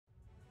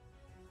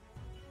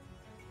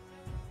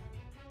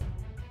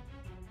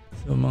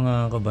So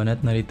mga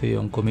kabanat, narito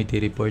yung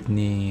committee report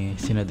ni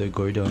Senator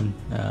Gordon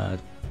at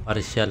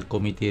partial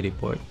committee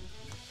report.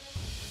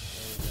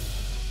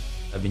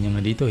 Sabi niya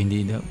nga dito,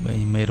 hindi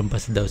mayroon pa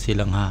daw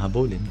silang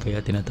hahabulin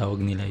kaya tinatawag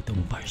nila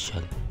itong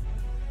partial.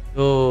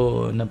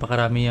 So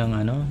napakarami yung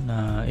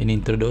na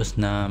inintroduce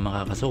na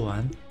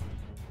makakasuhan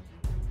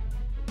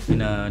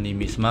ni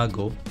Miss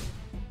Mago,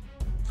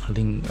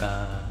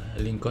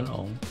 Lincoln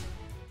Ong,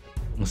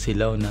 kung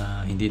silaw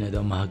na hindi na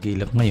daw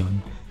mahagilap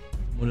ngayon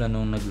mula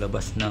nung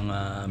naglabas ng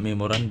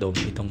memorandum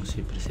itong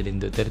si President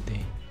Duterte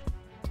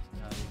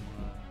na yung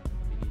mga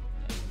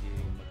kabinet niya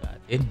hindi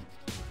mag-a-attend.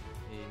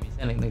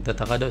 Minsan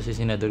nagtataka daw si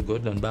Senador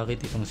Gordon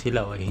bakit itong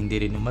silaw ay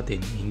hindi rin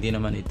umatin, hindi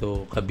naman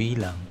ito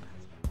kabilang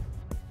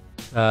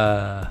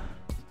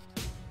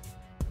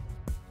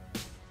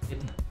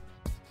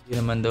hindi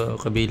naman daw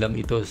kabilang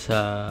ito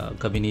sa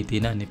kabinete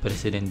na ni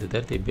President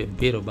Duterte,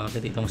 pero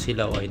bakit itong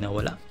silaw ay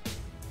nawala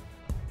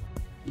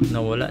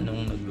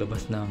nung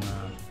naglabas ng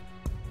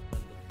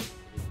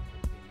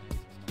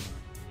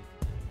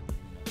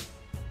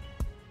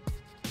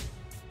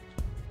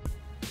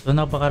so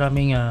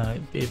napakaraming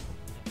at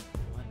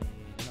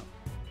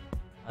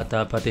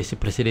pati si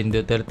President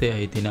Duterte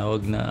ay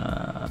tinawag na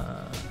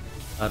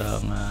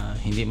parang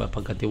hindi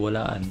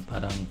mapagkatiwalaan,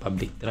 parang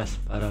public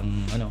trust, parang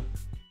anong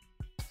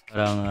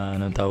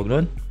tawag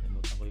doon?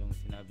 Kalimutan ko yung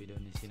sinabi doon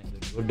ni Senator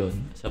Gordon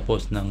sa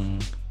post ng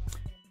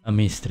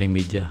mainstream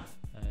media.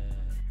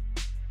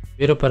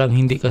 Pero parang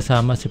hindi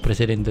kasama si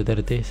President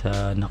Duterte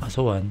sa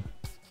nakasuhan.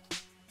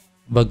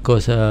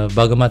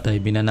 Bagamat ay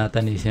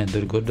binanatan ni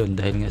Senator Gordon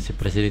dahil nga si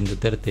President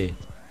Duterte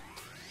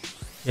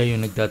siya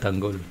yung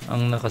nagtatanggol.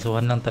 Ang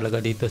nakasuhan lang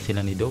talaga dito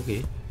sila ni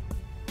Doge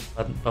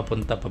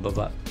papunta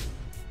pababa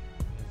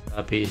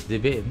sa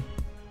PSDBM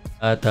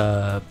at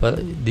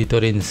dito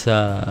rin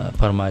sa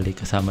Parmali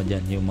kasama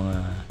dyan yung mga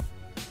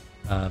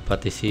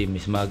pati si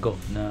Miss Mago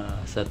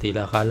na sa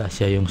tila akala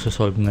siya yung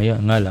susolve ngayon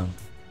nga lang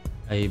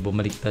ay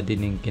bumaliktad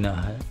din yung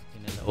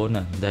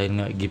kinalaunan dahil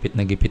nga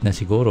gipit na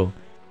siguro.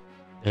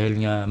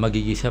 Dahil nga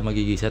magigisa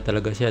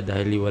talaga siya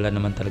dahil wala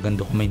naman talagang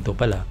dokumento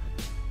pala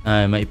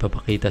na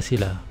maipapakita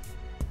sila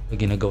sa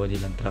ginagawa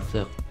nilang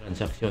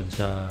transaksyon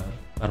sa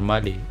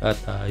Parmali at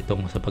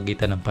itong sa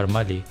pagitan ng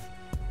Parmali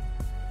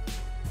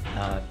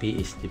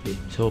PSDB.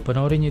 So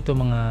panoorin niyo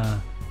itong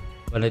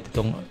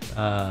itong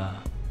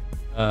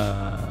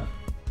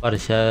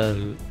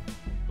partial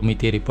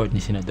committee report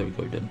ni Senator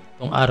Gordon.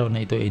 Itong araw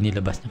na ito ay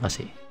nilabas na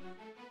kasi.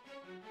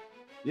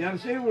 The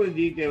unsavory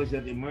details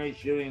that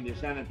emerged during the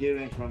Senate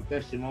hearings from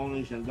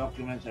testimonies and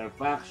documents are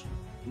facts,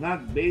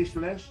 not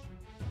baseless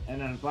and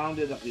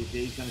unfounded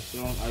accusations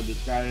thrown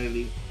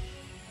arbitrarily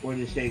for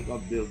the sake of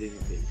building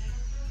a case.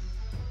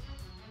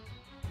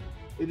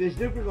 It is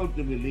difficult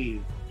to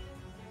believe,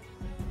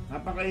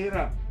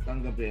 napakahirap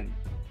tanggapin,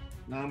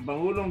 na ang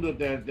Pangulong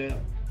Duterte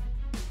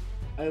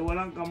ay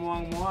walang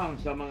kamuang-muang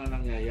sa mga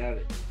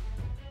nangyayari.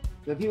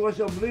 That he was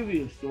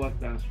oblivious to what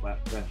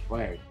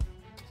transpired.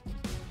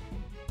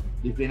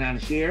 The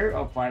financier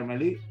of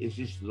Parmali is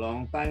his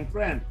longtime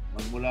friend,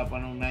 magmula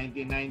pa noong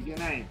 1999,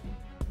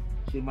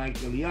 si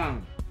Michael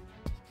Young,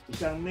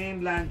 isang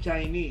mainland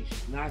Chinese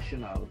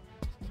national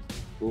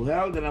who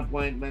held an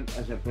appointment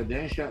as a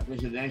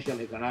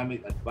presidential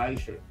economic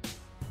advisor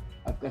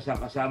at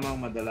kasamang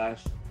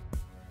madalas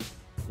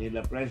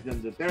nila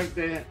President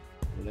Duterte,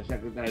 nila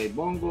Secretary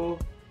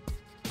Bongo,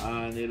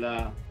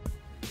 nila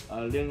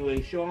Lin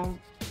Wei-Xiong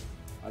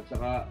at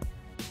saka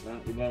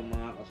ng ibang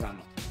mga kasama.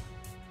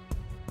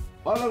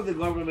 All of the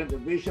government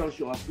officials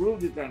who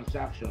approved the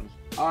transactions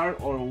are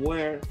or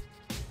were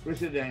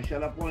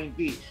presidential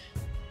appointees,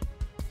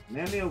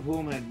 many of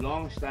whom had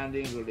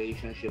long-standing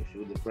relationships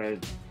with the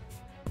president,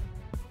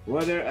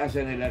 whether as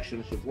an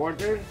election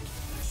supporter,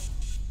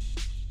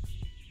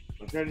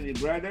 fraternity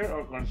brother,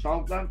 or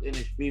consultant in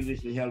his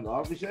previously held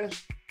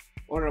offices,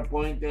 or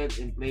appointed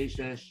in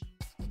places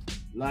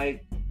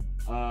like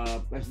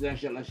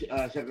presidential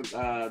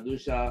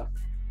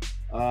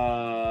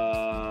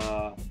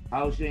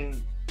housing,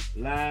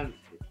 land,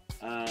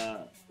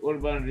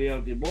 urban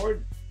realty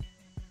board,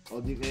 o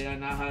di kaya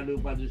nahalo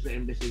pa doon sa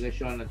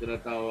investigasyon na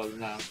tinatawag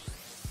na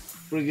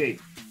brigade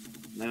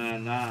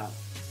na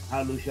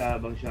nahalo siya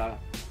habang siya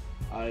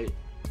ay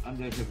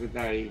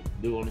undersecretary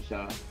doon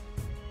sa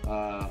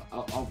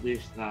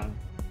office ng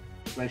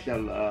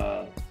special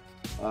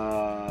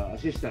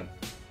assistant.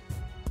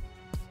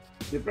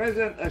 The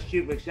president as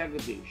chief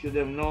executive should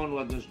have known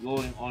what was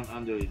going on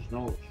under his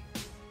nose.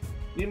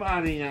 Di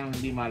maaari niyang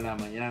hindi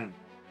malaman yan.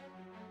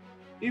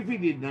 If he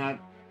did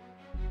not,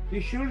 he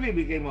surely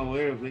became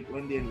aware of it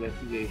when the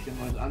investigation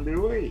was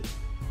underway.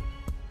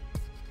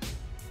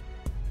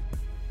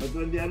 But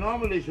when the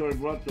anomalies were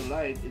brought to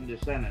light in the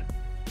Senate,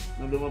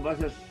 nung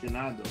lumabas sa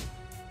Senado,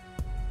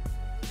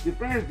 the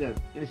President,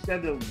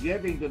 instead of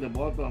getting to the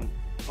bottom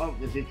of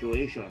the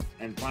situation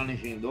and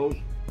punishing those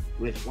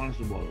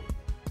responsible,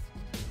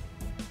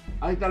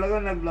 ay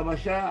talagang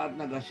naglabas siya at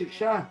nagasik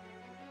siya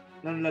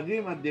ng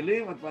lagim at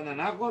dilim at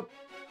pananakot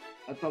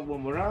at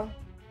pagmumura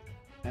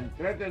and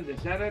threatened the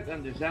Senate and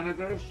the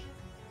senators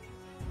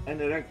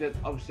and erected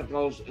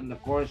obstacles in the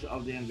course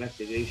of the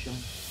investigation,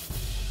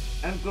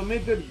 and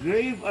committed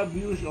grave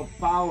abuse of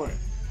power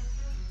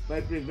by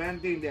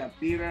preventing the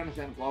appearance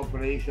and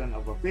cooperation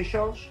of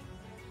officials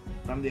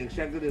from the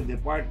executive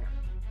department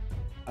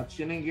at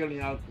siningil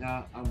niya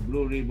ang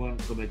Blue Ribbon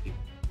Committee.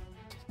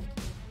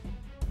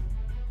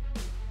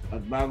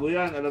 At bago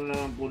yan, alam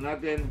naman po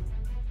natin,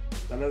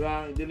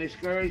 talagang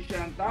diniscourage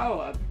siya ang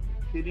tao at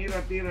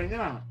tinira-tira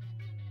niya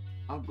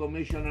ang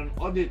Commission on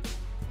Audit.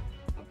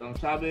 At ang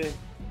sabi,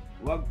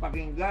 huwag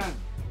pakinggan.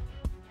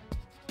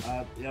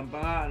 At yan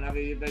pa nga,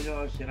 nakikita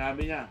nyo,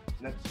 sinabi niya,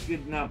 let's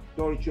kidnap,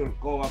 torture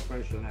COA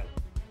personnel.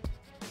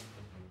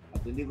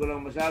 At hindi ko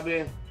lang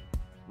masabi,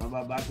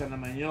 mababasa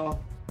naman nyo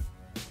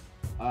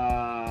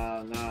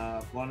na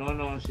kung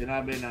ano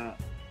sinabi na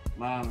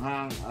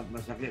maanghang at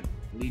masakit.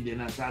 Hindi din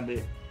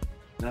nasabi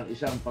ng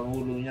isang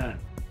pangulo niyan.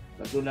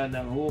 Katulad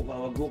ng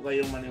huwag ho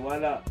kayong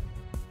maniwala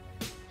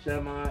sa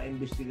mga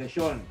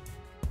investigasyon.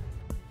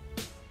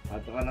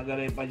 At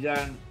nakalagay pa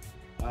dyan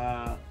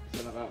sa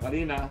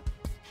nakakarina,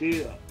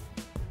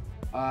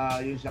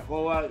 yung sa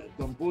COA,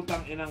 itong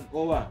putang inang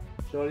COA.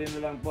 Sorry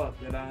na lang po,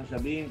 kailangan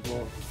sabihin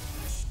ko,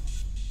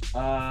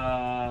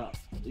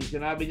 yung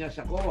sinabi niya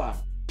sa COA,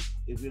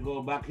 if you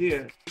go back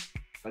here,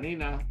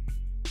 kanina,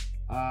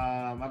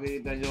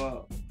 makikita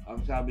nyo, ang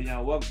sabi niya,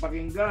 huwag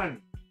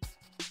pakinggan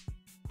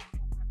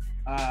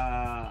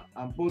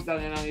ang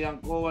putang inang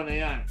yang COA na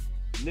yan.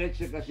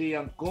 Leche kasi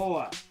yung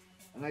COA.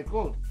 And I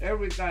quote,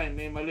 every time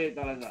may mali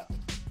talaga.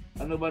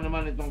 Ano ba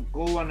naman itong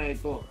COA na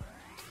ito?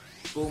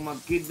 Kung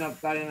mag-kidnap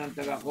tayo ng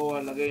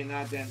taga-COA, lagay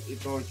natin,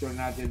 i-torture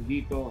natin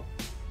dito,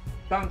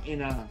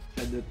 tang-ina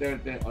sa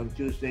Duterte on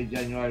Tuesday,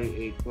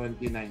 January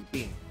 8,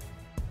 2019.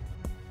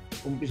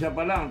 Umpisa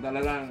pa lang,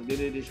 talagang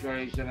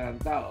dinidiscourage na ng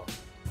tao.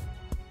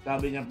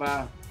 Sabi niya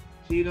pa,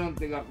 sinong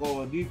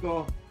taga-COA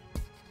dito,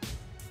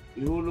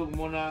 ihulog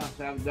muna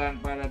sa hagdan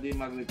para di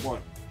mag-report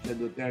sa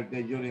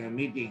Duterte during a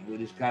meeting with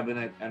his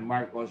cabinet and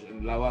Marcos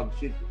in Lawag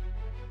City.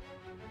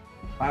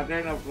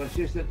 Pattern of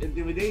consistent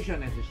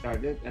intimidation has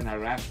started and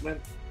harassment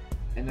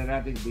and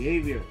erratic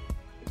behavior.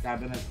 The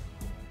cabinet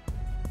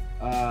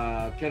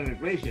can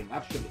replace him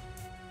actually.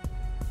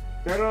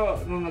 Pero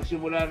nung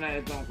nagsimula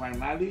na itong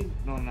finale,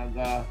 nung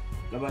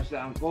naglabas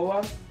na ang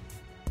COA,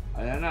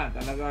 ayan na,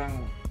 talagang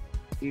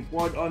he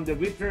poured on the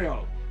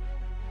vitriol.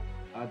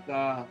 At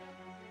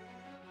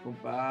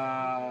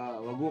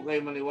wag ho kayo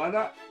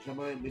maniwala sa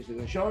mga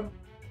investigasyon.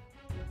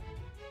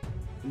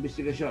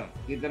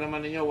 Kita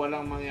naman ninyo,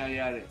 walang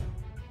mangyayari.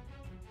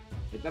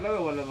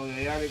 Talaga walang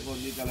mangyayari kung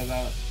hindi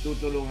talaga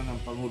tutulungan ng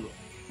Pangulo.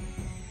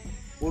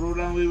 Puro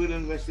lang, we will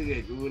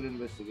investigate.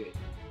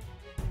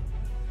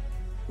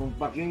 Kung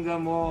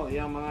pakinggan mo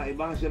yung mga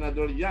ibang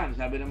senador dyan,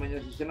 sabi naman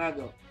niya sa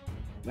Senado,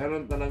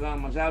 meron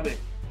talagang masabi.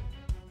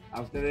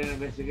 After an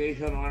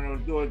investigation, 1 or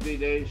 2 or 3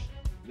 days,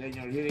 then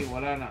your hearing,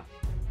 wala na.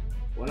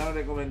 Walang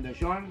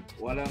rekomendasyon,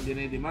 walang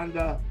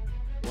dinidemanda,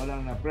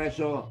 walang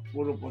napreso,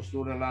 puro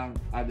postura lang,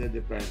 added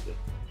the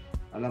president.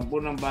 Alam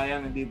po ng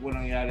bayan, hindi po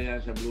nangyari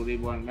yan sa Blue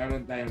Ribbon.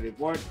 Meron tayong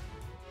report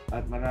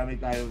at marami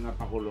tayong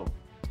napakulong.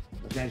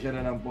 Pasensya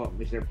na lang po,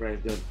 Mr.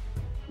 President.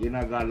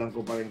 Ginagalang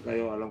ko pa rin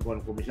kayo. Alam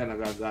ko kung minsan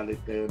nagagalit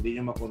kayo. Hindi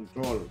nyo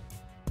makontrol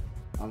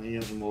ang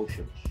inyong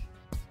emotions.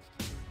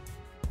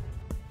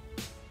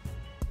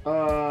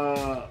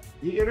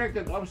 He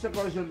erected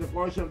obstacles in the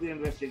course of the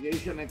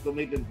investigation and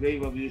committed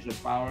grave abuse of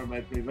power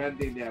by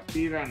preventing the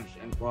appearance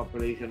and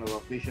cooperation of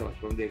officials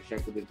from the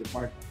executive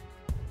department.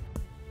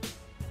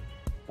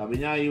 Sabi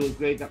niya, you will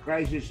create a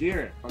crisis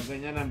here. Pag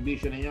ganyan ang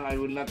vision ninyo,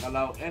 I will not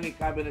allow any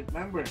cabinet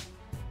member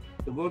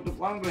to go to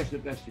Congress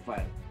to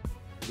testify.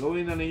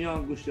 Gawin na ninyo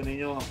ang gusto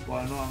ninyo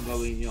kung ano ang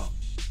gawin nyo.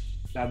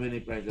 Sabi ni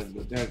President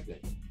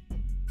Duterte.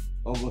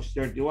 August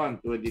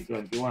 31,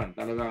 2021.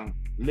 Talagang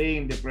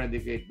laying the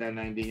predicate na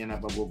hindi niya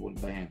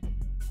napapupuntahin.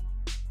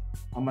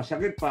 Ang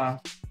masakit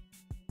pa,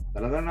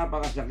 talagang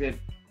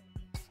napakasakit.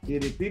 He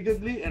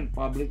repeatedly and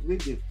publicly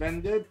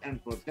defended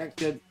and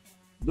protected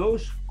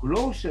those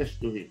closest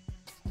to him,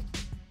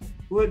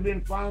 who had been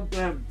found to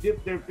have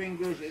dipped their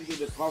fingers into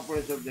the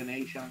coffers of the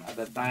nation at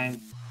a time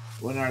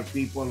when our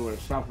people were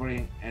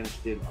suffering and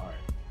still are.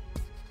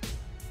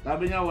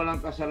 Sabi niya,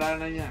 walang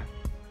kasalanan niya.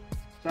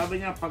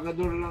 Sabi niya,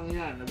 pagador lang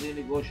yan,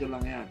 nagninegosyo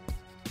lang yan.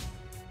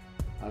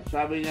 At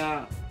sabi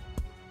niya,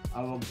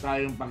 huwag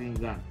tayong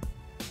pakinggan.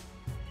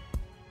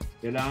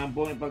 Kailangan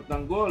pong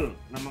ipagtanggol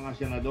ng mga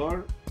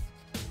senador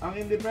ang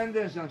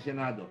independence ng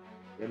Senado.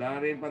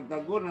 Kailangan rin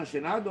ipagtanggol ng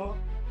Senado,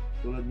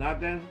 tulad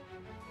natin,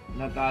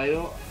 na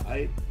tayo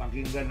ay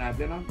pakinggan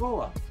natin ang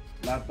COA.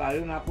 Lahat tayo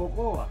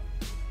nako-COA.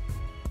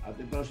 At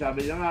ito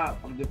sabi niya nga,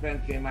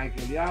 pag-defend kay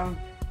Michael Yang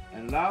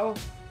and Lau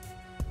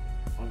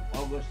on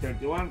August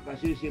 31,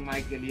 kasi si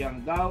Michael Yang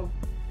daw,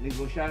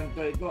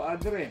 negosyante ito,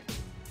 adre.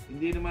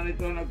 Hindi naman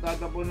ito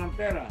nagtatapon ng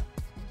pera.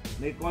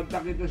 May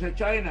contact ito sa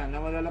China na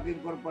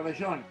malalaking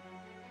korporasyon.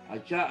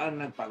 At siya ang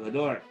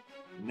nagpagador.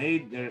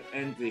 Made their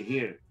entry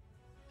here,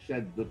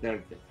 said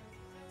Duterte.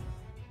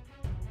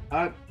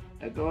 At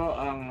ito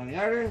ang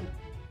nangyari.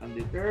 On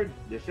the 3rd,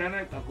 the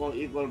Senate, a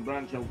co-equal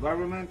branch of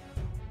government,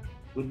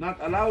 would not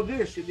allow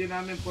this. Hindi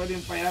namin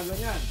pwedeng payagan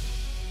yan.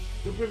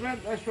 To prevent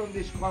us from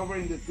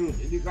discovering the truth,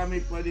 hindi kami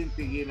pwedeng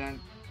pigilan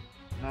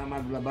na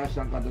maglabas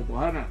ng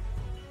katotohanan.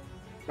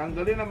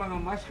 Tanggalin ang mga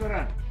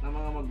maskara ng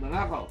mga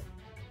magnanakaw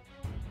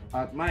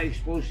at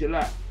ma-expose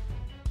sila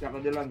sa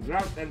kanilang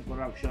graft and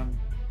corruption,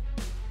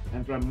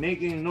 and from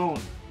making known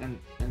and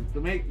to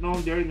make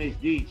known their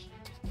misdeeds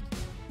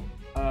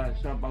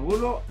sa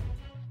Pangulo,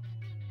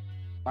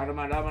 para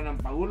malaman ng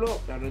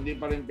Pangulo pero hindi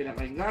pa rin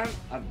pinakinggan,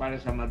 at para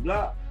sa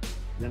madla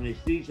the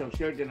misdeeds of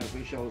certain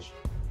officials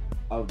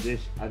of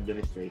this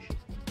administration.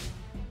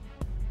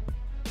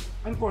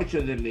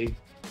 Unfortunately,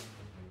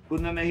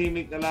 kung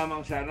nanahimik na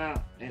lamang sana,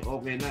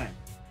 okay na.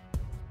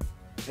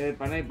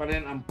 Panay pa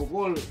rin ang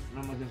pukol na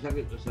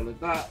masasakit sa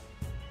salita.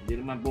 Hindi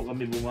naman po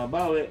kami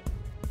bumabawi.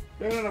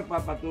 Pero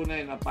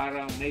nagpapatunay na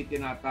parang may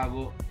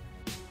tinatago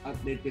at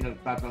may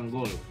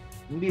pinagtatanggol.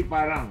 Hindi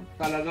parang,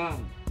 talagang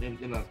may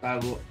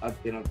tinatago at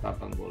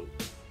pinagtatanggol.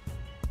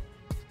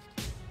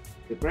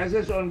 The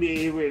presence on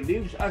behavior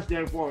leaves us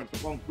therefore to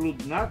conclude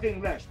nothing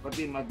less,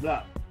 pati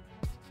madla,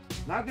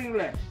 nothing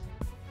less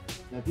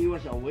that he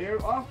was aware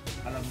of,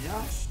 alam niya,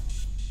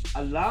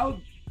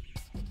 allowed,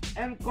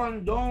 and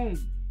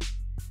condoned.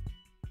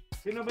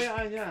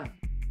 Pinabayaan niya.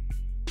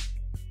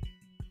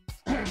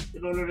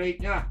 Tolerate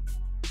niya.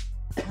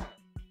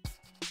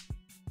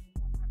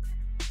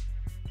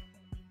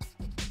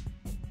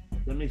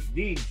 The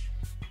misdeeds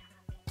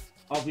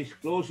of his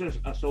closest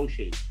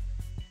associates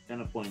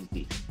and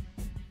appointees.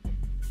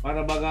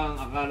 Para bagang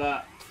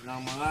akala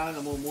ng mga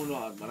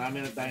namumuno, at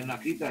marami na tayong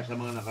nakita sa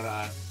mga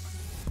nakaraan,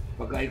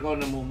 pagka ikaw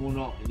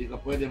namumuno, hindi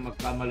ka pwede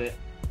magkamali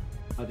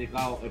at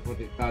ikaw ay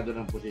protektado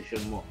ng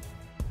posisyon mo.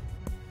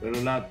 Pero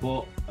lahat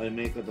po ay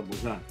may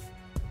katapusan.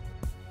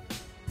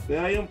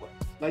 Kaya yung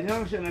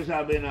kanyang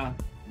sinasabi na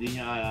hindi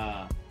niya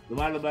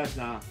lumalabas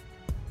na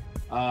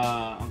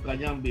ang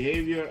kanyang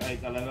behavior ay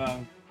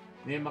talagang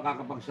may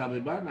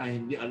makakapagsabi ba na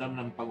hindi alam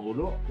ng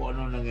Pangulo kung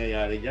ano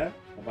nangyayari dyan?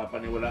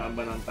 Napapaniwalaan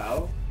ba ng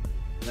tao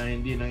na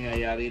hindi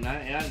nangyayari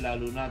na? Ayan,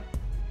 lalo na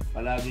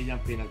palagi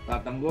niyang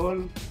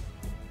pinagtatanggol,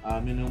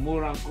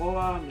 minumurang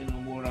COA,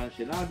 minumurang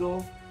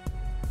Senado,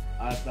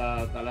 at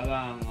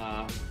talagang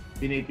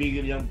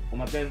pinipigil niyang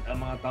umattend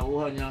ang mga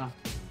tauhan niya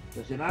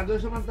sa Senado,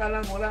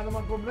 samantalang wala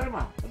namang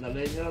problema.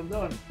 Padalhin niya lang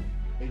doon.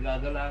 Ay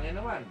gagalangin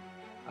naman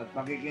at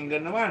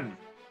pakikinggan naman.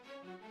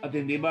 At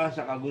hindi ba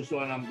sa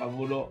kagustuhan ng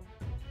Pangulo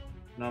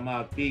na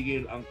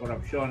mapigil ang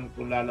korupsyon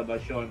kung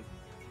lalabas yun,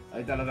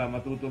 ay talaga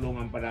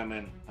matutulungan pa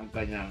namin ang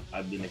kanyang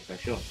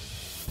administrasyon.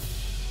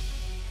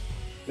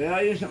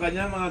 Kaya yun sa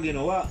kanyang mga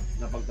ginawa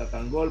na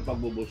pagtatanggol,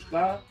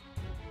 pagbubuska,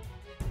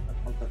 at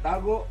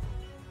pagtatago,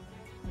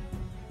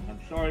 I'm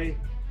sorry,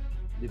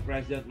 the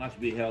President must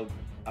be held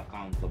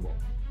accountable.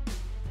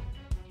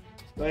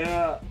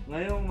 Kaya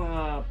ngayong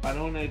mga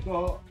panahon na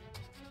ito,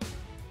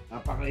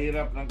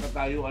 napakahirap ng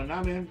katayuan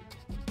namin.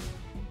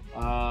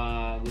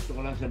 Gusto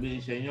ko lang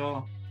sabihin sa inyo,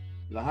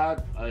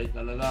 lahat ay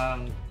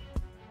talagang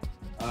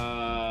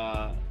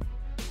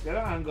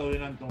kailangan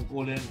gawin ang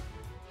tungkulin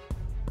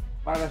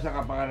para sa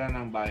kapakanan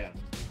ng bayan.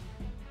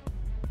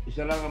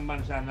 Isa lang ang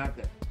bansa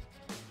natin.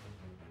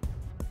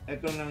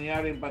 Itong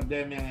nangyaring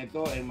pandemyang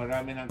ito ay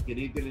marami ng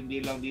kinitil, hindi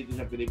lang dito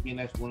sa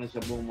Pilipinas, muna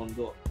sa buong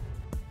mundo.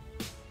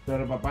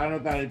 Pero paano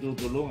tayo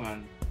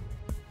tutulungan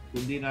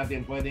kung di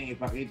natin pwedeng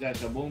ipakita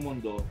sa buong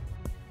mundo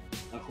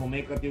na kung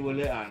may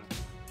katiwalian,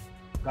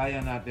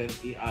 kaya natin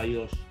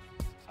iayos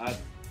at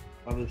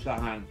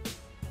parusahan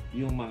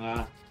yung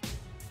mga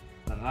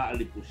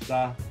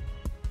nang-aalipusta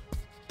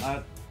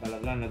at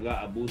talagang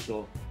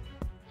nag-aabuso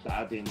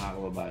sa ating mga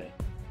kababayan.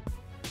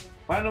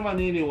 Paano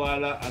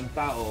maniniwala ang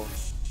tao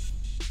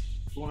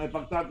kung ay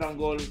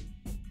pagtatanggol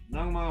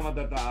ng mga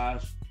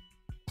matataas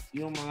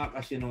yung mga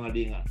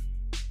kasinungalingan?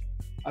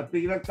 At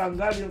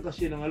pinagtanggal yung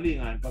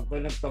kasinungalingan, pag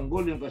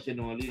pinagtanggol yung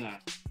kasinungalingan,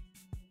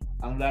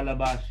 ang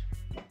lalabas,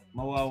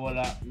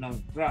 mawawala ng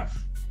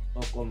trust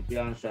o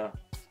kumpiyansa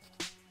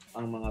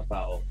ang mga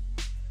tao.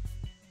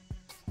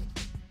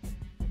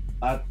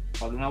 At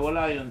pag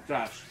nawala yung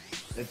trust,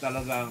 ay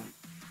talagang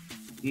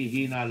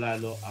hihina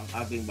lalo ang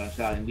ating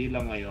bansa. Hindi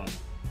lang ngayon,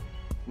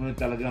 ngunit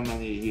talagang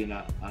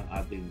manghihina ang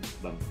ating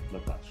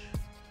batas.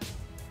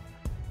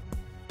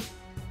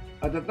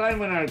 At the time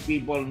when our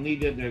people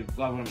needed their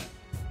government,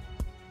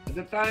 at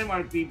the time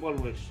our people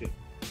were sick,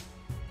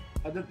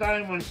 at the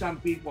time when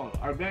some people,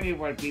 or many of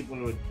our people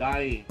were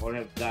dying or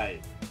have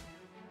died,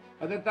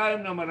 at the time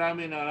na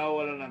marami na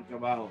nawawalan ng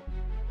trabaho,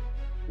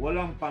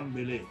 walang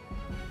pambili,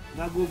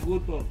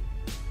 nagugutom,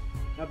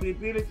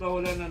 napipilit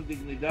mawalan ng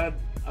dignidad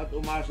at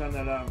umasa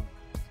na lang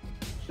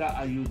sa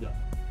ayuda.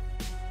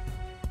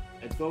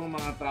 Itong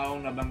mga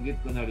taong nabanggit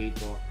ko na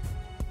rito,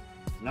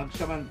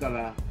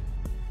 nagsamantala,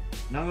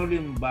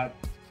 nangulimbat,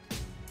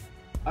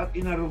 at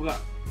inaruga.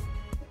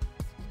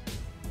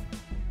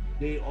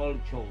 They all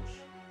chose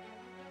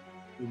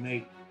to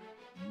make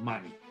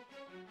money.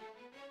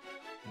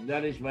 And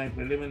that is my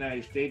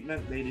preliminary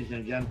statement, ladies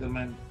and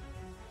gentlemen.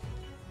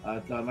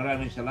 At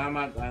maraming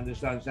salamat. I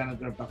understand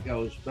Senator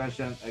Pacquiao is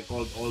present. I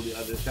called all the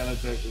other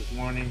senators this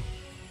morning.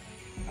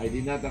 I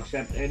did not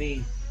accept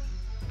any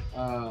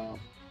uh,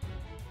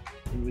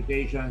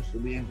 invitations to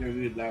be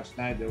interviewed last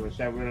night. There were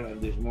several,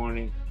 and this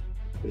morning,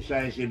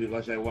 precisely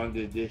because I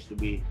wanted this to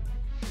be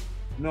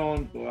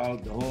known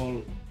throughout the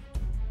whole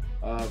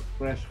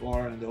press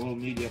corps and the whole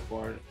media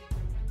corps,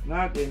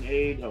 not in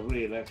aid of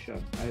re-election.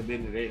 I've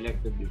been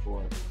re-elected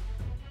before,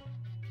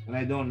 and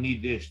I don't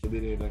need this to be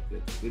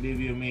re-elected.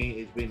 Believe you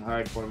me, it's been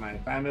hard for my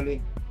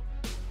family,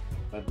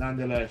 but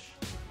nonetheless,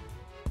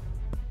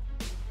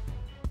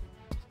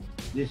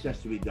 this has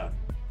to be done.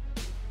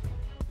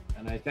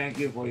 And I thank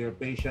you for your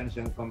patience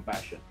and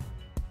compassion.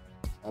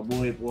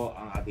 Mabuhay po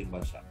ang ating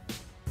bansa.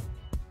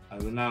 I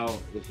will now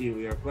receive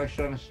your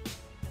questions.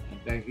 And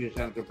thank you,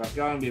 Senator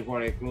Pacquiao.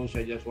 Before I close,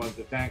 I just want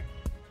to thank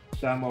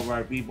some of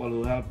our people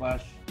who help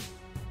us,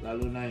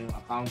 lalo na yung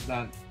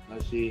accountant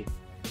na si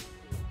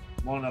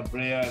Mona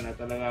Brea na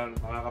talagang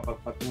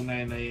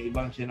makakapagpatunay na yung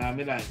ibang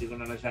sinabi na, hindi ko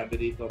na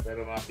nasabi dito,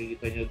 pero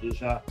makikita nyo doon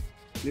sa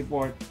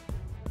report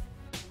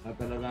na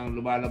talagang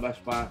lumalabas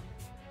pa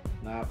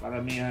na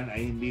karamihan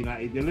ay hindi na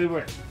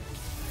i-deliver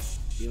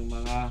yung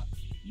mga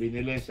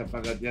binili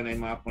sapagkat yan ay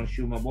mga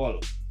consumable.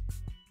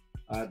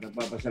 At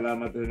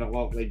nagpapasalamat rin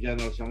ako kay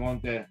General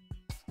Samonte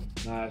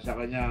na sa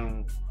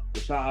kanyang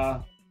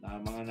usaa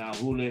na mga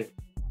nahuli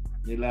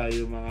nila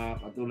yung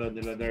mga katulad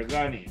nila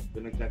Dargani,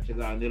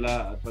 pinagtsatsagaan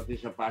nila, at pati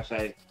sa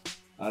Pasay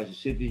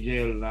City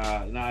Jail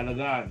na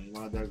inaalagaan yung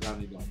mga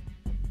Dargani doon.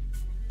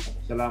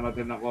 Salamat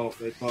rin ako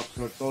kay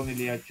Dr. Tony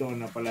Liachon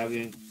na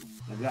palaging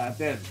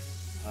nag-a-attend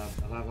at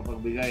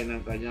nakakapagbigay ng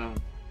kanyang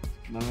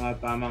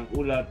mga tamang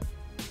ulat,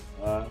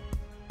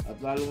 at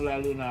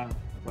lalong-lalo na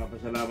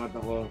nagpapasalamat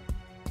ako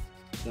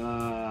sa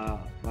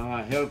mga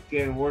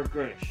healthcare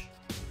workers,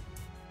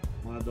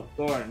 mga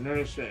doktor,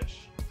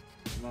 nurses,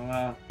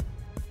 mga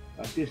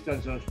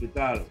assistants sa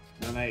hospital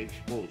na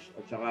na-expose,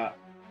 at saka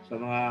sa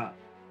mga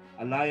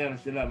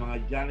alliance nila, mga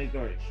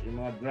janitors, yung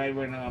mga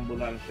driver ng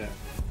ambulansya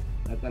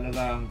na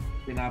talagang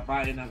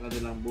pinapain ang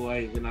kanilang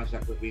buhay,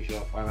 sinasakripisyo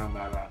para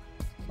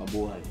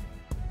mabuhay.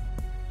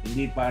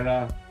 Hindi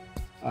para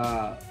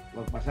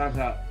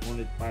magpasasa,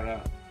 ngunit para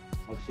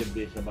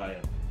magsilbi sa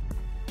bayan.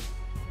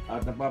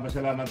 At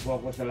nagpapasalamat po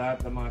ako sa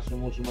lahat ng mga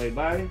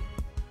sumusubaybay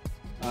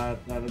at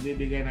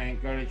nagbibigay ng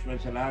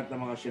encouragement sa lahat ng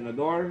mga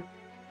senador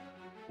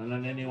na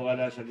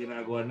naniniwala sa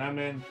ginagawa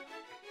namin.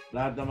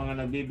 Lahat ng mga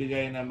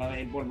nagbibigay ng mga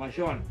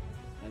impormasyon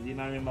na hindi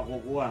namin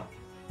makukuha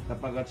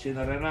sapagkat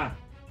sinara na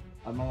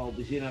ang mga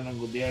opisina ng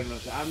gobyerno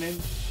sa amin.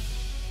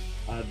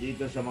 At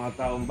dito sa mga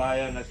taong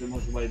bayan na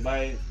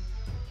sumusubaybay,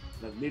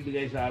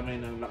 nagbibigay sa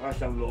amin ng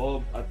lakas ng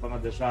loob at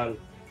pangadasal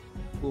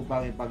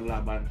upang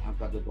ipaglaban ang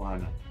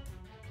katotohanan.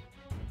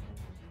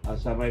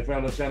 Sa my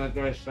fellow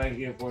senators,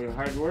 thank you for your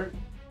hard work.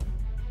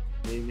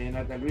 We may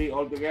not agree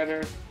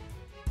altogether,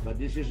 but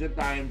this is the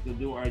time to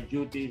do our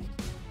duty.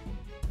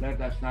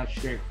 Let us not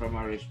shirk from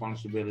our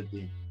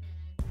responsibility.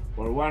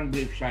 For one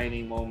brief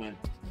shining moment,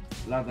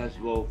 let us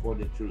go for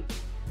the truth.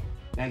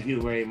 Thank you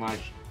very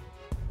much,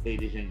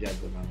 ladies and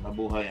gentlemen.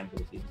 Mabuhay ang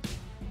Pilipinas.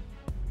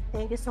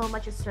 Thank you so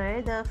much, sir.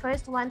 The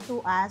first one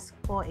to ask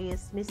po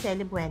is Miss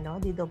Celly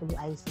Bueno,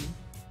 DWIC.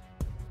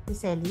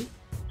 Miss Celly.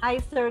 Hi,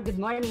 sir. Good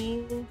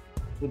morning.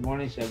 Good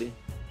morning, Sally.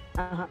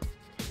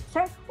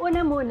 Sir,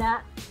 una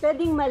muna,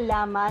 pwedeng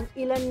malaman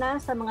ilan na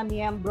sa mga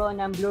miyembro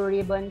ng Blue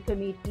Ribbon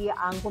Committee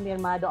ang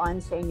pumirma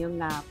doon sa inyong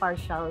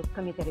partial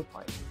committee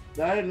report?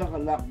 Dahil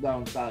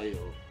naka-lockdown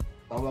tayo,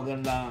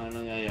 tawagan lang ang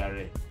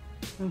nangyayari.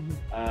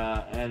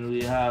 And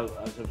we have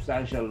a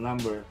substantial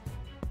number.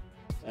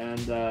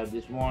 And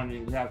this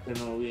morning, this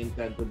afternoon, we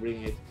intend to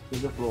bring it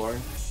to the floor.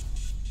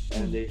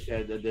 And they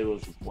said that they will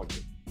support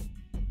it.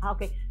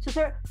 Okay. So,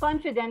 sir,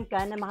 confident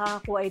ka na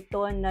makakakuha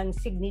ito ng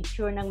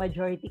signature ng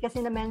majority?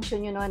 Kasi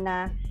na-mention nyo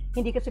na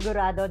hindi ka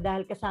sigurado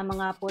dahil kasama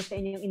nga po sa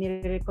inyong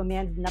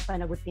inirecommend na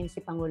panagutin si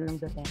Pangulong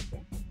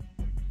Duterte.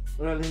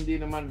 Well, hindi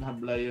naman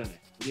habla yun eh.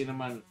 Hindi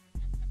naman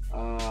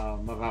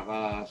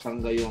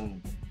makakasangga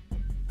yung...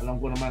 Alam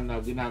ko naman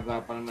na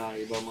ginagapang na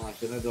ibang mga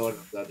senador,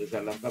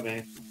 nagdadasal lang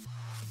kami.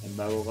 And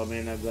bago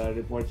kami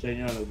nag-report sa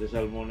inyo,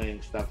 nagdasal muna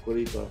yung staff ko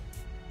rito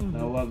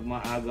na huwag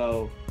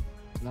maagaw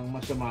ng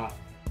masama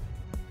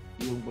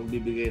yung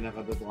pagbibigay ng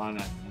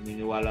katotohanan.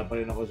 Naniniwala pa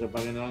rin ako sa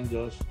Panginoon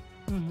Diyos.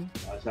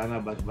 Sana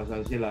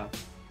basbasan sila.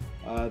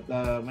 At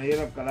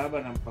mahirap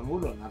kalaban ng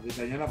Pangulo.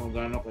 Nakita niyo na kung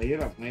gaano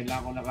kahirap. Ngayon lang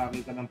ako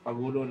nakakita ng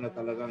Pangulo na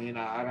talagang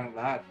hinaarang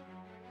lahat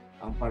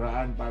ang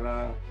paraan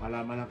para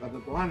malaman ang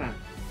katotohanan.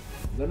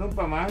 Ganun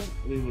pa man,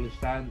 we will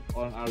stand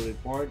on our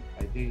report.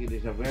 I think it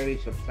is a very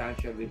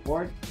substantial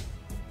report.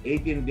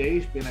 18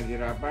 days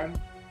pinaghirapan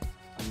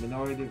ang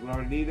minority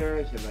floor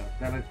leader, sila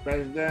Senate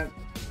President,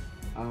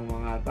 ang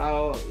mga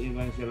tao,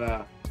 even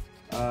sila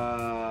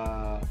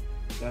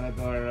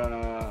Senator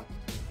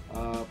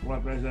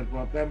President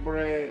Pro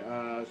Tempore,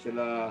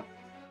 sila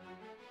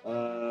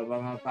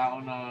mga tao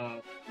na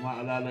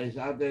maalalay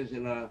sa atin,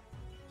 sila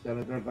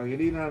Senator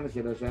Pangilinan,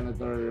 sila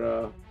Senator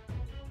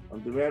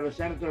Ontiveros,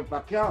 Senator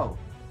Pacquiao,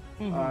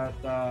 at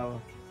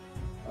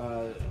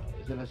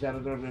sila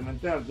Senator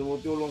Pimentel,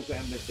 tumutulong sa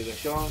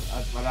investigasyon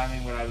at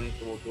maraming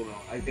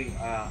tumutulong. I think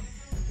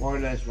more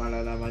or less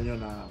malalaman nyo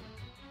na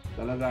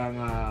talagang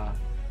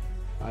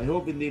I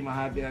hope hindi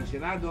mahati ang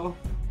Senado.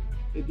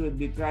 It would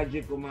be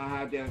tragic kung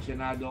mahati ang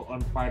Senado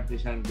on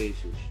partisan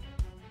basis.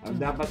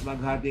 Ang dapat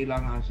maghati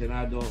lang ang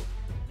Senado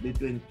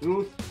between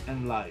truth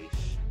and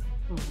lies.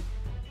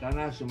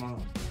 Sana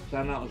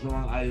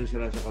sumang-ayon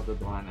sila sa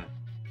katotohanan.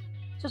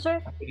 So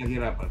sir,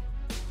 Pinaghirapan.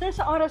 Sir,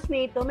 sa oras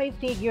na ito, may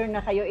figure na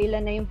kayo,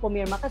 ilan na yung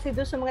pumirma? Kasi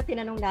doon sa mga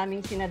tinanong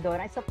naming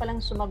senadora, isa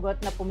palang sumagot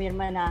na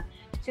pumirma na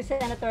si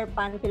Senator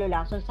Panfilo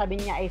Lacson. Sabi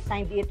niya, I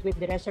signed it with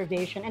the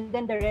reservation. And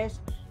then the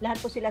rest, lahat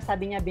po sila,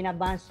 sabi niya,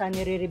 binabasa,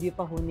 nire-review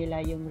pa ho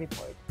nila yung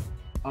report.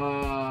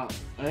 I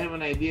have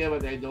an idea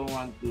but I don't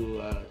want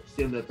to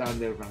steal the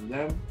thunder from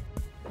them.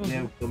 They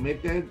have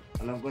committed.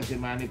 Alam ko si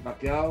Manny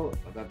Pacquiao,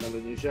 patatalo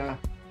niyo siya.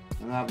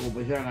 Nangako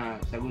pa siya na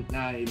sagot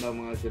na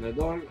ibang mga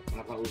senador.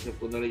 Nakausap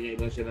ko na rin yung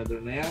ibang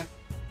senador na yan.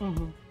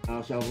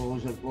 Sa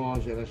kausap ko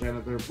sila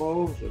Senator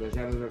Poe, sila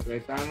Senator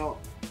Cayetano.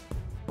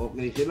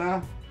 Okay sila.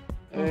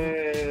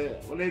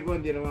 Wala ko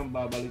hindi naman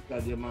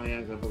babaliktad yung mga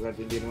yan sapagkat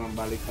hindi naman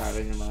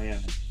baliktaran yung mga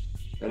yan.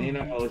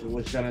 Kanina kausap ko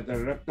si Senator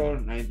Rector,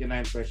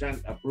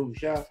 99% approve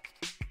siya.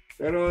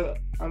 Pero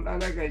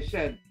like I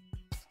said,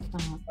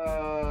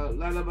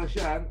 lalabas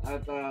yan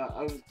at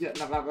ang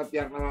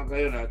nakakatiyak naman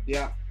kayo na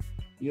tiyak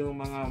yung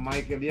mga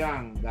Michael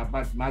Yang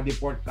dapat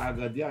ma-deport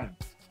kaagad yan.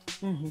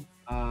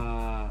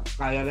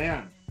 Kaya na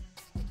yan.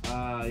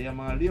 Yung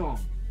mga Leong,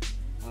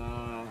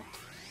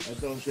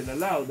 itong sila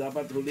Lao,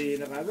 dapat hulihin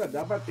na kaagad.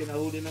 Dapat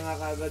pinahuli na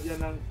nga kaagad yan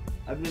ng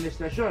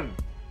administrasyon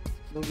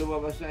nung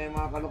lumabas na yung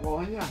mga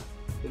kalokohan niya.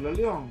 Sila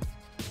Leong,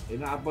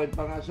 ina-appoint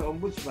pa nga sa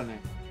ombudsman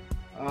eh.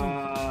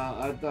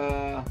 At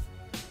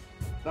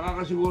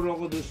nakakasiguro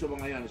ako doon sa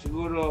mga yan.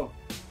 Siguro,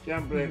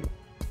 siyempre,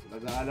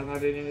 nag-aalangan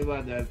rin yung iba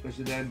dahil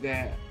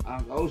presidente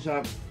ang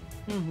kausap.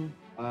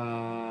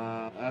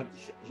 At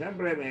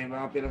siyempre, may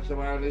mga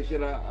pinagsamahan rin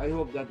sila. I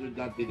hope that would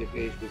not be the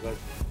case because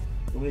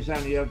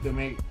kumisan you have to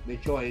make the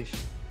choice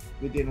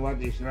within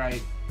what is right.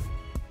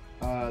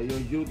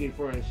 Your duty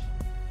first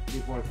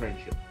before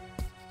friendship.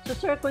 So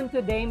sir, kung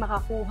today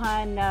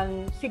makakuha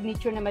ng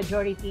signature na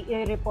majority,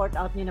 i-report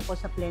out niyo na po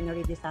sa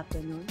plenary this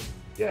afternoon?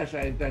 Yes,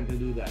 I intend to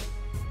do that.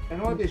 And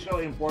what is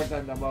so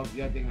important about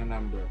getting a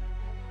number?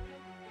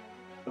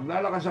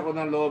 Naglalakas ako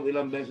ng loob,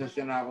 ilang beses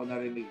na ako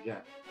narinig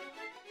dyan.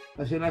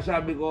 Kasi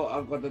sinasabi ko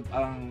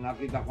ang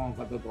nakita kong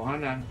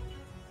katotohanan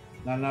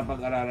na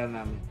napag-aralan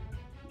namin.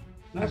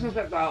 Nasa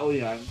sa tao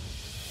yan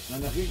na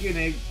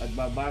nakikinig at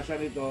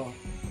babasa nito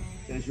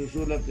sa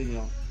isusulat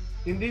ninyo,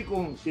 hindi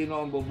kung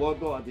sino ang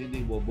boboto at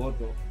hindi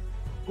boboto,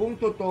 kung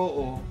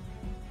totoo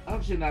ang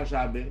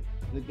sinasabi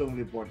nitong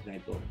report na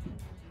ito.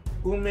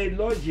 Kung may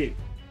logic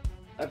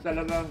at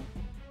talagang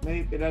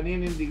may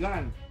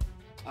pinaninindigan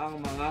ang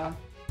mga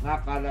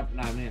nakalap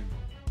namin.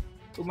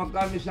 Kung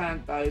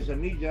magkamisahan tayo sa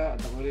media,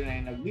 at ako rin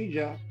ay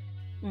nag-media,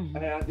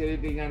 kaya ang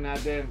tinitingnan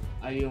natin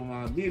ay yung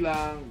mga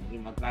bilang,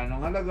 yung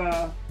magkanong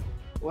halaga,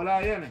 wala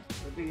yan eh.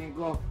 Sa tingin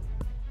ko,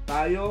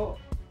 tayo,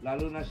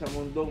 lalo na sa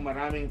mundong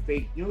maraming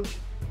fake news,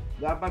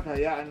 dapat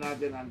hayaan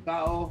natin ang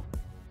tao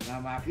na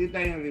makita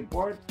yung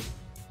report.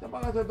 Sa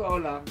pagkatotoo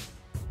lang,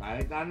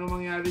 kahit ano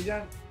mangyari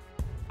dyan,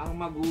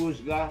 ang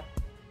maghuhusga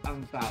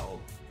ang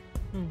tao.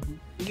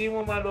 Hindi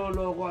mo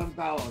maloloko ang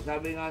tao.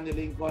 Sabi nga ni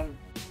Lincoln,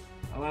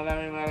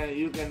 maraming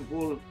you can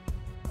fool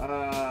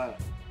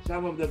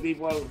some of the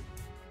people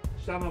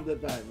some of the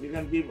time. You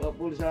can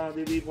fool some of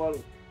the people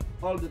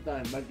all the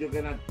time, but you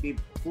cannot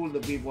fool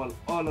the people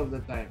all of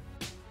the time.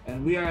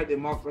 And we are a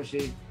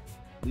democracy.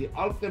 The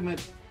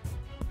ultimate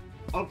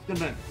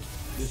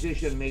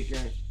decision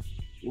maker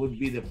would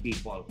be the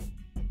people.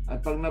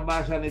 At pag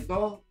nabasa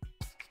nito,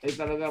 ay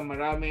talaga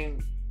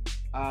maraming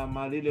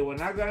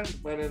maliliwanagan.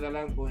 Pwede na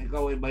lang kung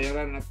ikaw ay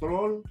bayaran na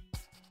troll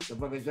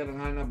kapag isa ng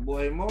hanap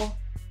buhay mo,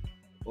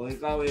 o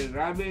ikaw ay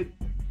rabbit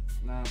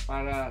na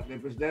para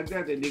kay presidente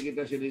at hindi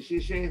kita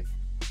sinisisi,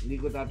 hindi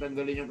ko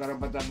tatanggalin yung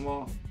karapatan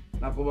mo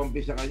na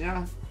kumampi sa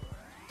kanya.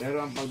 Pero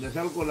ang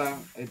pagdasal ko lang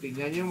ay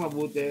tingnan niyo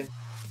mabuti,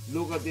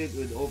 look at it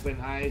with open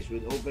eyes,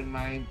 with open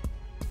mind,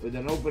 with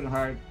an open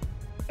heart,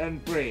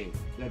 and pray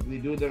that we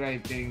do the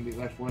right thing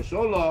because for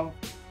so long,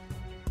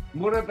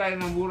 mura tayo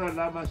ng mura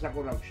laban sa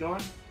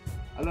korupsyon.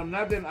 Alam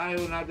natin,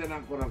 ayaw natin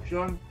ang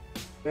korupsyon,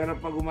 pero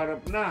pag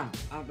umarap na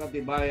ang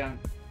katibayan,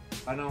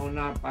 panahon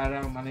na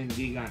parang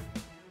manindigan.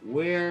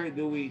 Where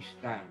do we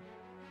stand?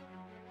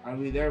 Are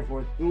we there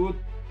for truth,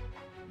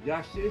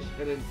 justice,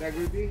 and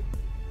integrity?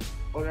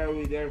 Or are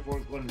we there for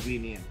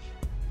convenience?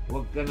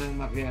 Huwag ka nang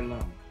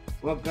makialam.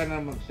 Huwag ka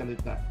nang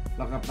magsalita.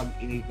 Baka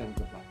pag-initan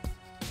ka pa.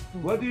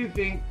 What do you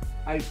think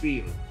I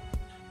feel?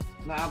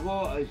 Na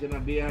ako ay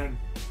sinabihan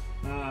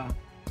na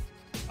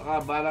baka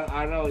balang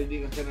araw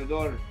hindi ka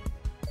senador,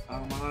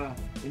 ang mga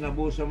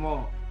inabuso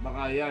mo,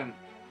 baka yan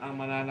ang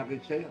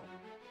mananakit sa'yo.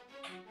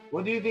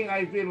 What do you think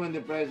I feel when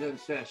the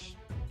President says,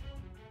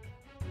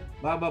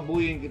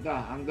 bababuyin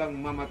kita hanggang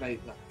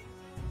mamatay ka?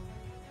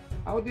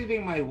 How do you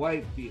think my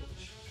wife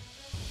feels?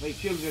 My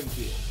children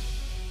feel?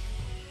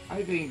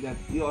 I think that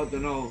you ought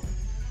to know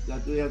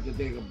that we have to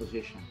take a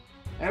position.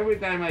 Every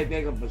time I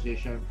take a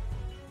position,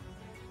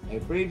 I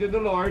pray to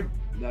the Lord,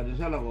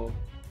 dadasal ako,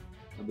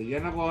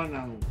 nabigyan ako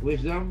ng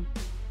wisdom,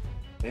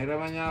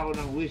 pahiraman niya ako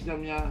ng wisdom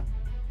niya,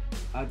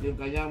 at yung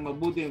kanyang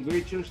mabuting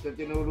virtues na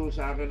tinuro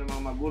sa akin ng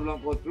mga magulang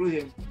ko through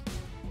Him,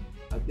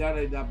 at yan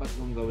ay dapat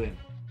kong gawin.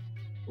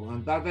 Kung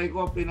ang tatay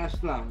ko Pinas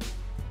lang,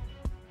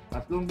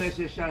 3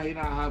 beses siya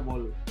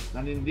hinahabol,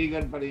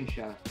 nanindigan pa rin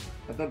siya,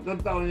 at 3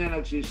 taon niya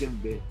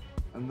nagsisilbi,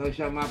 hanggang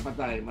siya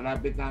mapatay.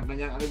 Malapit na ang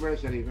kanyang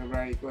anniversary,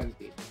 February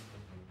 20.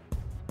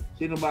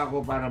 Sino ba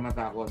ako para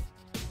matakot?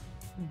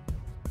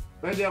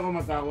 Pwede ako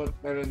matakot,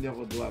 pero hindi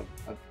ako duwag.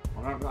 At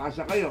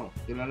makakaasa kayo,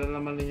 kilala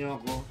naman ninyo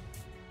ako.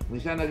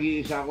 Minsan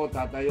nag-iisa ako,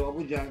 tatayo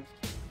ako dyan,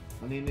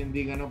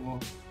 maninindigan ako.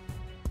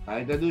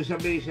 Kahit na doon sa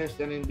bases,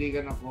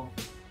 nanindigan ako.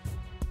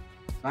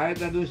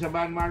 Kahit na doon sa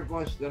Ban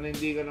Marcos,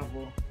 nanindigan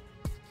ako.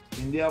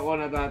 Hindi ako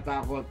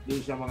natatakot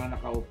doon sa mga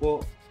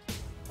nakaupo.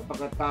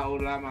 Kapag tao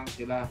lamang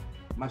sila,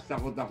 mas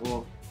takot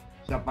ako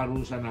sa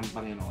parusa ng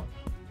Panginoon.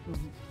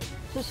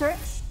 So sir,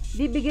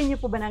 bibigyan niyo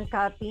po ba ng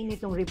copy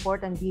nitong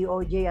report ang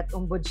DOJ at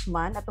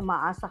Ombudsman at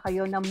umaasa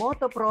kayo na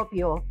motu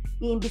proprio,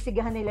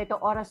 iimbestigahan nila ito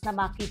oras na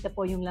makita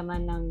po yung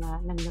laman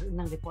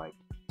ng report?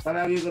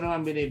 Palagi ko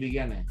naman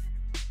binibigyan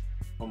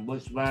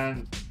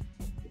Ombudsman,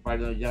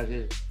 Department of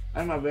Justice.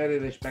 I'm a very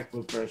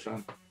respectful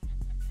person.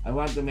 I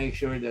want to make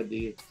sure that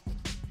the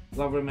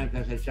government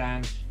has a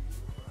chance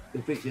to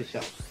fix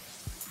itself.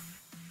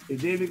 If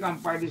they become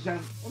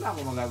partisan, wala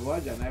akong magagawa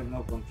dyan. I have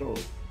no control.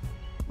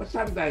 But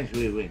sometimes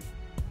we win.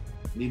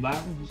 Di ba?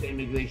 Sa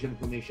Immigration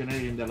Commissioner,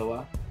 yung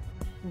dalawa.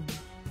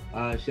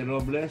 Si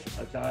Robles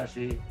at saka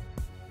si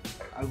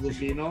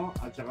Agusino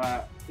at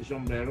saka si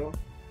Sombrero.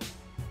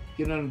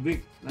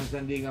 Kinonvict ng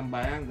Sandigan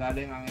Bayan.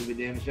 Galing ang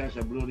ebidensya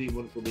sa Blue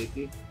Ribbon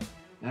Committee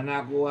na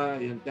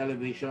nakuha yung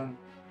television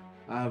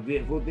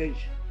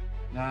footage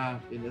na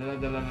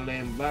dala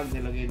nila yung bag,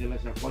 nilagay nila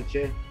sa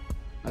kotse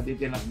at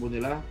itinakbo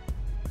nila.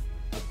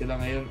 At sila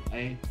ngayon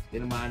ay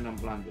tinamaan ng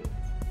plunder.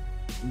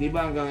 Hindi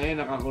ba hanggang ngayon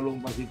nakakulong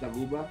pa si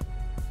Taguba?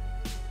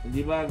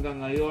 Hindi ba hanggang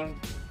ngayon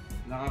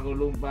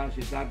nakakulong pa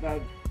si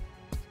Tatag?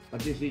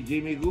 Pati si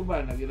Jimmy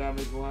Guba, na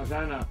ginamit ko nga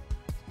sana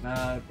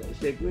na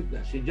secret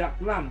na. Si Jack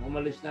Lam,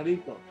 umalis na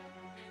rito.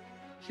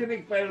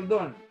 Sinigpile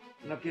doon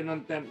na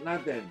kinontempt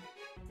natin,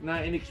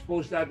 na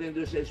in-expose natin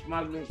doon sa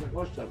smuggling sa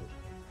customs.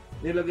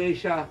 Nilagay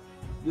siya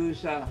doon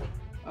sa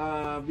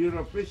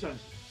Bureau of Prisons.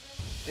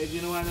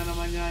 Ginawa na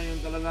naman niya yung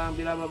talagang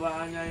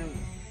binababaan niya yung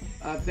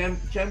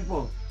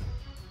tempo.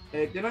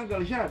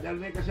 Tinanggal siya dahil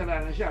may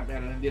kasalanan siya,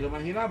 pero hindi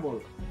naman hinabol.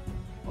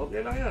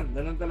 Okay lang yun.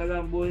 Ganun talaga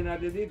ang buhay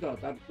natin dito.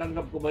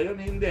 Tanggap ko ba yun?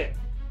 Hindi.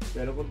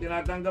 Pero kung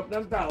tinatanggap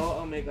ng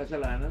tao, ang may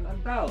kasalanan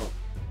ang tao.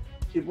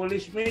 Si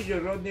Police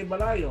Major Rodney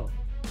Balayo,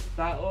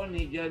 tao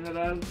ni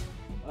General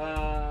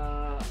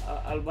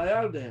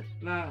Albayalde,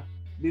 na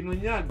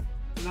binunyag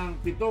ng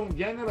 7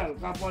 general,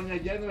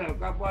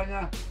 kapwa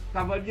niya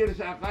cavalier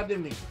sa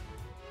academy.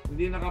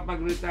 Hindi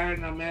nakapag-retire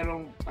na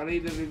merong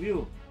parade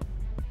review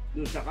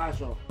doon sa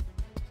kaso.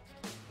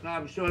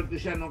 Na-absorb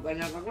siya ng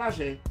kanyang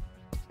kaklase,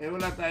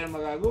 wala tayong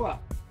magagawa.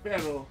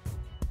 Pero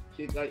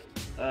si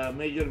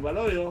Major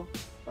Baloyo,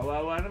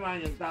 kawawa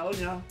naman yung tao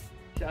niya,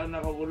 siya ang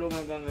nakakulong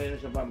hanggang ngayon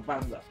sa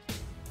Pampanga.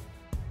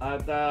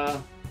 At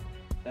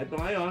ito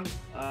ngayon,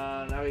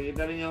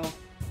 nakikita niyo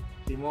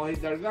si Mohit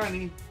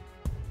Dargani,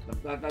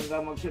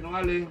 nagtatanggang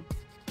magsinungaling.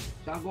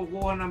 Saan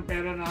kukuha ng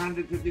pera na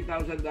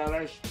 $150,000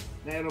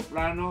 na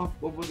aeroplano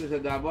pupunta sa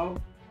Davao?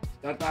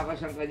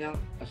 Tatakas ang kanyang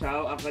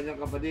asawa, ang kanyang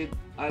kapatid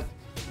at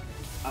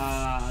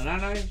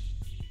nanay.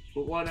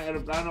 Kukuha ng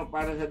aeroplano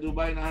para sa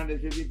Dubai na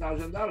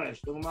 $150,000.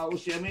 Kung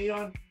mausiyami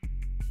yun,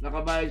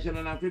 nakabayad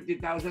sila ng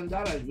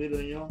 $50,000,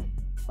 bilo nyo,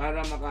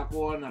 para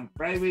makakuha ng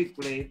private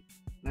plane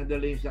na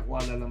dalhin sa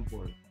Kuala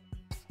Lumpur.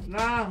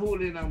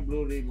 Nahuli ng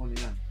Blue Ribbon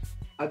yan.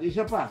 At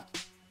isa pa,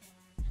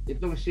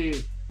 itong si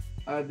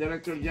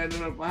Director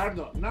General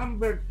Fajardo,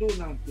 number 2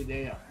 ng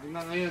PIDEA.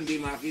 Hanggang ngayon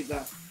di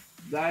makita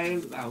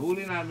dahil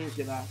nahuli namin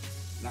sila,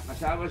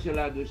 nakasama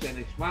sila doon sa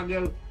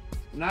nag-smuggle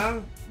ng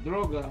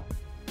droga,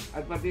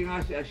 at pati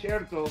nga si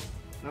Asierto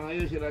na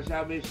ngayon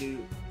sinasabi si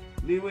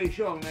Li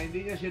Wei-xiong na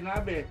hindi niya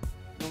sinabi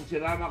nung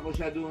sinama ko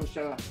siya doon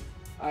sa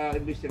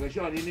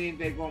investigasyon.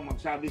 Hinihintay kong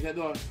magsabi siya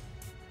doon.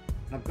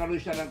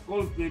 Nagkaroon siya ng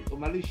cold feet,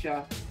 umalis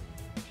siya.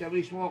 Siya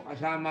mismo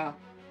kasama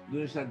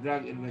doon sa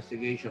drug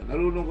investigation.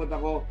 Nalulungkot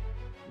ako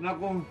na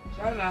kung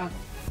sana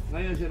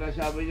ngayon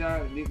sinasabi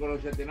niya hindi ko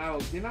lang siya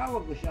tinawag.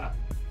 Tinawag ko siya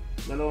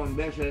 2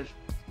 beses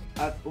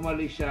at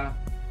umalis siya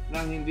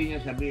nang hindi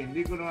niya sabihin.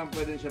 Hindi ko naman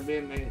pwedeng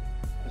sabihin, may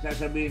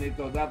sasabihin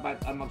ito, dapat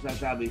ang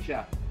magsasabi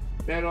siya.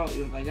 Pero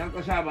yung kanyang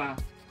kasama,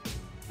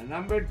 na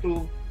number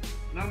 2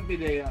 ng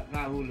PIDEA,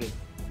 nahuli.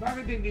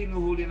 Bakit hindi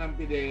nuhuli ng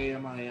PIDEA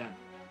yung mga yan?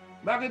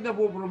 Bakit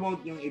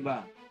napopromote yung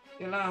iba?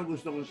 Kailangan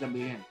gusto kong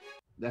sabihin.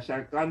 Does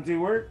our country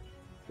work?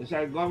 Does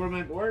our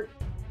government work?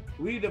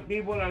 We the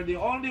people are the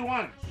only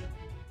ones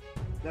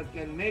that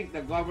can make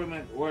the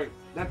government work,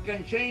 that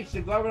can change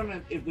the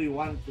government if we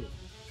want to.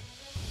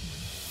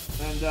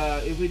 And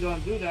if we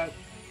don't do that,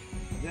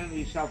 then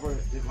we suffer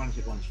the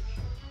consequences.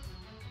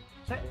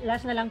 So,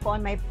 last na lang po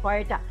on my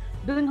part.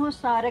 Dun ho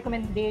sa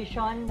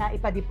recommendation na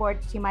ipa-deport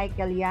si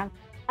Michael Yang,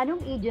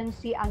 anong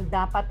agency ang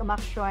dapat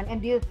umaksyon,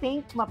 and do you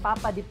think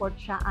mapapa-deport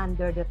siya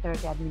under the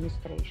Duterte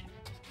administration?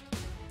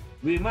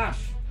 We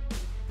must.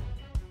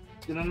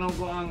 Tinanong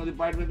ko ang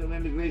Department of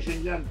Immigration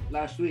dyan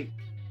last week.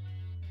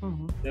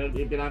 Pero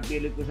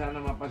ipinapilit ko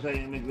sana mapasa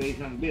yung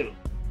immigration bill.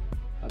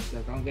 At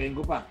kakangkain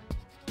ko pa.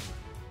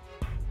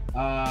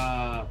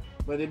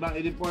 Pwede bang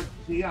i-deport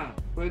si Yang?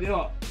 Pwede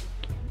ho.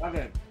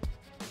 Bakit?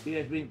 He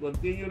has been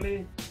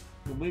continually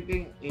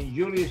committing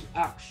injurious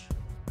acts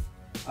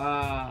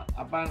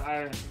upon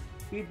our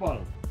people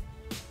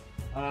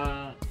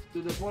to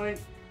the point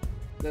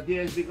that he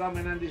has become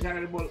an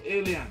undesirable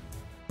alien.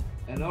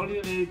 And all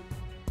you need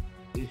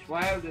is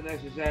file the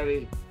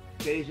necessary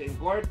case in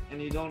court, and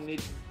you don't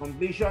need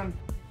completion.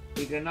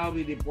 He can now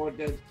be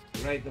deported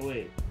right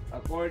away.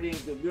 According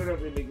to Bureau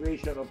of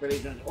Immigration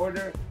Operations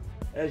Order,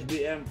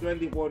 SBM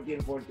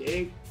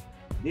 2014-48,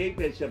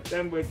 dated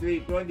September 3,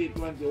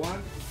 2021,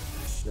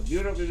 the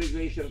Bureau of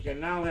Immigration can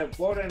now have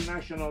foreign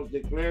nationals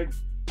declared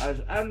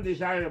as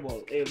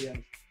undesirable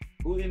aliens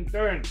who in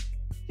turn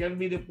can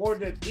be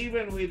deported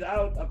even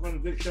without a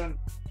conviction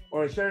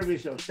or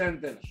service of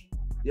sentence.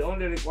 The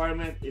only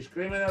requirement is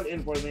criminal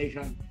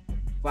information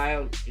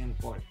filed in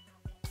court.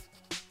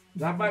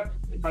 Dapat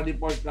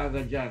ipa-deport ka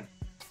agad dyan.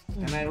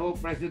 And I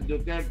hope President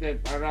Duterte,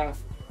 para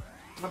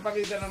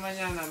mapakita naman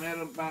niya na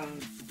meron pang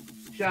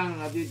siyang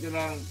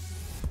natitirang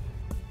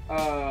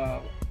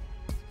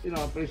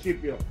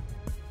prinsipyo,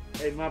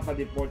 ay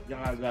mapa-deport niya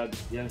agad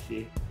yan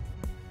si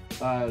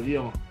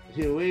Leong.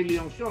 Si Wei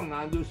Leong Xiong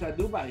nandun sa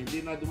Dubai,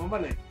 hindi na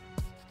dumamalik.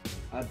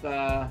 At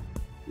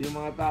yung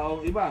mga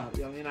taong iba,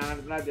 yung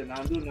hinahanap natin,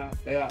 nandun na.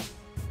 Kaya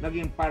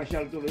naging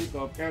partial tuloy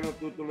ito, pero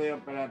tutuloy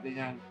pa natin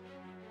yan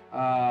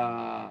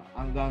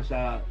hanggang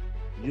sa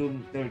June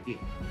 30.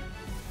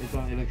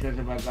 Itong eleksyon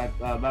sapagkat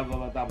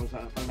bago matapos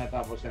pag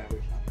natapos ang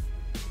eleksyon.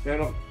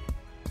 Pero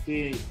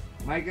si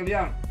Michael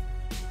Yang,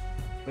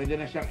 pwede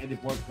na siyang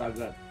i-deport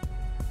kagad.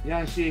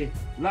 Yan si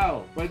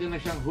Lau, pwede na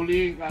siyang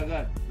hulihin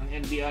kagad ng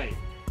NBI.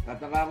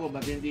 Tataka ko,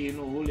 ba't hindi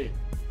hinuhuli?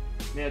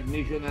 May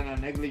admission na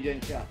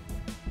negligence siya.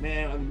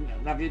 May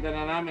nakita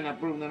na namin,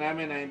 approve na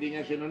namin na hindi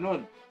niya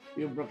sinunod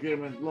yung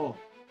procurement law.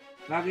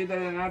 Nakita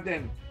na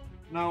natin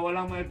na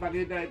walang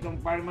maipakita itong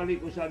Parmali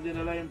kung saan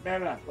dinala yung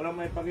pera. Walang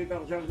maipakita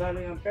kung saan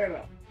galing ang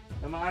pera.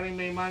 Na maaaring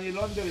may money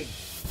laundering.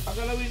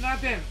 Pagalawin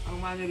natin ang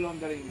money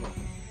laundering law.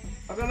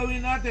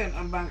 Pagalawin natin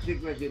ang bank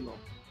secrecy law.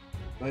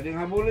 Pwedeng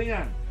habulin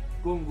yan.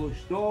 Kung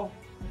gusto,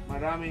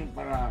 maraming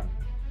paraan.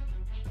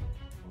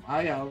 Kung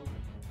ayaw,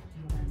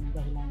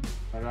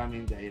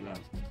 maraming dahilan.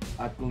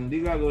 At kung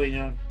hindi gagawin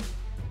yan,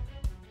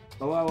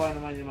 kawawa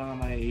naman yung mga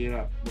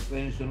mahihirap. Huwag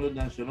kayong sunod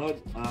ng sunod,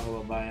 mga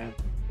kababayan.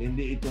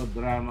 Hindi ito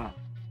drama.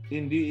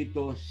 Hindi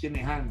ito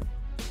sinehan.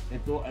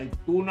 Ito ay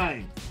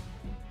tunay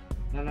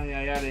na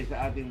nangyayari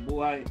sa ating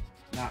buhay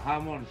na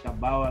hamon sa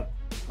bawat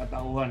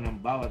katauhan ng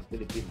bawat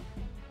Pilipino.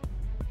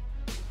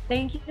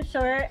 Thank you,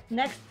 sir.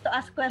 Next to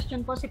ask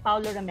question po si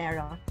Paulo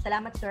Romero.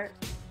 Salamat, sir.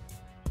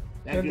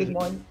 Thank you,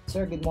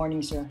 Sir, good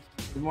morning, sir.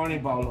 Good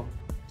morning, Paulo.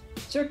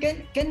 Sir,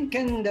 can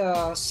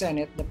the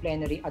Senate, the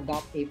plenary,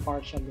 adopt a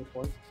partial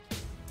report?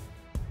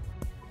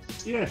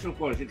 Yes, of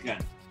course, it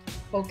can.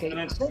 Okay,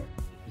 sir.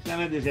 The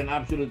Senate is an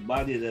absolute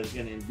body that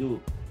can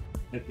do.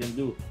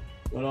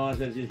 So long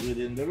as it's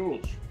within the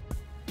rules.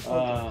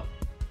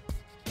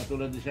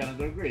 Katulad ni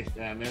Senator Chris,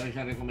 meron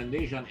siyang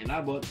recommendation,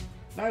 inabot,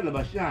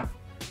 nailabas siya.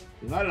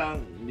 Nga lang,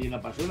 hindi na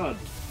pasunod.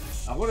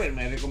 Ako rin,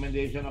 may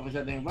recommendation ako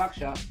sa ating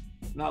Vaksha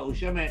na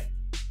usyame,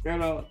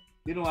 pero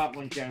ginawa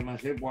akong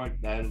chairman's report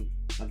dahil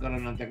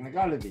nagkaroon ng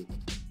technicality.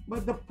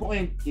 But the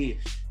point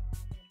is,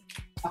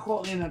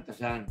 ako ang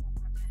inantasan.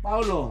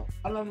 Paulo,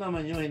 alam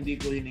naman nyo, hindi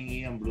ko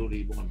hiningi ang Blue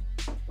Ribbon.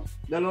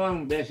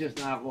 2 beses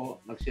na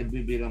ako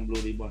nagsilbi bilang Blue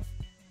Ribbon.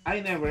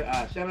 I never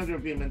asked. Senator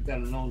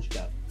Pimentel knows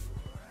that.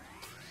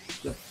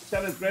 The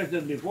Senate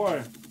President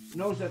before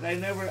knows that I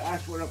never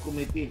asked for a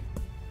committee.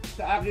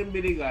 Sa akin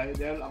binigay,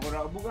 dahil ako na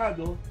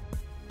abogado,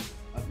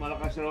 at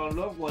malakas raw ang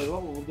loob ko,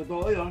 ewan ko kung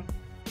totoo yun.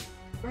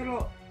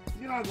 Pero,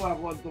 ginagawa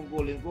ko ang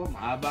tungkulin ko,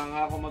 mahaba nga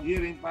ako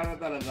mag-hearing para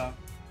talaga,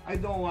 I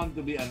don't want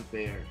to be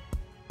unfair.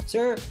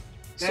 Sir,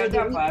 Kaya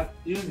dapat,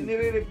 yung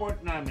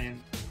nire-report namin,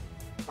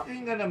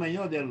 pakinggan naman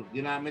yun, dahil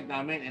ginamit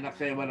namin,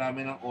 inaksaya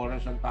namin ng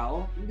oras ng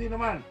tao. Hindi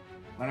naman.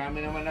 Marami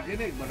naman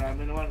nakinig,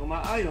 marami naman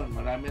umaayon,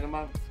 marami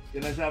naman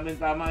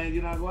sinasabing tama yung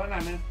ginagawa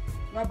namin,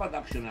 dapat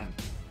aksyonan.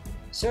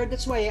 Sir,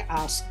 that's why I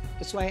asked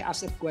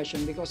that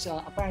question, because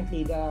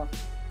apparently the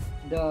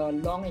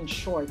long and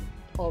short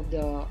of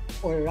the,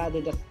 or rather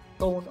the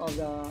tone of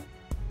the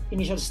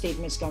initial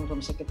statements come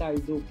from Secretary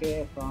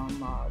Duque, from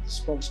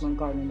spokesman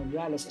Carmen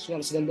Nograles, as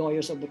well as the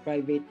lawyers of the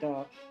private,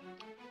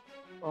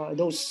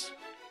 those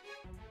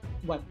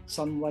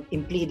somewhat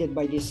impleaded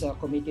by this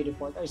committee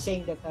report, are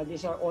saying that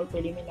these are all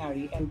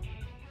preliminary and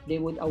they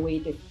would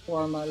await a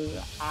formal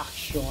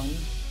action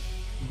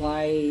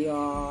by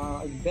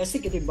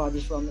investigative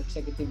bodies from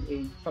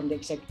the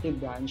executive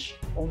branch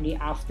only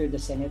after the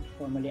Senate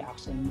formally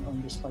acts on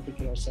this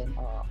particular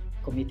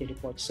committee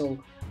report. So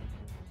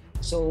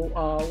So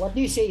what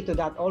do you say to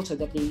that also,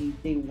 that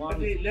they want?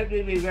 Let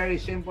me be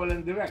very simple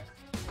and direct.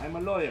 I'm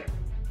a lawyer.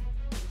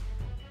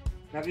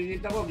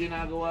 Nakikita ko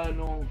ginagawa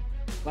nung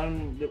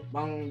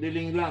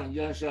pangdiling lang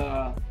dyan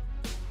sa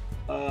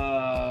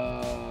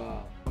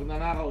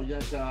pagnanakaw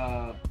dyan sa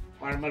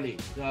formally,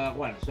 sa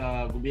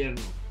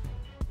gobyerno.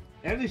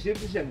 Every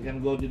citizen can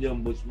go to the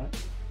ombudsman.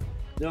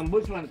 The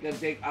ombudsman can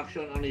take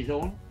action on his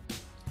own,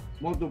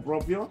 motu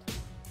proprio,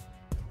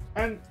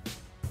 and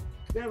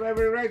they have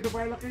every right to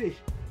file a case.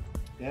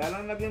 Kaya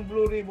lang naging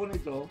blue ribbon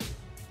ito,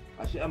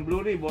 kasi ang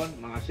blue ribbon,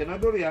 mga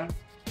senador yan,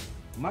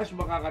 mas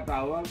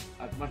makakatawag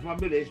at mas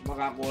mabilis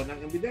makakuha ng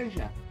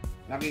ebidensya.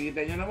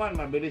 Nakikita nyo naman,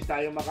 mabilis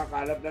tayo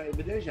makakalap ng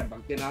ebidensya.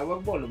 Pag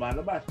tinawag mo,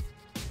 lumalabas.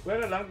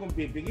 Pero lang kung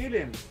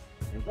pipigilin.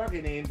 In fact,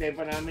 hinihintay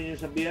pa namin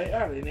yung sa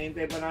BIR,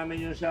 hinihintay pa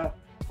namin yung sa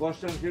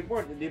customs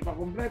report, hindi pa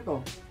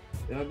kumpleto.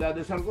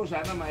 Pinagdadasal ko,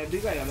 sana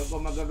maibigay. Alam ko,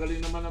 magagaling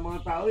naman ang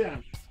mga tao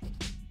yan.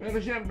 Pero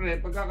siyempre,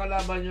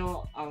 pagkakalaban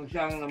nyo ang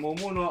siyang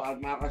namumuno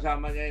at mga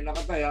kasama niya yung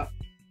nakataya,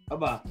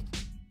 aba,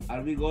 are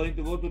we going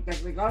to go to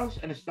technicals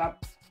and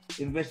stop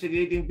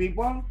investigating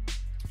people?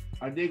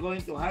 Are they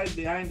going to hide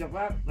behind the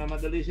fact na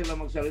madali sila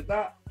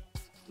magsalita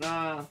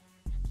na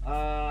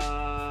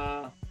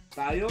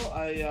tayo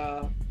ay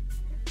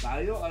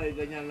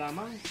ganyan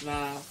lamang,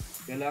 na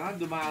kailangan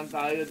dumaan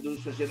tayo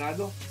doon sa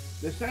Senado?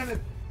 The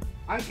Senate,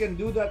 I can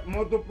do that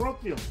motu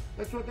proprio.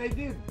 That's what I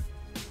did.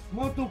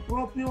 Motu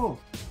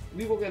proprio.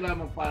 Hindi ko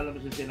kailangan magpaalam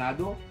sa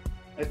Senado.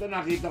 Ito,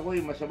 nakita ko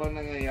yung masamang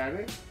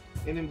nangyayari.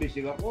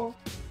 Inimbestiga ko.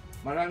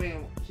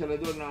 Maraming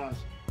senador na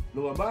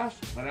lumabas,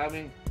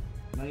 maraming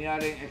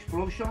nangyaring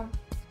explosion.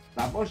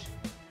 Tapos,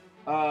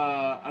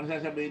 ang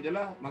sasabihin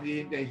nila,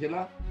 maghihintay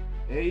sila.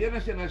 Yan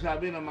ang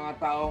sinasabi ng mga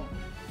taong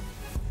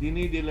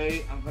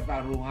dinidelay ang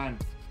katarungan.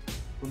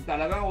 Kung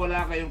talagang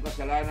wala kayong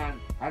kasalanan,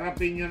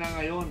 harapin nyo na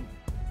ngayon.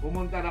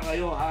 Pumunta na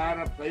kayo,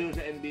 haharap kayo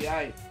sa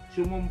NBI.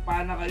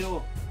 Sumumpa na kayo.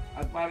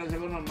 At para sa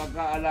ganun,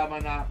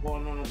 magkaalaman na kung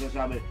ano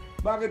nasasabi.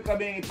 Bakit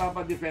kami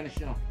ipapadefense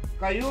nyo?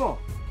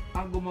 Kayo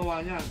ang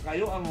gumawa niyan.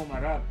 Kayo ang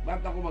humarap. Ba't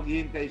ako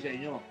maghihintay sa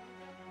inyo?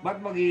 Ba't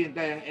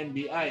maghihintay ang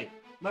NBI?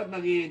 Ba't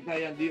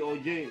maghihintay ang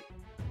DOJ?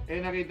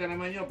 Nakita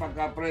naman nyo,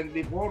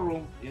 pagka-friendly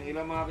forum, yung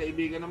ilang mga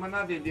kaibigan naman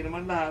natin, hindi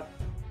naman lahat,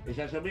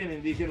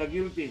 sasabihin, hindi sila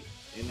guilty.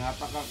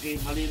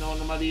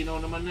 Malinaw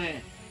naman na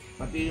eh.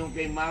 Pati yung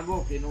kay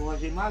Mago, kinuha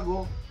si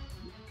Mago,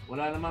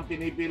 wala namang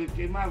pinipilit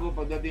kay Mago,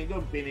 pagdating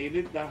doon,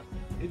 pinilit na.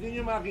 Hindi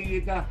nyo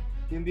makikita,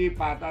 hindi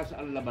patas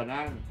ang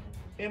labanan.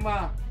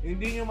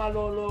 Hindi nyo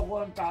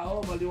maloloko ang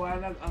tao,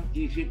 maliwanag ang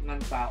isip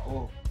ng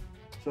tao.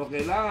 So,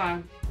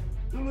 kailangan,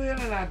 tuluyan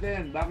na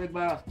natin. Bakit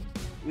ba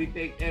we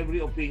take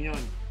every opinion?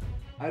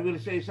 I will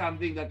say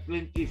something that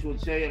Clint Eastwood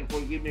say, and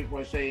forgive me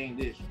for saying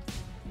this.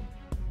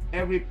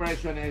 Every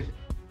person is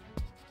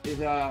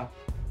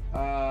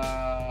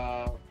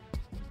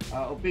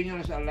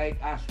opinions are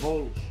like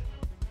assholes.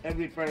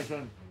 Every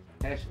person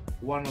has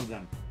one of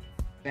them.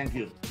 Thank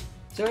you.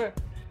 Sir,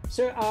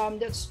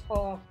 that's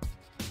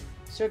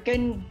sir,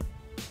 can,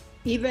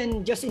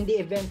 even just in the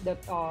event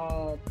that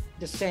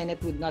the Senate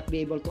would not be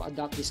able to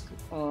adopt this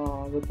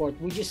report,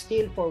 would you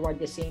still forward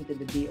the same to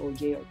the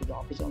DOJ or to the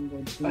Office of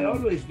Ombudsman? I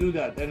always do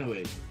that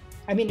anyway.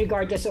 I mean,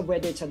 regardless of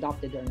whether it's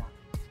adopted or not.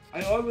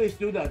 I always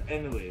do that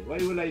anyway.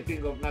 Why will I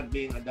think of not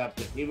being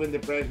adopted? Even the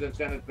President,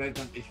 Senate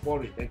President is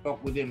for it. I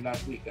talked with him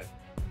last week.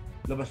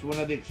 Labas mo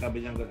na, Dick,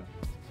 sabi niya gano'n.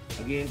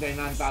 Naghihintay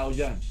na ang tao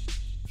dyan.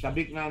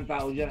 Sabik na ang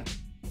tao dyan.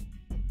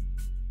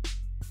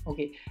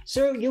 Okay.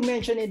 Sir, you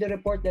mentioned in the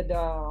report that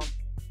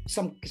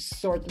some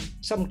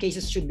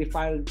cases should be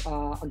filed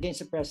against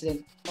the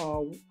president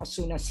as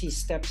soon as he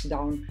steps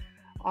down.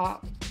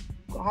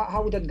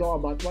 How would that go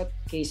about? What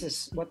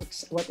cases, what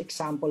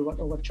example,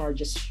 what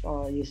charges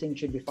you think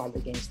should be filed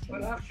against him?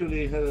 Well,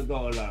 actually, sa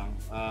totoo lang,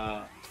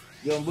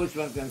 the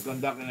Ombudsman can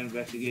conduct an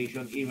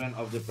investigation even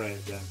of the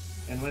president.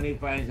 And when he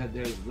finds that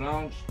there is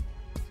grounds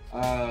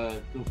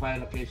to file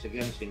a case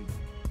against him,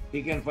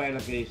 he can file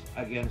a case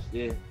against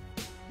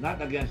not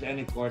against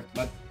any court,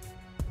 but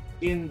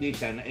in the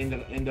Senate,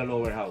 in the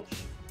lower house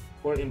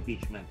for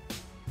impeachment.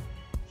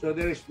 So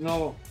there is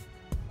no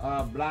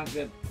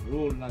blanket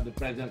rule na the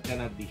president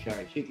cannot be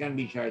charged. He can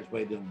be charged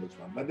by the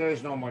Ombudsman, but there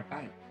is no more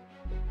time.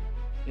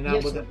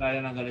 Inabot na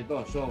tayo ng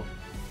ganito. So,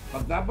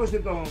 pagtapos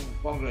itong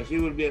Congress, he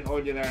will be an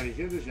ordinary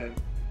citizen,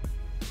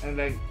 and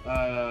like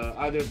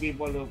other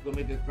people who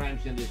committed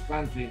crimes in this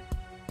country,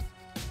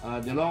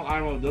 the long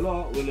arm of the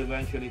law will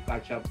eventually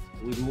catch up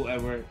with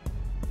whoever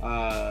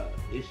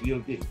is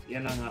guilty.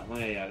 Yan ang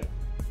mangyayari.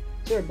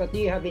 Sir, but do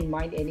you have in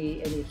mind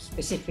any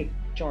specific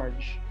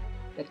charge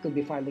that could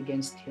be filed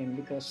against him?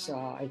 Because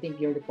I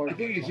think your report... I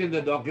think it's in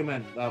the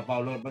document,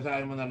 Paulo.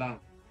 Basahin mo na lang.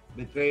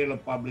 Betrayal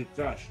of public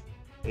trust.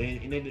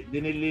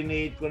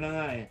 Dinilinate ko na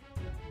nga eh.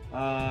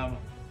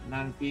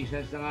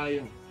 Non-pieces na nga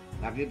yung...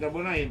 Nakita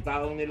mo na, yung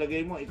taong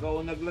nilagay mo, ikaw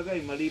ang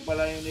naglagay, mali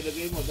pala yung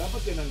nilagay mo. Dapat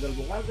tinanggal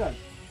mo kagad.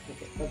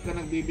 Ba't ka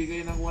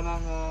nagbibigay ng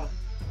walang...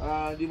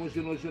 di mo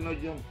sunod-sunod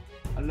yung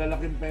ang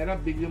lalaking pera,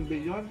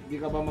 bilyon-bilyon, di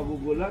ka ba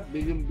magugulat?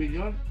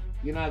 Bilyon-bilyon,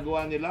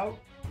 ginagawa nila.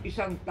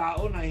 isang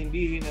tao na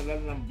hindi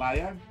hinalal ng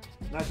bayan,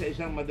 nasa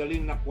isang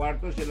madaling na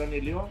kwarto sila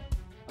ni Leon,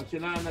 at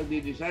sila ang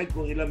nagdi-decide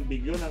kung ilang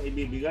bilyon ang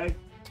ibibigay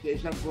sa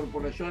isang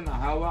korporasyon na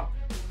hawak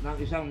ng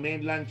isang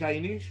mainland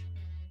Chinese.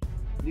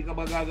 Hindi ka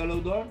ba gagalaw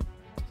doon?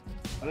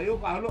 Alayo,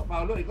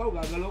 Paolo, ikaw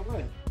gagalaw ka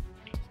eh.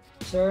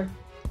 Sir,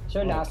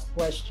 last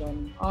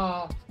question.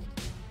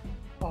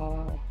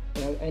 Well,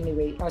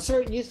 anyway,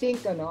 sir, you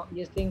think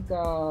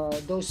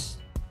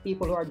those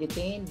people who are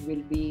detained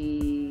will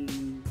be,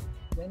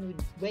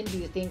 when do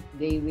you think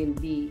they will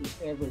be,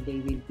 if ever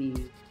they will be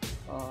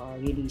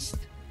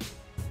released?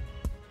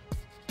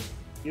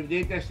 If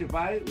they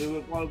testify, we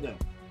will call them,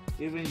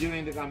 even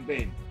during the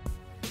campaign.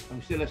 I'm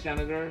still a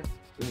senator.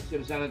 We're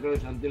still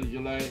senators until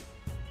June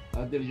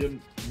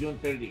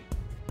 30.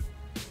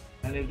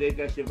 And if they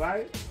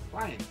testify,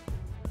 fine.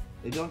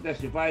 They don't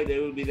testify, they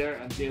will be there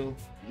until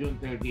June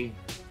 30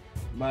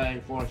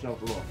 by force of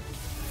law.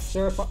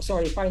 Sir,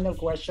 sorry, final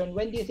question.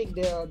 When do you think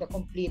the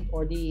complete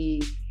or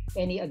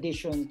any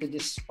addition to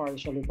this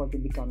partial report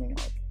will be coming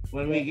out?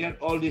 When we get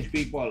all these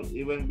people,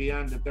 even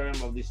beyond the term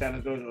of the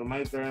senators or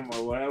my term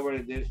or wherever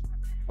it is,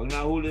 pag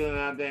nahuli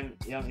na natin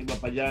yung iba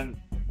pa dyan,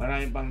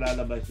 maraming pang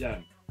lalabas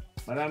dyan.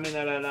 Maraming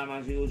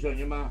nalalaman si Uson,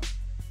 yung mga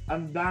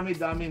ang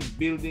dami-daming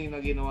building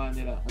na ginawa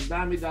nila. Ang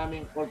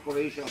dami-daming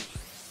corporation.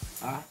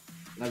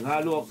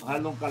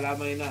 Halong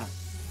kalamay na.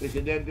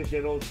 Presidente si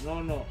Rose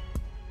Nono,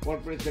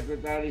 Corporate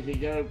Secretary si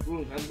Gerald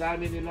Cruz. Ang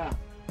dami nila.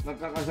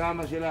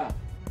 Nagkakasama sila.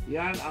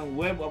 Yan ang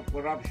web of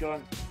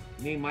corruption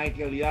ni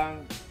Michael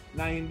Yang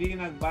na hindi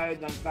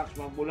nagbayad ng tax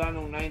magmula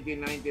noong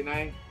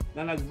 1999,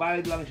 na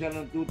nagbayad lang siya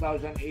noong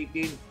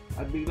 2018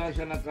 at bigla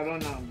siya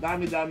nagkaroon ng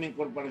dami-daming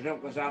korporasyon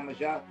kasama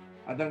siya.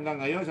 At hanggang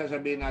ngayon,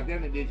 sasabihin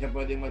natin, hindi siya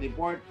pwedeng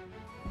ma-deport.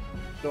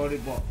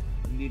 Sorry po,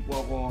 hindi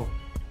po ako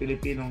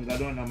Pilipinong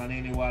gano'n na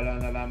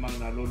maniniwala na lamang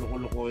na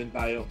luluko-lukuhin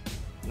tayo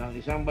ng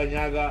isang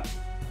banyaga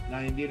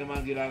na hindi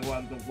naman ginagawa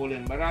ang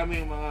tungkulin.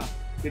 Maraming mga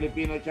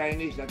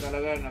Filipino-Chinese na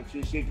talaga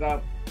nagsisikap,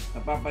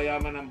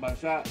 napapayaman ng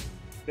bansa.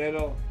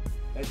 Pero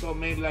ito,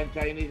 mainland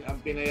Chinese, ang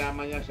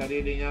pinayaman niya,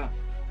 sarili niya,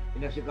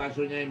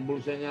 inasikaso niya yung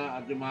bulsa niya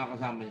at yung mga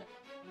kasama niya.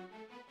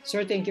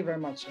 Sir, thank you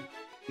very much, sir.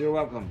 You're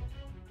welcome.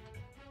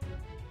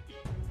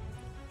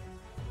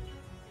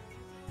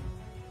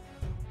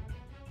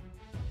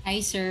 Hi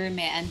sir,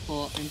 Mean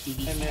po ng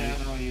TV5. Hey man,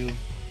 how are you?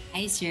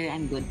 Hi sir,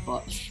 I'm good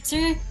po.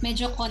 Sir,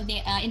 medyo konti,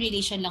 in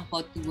relation lang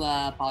po to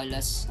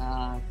Paolo's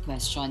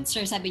question.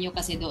 Sir, sabi niyo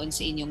kasi doon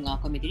sa inyong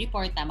committee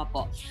report, tama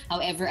po.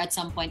 However, at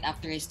some point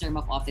after his term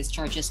of office,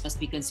 charges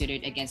must be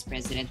considered against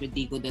President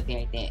Rodrigo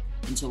Duterte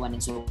and so on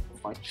and so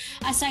forth.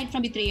 Aside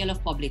from betrayal of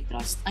public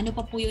trust, ano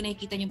pa po yung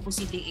nakikita niyong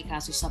posibleng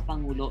ikaso sa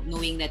Pangulo,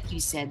 knowing that you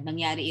said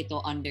nangyari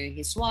ito under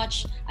his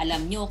watch,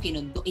 alam niya,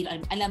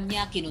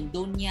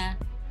 kinondon niya.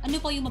 Ano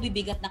po yung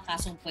mabibigat na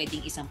kasong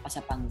pwedeng isampa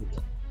sa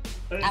Pangulo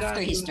after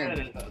his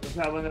term?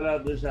 Kasama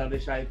nila doon sa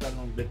recital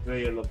ng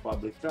betrayal of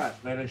public trust.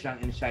 Meron siyang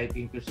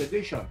inciting to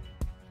sedition.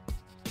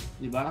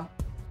 Di ba?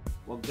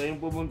 Huwag kayong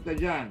pumunta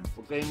dyan.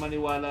 Huwag kayong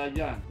maniwala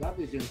dyan. That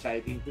is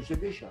inciting to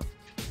sedition.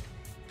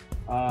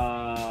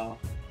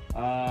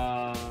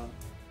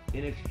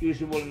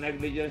 Inexcusable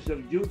negligence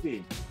of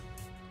duty.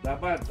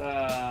 Dapat,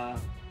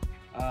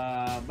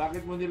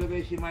 bakit mo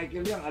nilagay si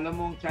Michael Yang? Alam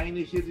mong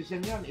Chinese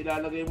citizen yan.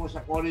 Ilalagay mo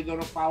sa corridor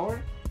of power.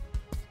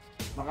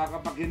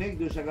 Makakapakinig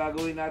doon sa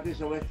gagawin natin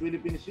sa West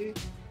Philippine Sea.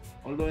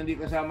 Although hindi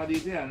kasama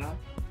dito yan, ha?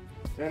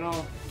 Pero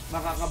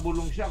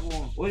makakabulong siya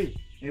kung, uy,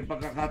 may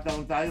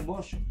pagkakataon tayo,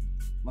 boss.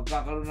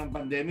 Magkakaroon ng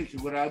pandemic,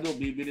 sigurado,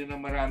 bibili ng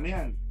marami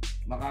yan.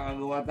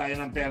 Makakagawa tayo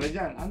ng pera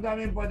dyan. Ang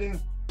daming pwedeng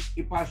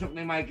ipasok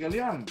ni Michael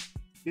Yang.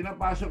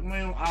 Pinapasok mo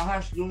yung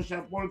ahas doon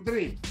sa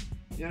poultry.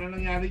 Yan ang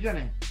nangyari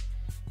dyan, eh.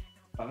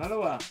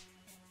 Pangalawa,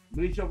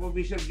 breach of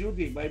official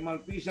duty by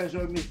malfeasance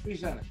or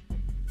misfeasance.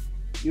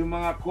 Yung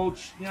mga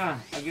coach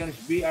niya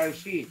against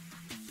BRC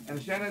and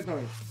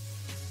senators,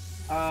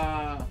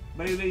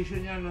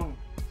 violation niya ng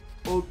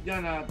oath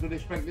niya na to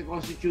respect the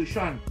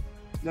Constitution,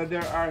 that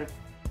there are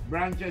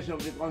branches of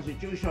the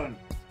Constitution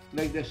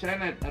like the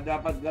Senate na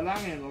dapat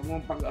galangin, wag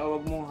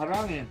mong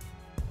harangin,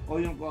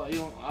 o yung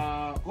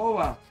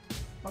COA.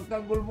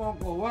 Pagtanggol mo ang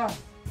COA,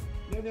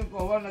 yan yung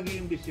COA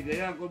nag-iimbestiga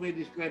yan. Kung may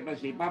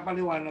discrepancy,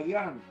 papaliwanag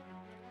yan.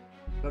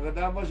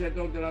 Pagkatapos,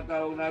 ito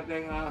tinatawag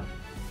natin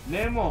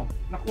memo.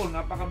 Naku,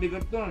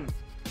 napakabigat nun.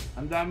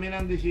 Ang dami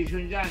ng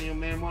decision dyan. Yung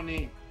memo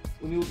ni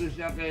uniutos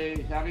niya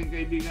sa aking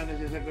kaibigan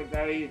na si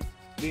Secretary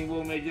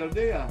Bingbo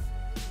Medialdea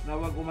na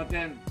wag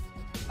umattend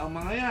ang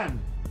mga yan.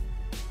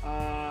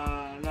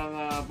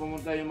 Nang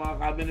pumunta yung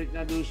mga cabinet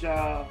na doon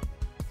sa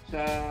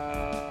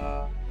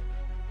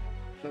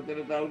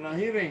tinatawag ng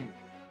hearing.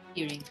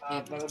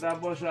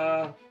 Pagkatapos,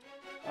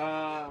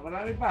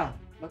 marami pa.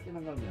 Ba't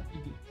tinanggal niya?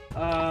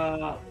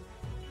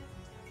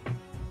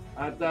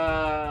 At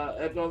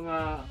itong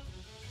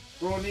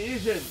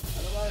cronyism.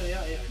 Ano ba?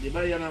 Di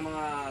ba yan ang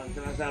mga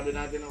sinasabi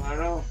natin ng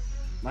araw?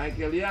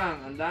 Michael Yang,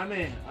 ang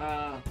dami.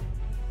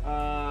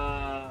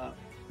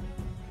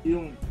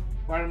 Yung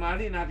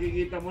formally,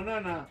 nakikita mo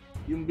na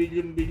yung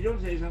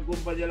bilyon-bilyon sa isang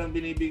kumpanya lang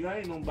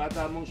binibigay nung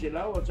bata mong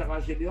silaw at saka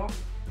si Leong.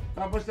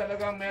 Tapos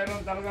talagang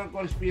meron talagang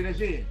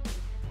conspiracy.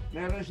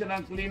 Meron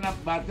silang clean-up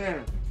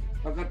batter.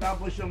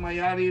 Pagkatapos yung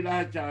mayari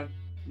lahat yan,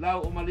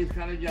 Lau, umalis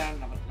ka na dyan.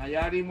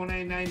 Nayari mo na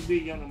yung 9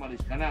 billion,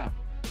 umalis ka na.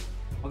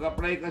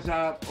 Mag-apply ka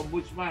sa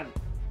ombudsman.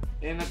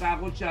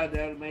 Natakot siya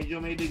dahil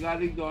medyo may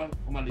ligalig doon,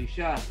 umalis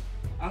siya.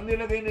 Ang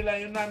nilagay nila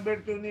yung number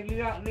 2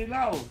 ni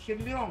Lau, si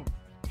Leong.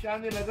 Siya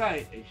ang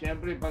nilagay.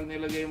 Siyempre, pag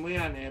nilagay mo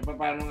yan,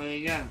 paano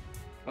ngayon yan?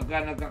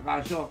 Pagka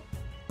nagkakaso,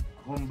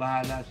 akong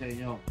bahala sa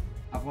inyo.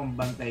 Akong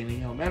bantay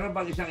ninyo. Meron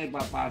pang isang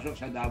ipapasok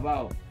sa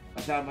Davao.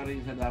 Kasama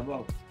rin sa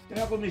Davao.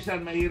 Kaya kung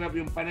minsan mahirap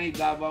yung panay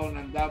Davao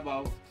ng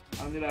Davao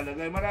ang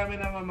nilalagay. Marami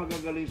naman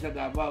magagaling sa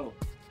Davao.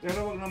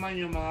 Pero wag naman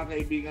yung mga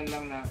kaibigan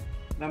lang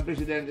ng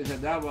presidente sa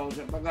Davao.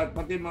 Sapagkat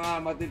pati mga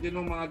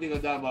matitinong mga tiga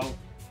Davao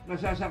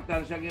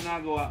nasasaktan sa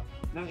ginagawa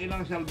ng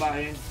ilang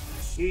salbahe.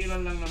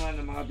 Ilan lang naman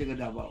ng mga tiga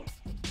Davao.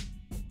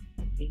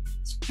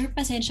 Sir,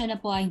 pasensya na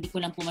po, hindi ko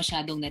lang po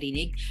masyadong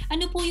narinig.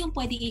 Ano po yung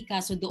pwedeng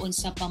ikaso doon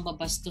sa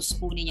pambabastos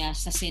po niya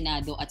sa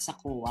Senado at sa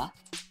COA?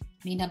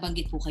 May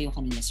nabanggit po kayo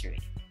kanina, sir.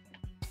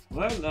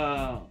 Well,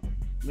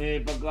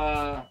 may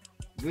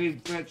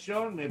pagka-grave threats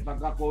yun, may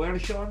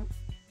pagka-coercion.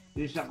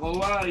 Yung sa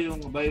COA, yung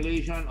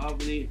violation of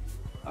the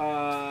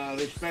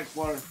respect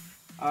for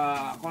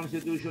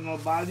constitutional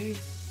body.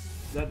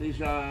 That is,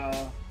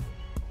 you're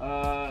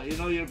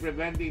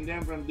preventing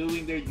them from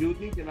doing their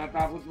duty.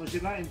 Tinatakot mo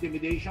sila,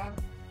 intimidation.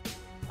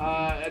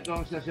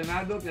 Itong sa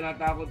Senado,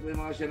 tinatakot mo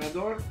yung mga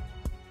senador.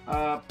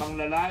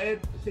 Panglalait,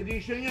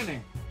 sedition yun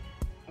eh.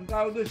 Ang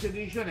tawag doon,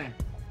 sedition eh.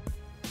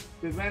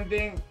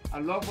 Preventing a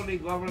lawfully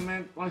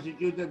government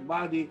constituted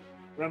body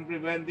from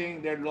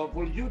preventing their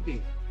lawful duty.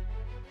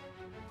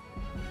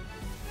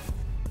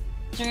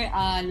 Sir,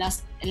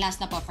 last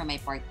na po for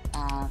my part.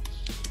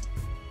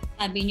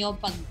 Sabi nyo,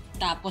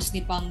 pagtapos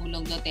ni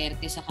Pangulong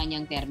Duterte sa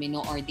kanyang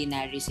termino,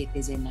 ordinary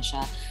citizen na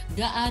siya.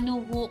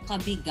 Gaano ho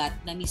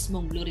kabigat na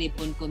mismong Blue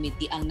Ribbon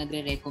Committee ang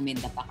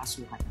nagre-recommenda pa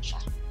kasuhan na siya?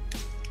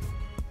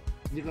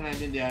 Hindi ko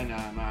naintindihan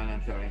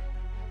I'm sorry.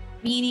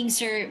 Meaning,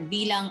 sir,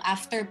 bilang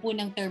after po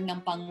ng term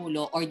ng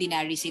Pangulo,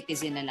 ordinary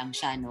citizen na lang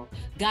siya, no?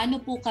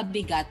 Gaano po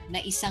kabigat na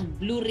isang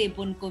Blue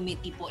Ribbon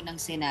Committee po ng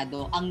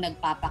Senado ang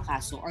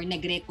nagpapakaso or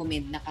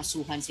nag-recommend na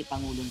kasuhan si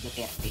Pangulong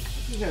Duterte?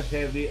 It's as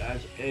heavy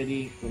as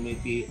any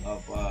committee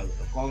of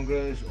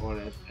Congress or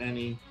as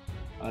any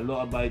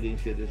law-abiding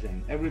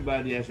citizen.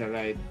 Everybody has a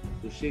right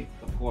to seek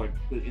a court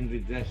in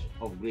redress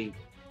of grief.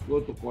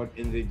 Go to court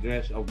in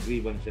redress of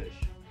grievances.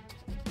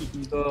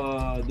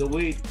 So the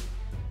weight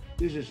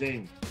is the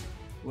same.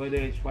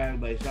 Whether it's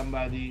filed by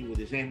somebody with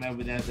the same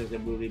evidence as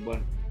a Blue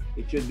Ribbon,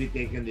 it should be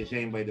taken the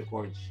same by the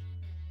courts.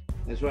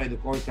 That's why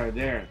the courts are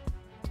there,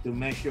 to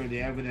measure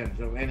the evidence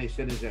of any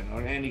citizen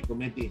or any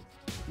committee.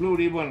 Blue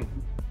Ribbon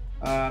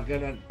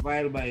cannot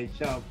file by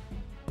itself,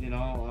 an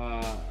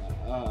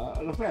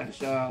offense.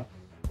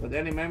 But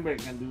any member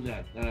can do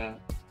that.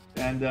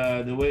 And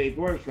the way it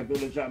works,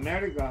 katulad sa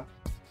Amerika,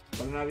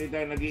 pag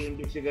nakita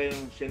nag-iimbestiga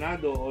yung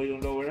Senado o yung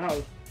lower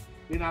house,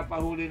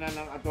 pinapahuli na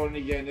ng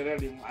Attorney General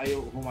yung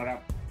ayaw humarap.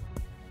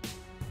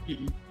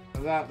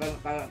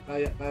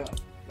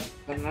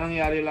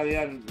 Nangyari lang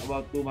yan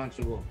about 2 months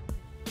ago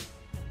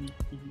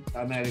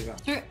sa Amerika.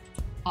 Sir,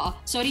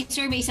 sorry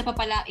sir, may isa pa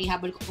pala,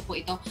 ihabol ko po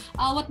ito.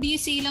 What do you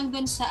say lang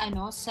dun sa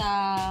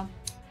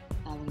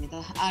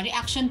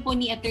reaction po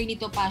ni Attorney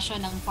Topacio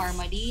ng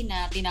Pharmaly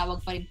na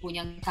tinawag pa rin po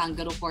niyang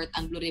kangaroo court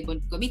ang Blue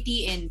Ribbon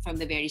Committee, and from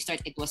the very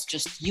start it was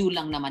just you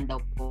lang naman daw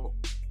po.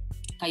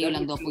 Kayo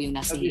lang daw po yung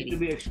nasa hearing. That is to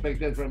be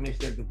expected from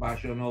Mr.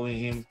 Topacio. Knowing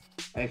him,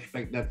 I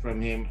expect that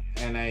from him,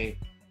 and I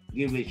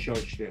give it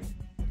short shrift.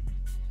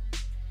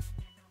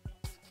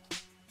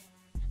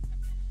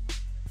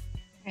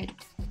 Right.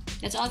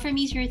 That's all for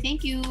me, sir.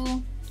 Thank you.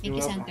 Thank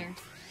you, Senator.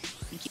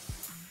 Thank you.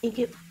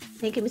 Thank you.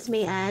 Thank you, Ms.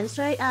 Mayan.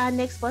 Sir,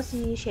 next po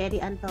si Sherry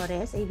Ann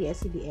Torres,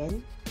 ABS-CBN.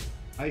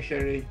 Hi,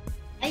 Sherry.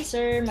 Hi,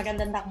 sir.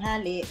 Magandang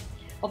tanghali.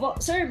 Opo,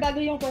 sir,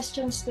 bago yung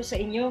questions ko sa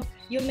inyo,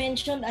 you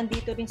mentioned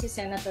andito rin si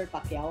Senator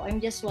Pacquiao.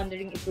 I'm just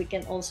wondering if we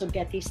can also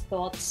get his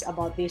thoughts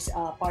about this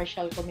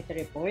partial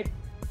committee report.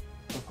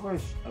 Of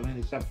course. I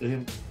mean, it's up to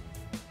him.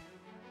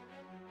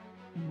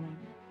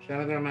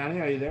 Senator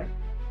Manny, are you there?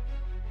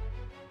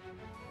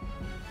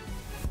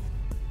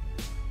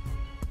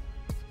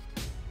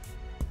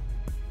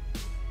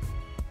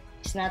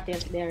 He's not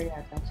yet there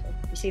yata. So,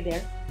 is he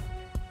there?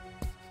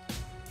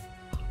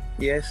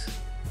 Yes.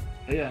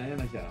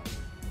 Ayan na siya.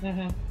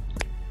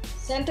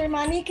 Senator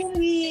Manny, can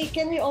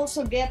we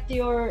also get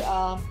your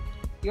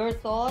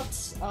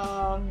thoughts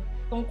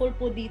tungkol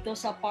po dito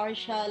sa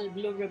partial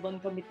Blue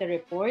Ribbon Committee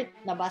report?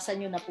 Nabasa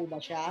niyo na po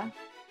ba siya?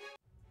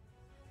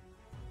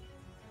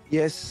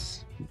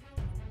 Yes.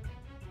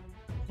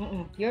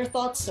 Your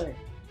thoughts, sir?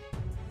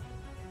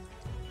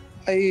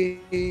 I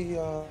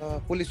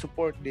fully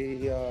support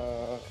the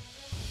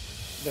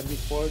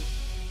report,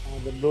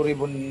 the Blue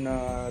Ribbon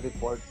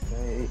report.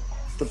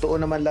 Totoo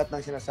naman lahat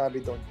ng sinasabi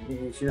doon,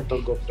 ni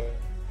Senator Gopto.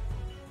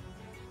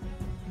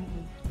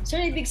 Sir,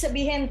 ibig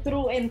sabihin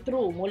true and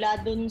true mula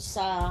dun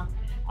sa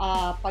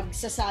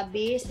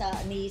pagsasabi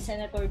ni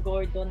Senator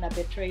Gordon na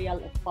betrayal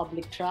of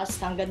public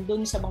trust hanggang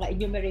dun sa mga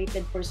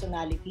enumerated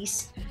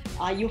personalities.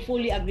 You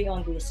fully agree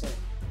on this, sir?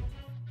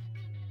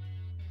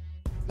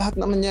 Lahat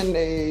naman yan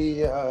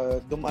ay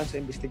dumaan sa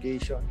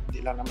investigation.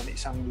 Hindi lang naman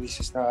isang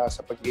beses na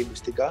sa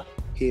pag-iimbestiga,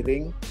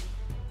 hearing,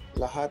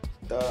 lahat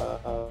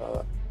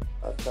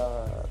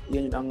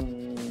yan ang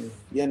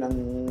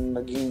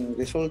naging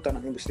resulta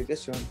ng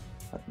investigasyon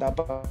at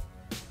dapat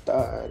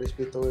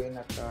respetuhin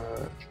at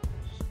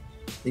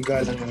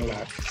igalang ng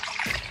lahat.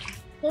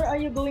 Sir, are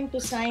you going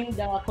to sign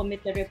the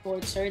committee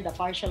report, sir, the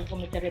partial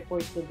committee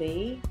report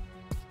today?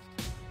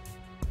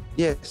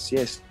 Yes.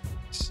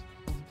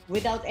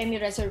 Without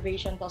any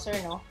reservation to, sir,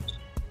 no?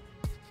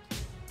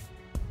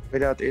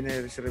 Without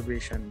any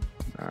reservation.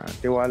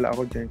 Tiwala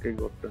ako dyan kay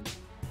Gordon.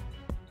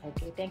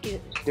 Okay, thank you.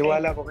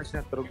 Tiwala ko kay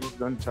Senator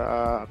Gordon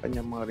sa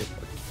kanyang mga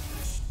report.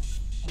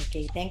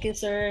 Okay, thank you,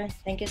 sir.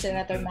 Thank you,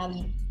 Senator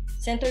Mami.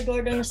 Senator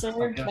Gordon, sir,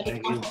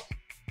 balik lang ako.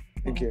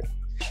 Thank you.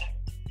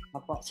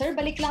 Opo. Sir,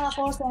 balik lang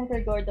ako,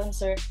 Senator Gordon,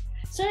 sir.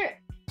 Sir,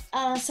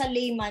 sa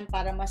layman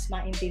para mas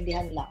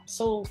maintindihan lang.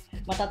 So,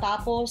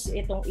 matatapos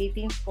itong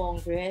 18th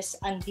Congress,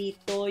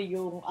 andito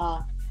yung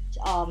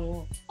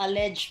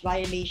alleged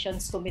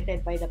violations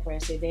committed by the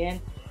President.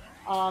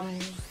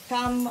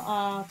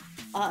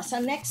 Sa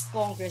next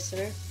Congress,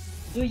 sir,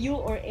 do you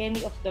or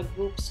any of the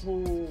groups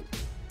who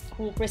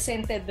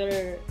presented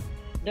their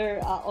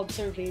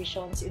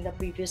observations in the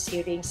previous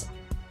hearings,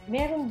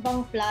 meron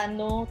bang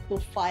plano to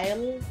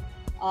file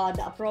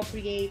the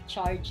appropriate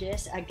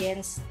charges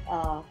against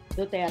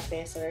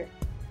Duterte, sir?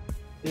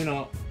 You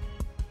know,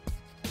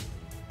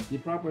 the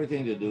proper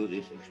thing to do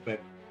is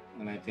expect,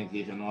 and I think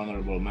he's an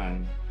honorable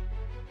man,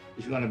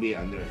 he's going to be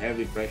under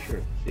heavy pressure,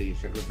 si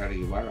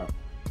Secretary Ibarra,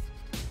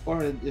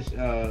 or this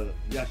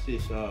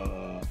Justice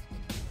of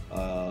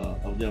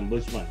the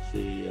Ombudsman,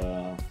 si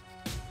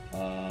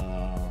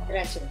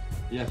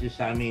Justice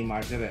Sammy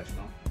Martirez,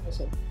 no? Yes,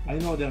 sir. I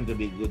know them to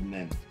be good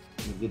men,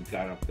 a good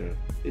character.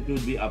 It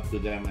would be up to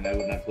them, and I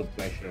would not put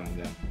pressure on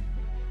them.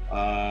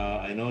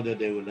 I know that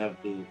they will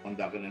have to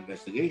conduct an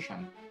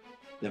investigation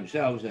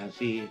themselves and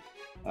see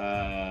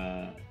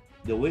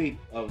the weight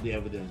of the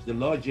evidence, the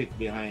logic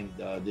behind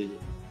the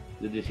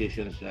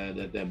decisions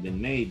that have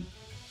been made.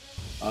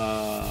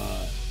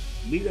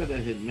 Be that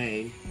as it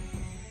may,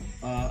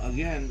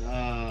 again,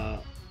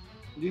 at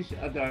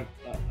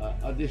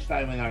this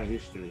time in our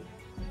history,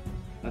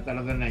 na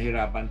talagang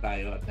nahihirapan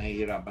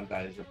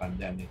tayo sa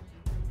pandemic.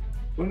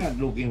 We're not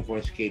looking for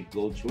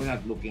scapegoats. We're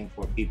not looking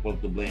for people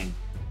to blame.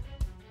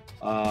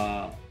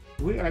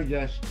 We are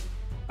just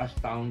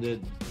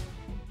astounded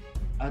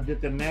at the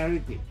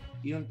temerity,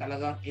 yung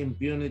talagang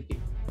impunity,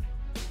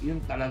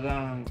 yung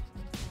talagang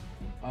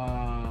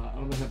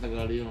ano ba sa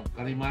Tagalog yung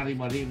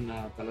karimari-marim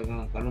na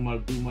talagang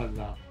karumal-dumal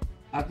na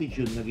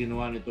attitude na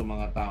ginawa nito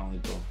mga taong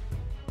ito.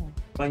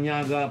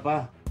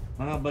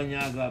 Mga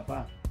banyaga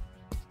pa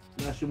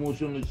na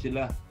sumusunod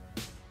sila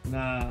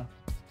na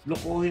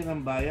lokohin ang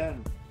bayan,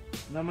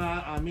 na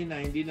maaamin na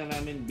hindi na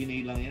namin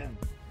binilang yan.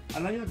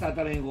 Alam nyo,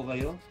 tatalahin ko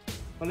kayo,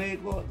 palagi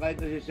ko kahit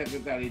na si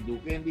Secretary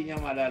Duque, hindi niya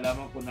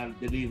malalaman kung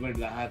na-deliver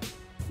lahat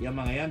yung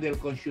mga yan dahil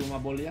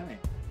consumable yan eh.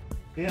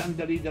 Kaya ang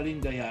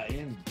dali-daling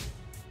dayain.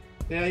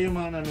 Kaya yung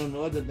mga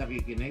nanonood at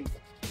nakikinig,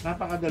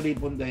 napakadali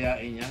pong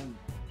dayain yan.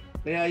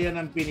 Kaya yan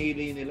ang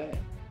pinili nila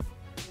eh.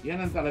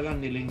 Yan ang talagang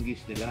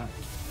nilinggis nila.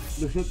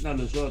 Lusot na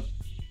lusot.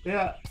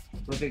 Kaya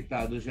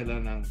protektado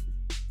sila ng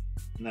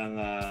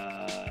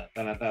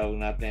tanatawag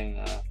nating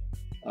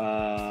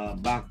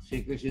bank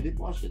secrecy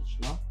deposits,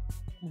 no?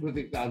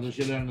 Protektado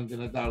sila ng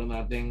tinatawag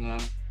nating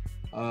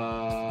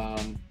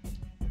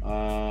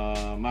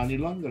money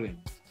laundering.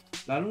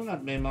 Lalo na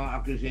may mga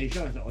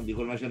accusations, hindi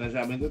ko naman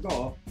sinasabing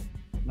totoo,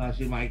 na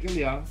si Michael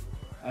Yang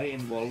ay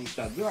involved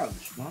sa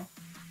drugs, no?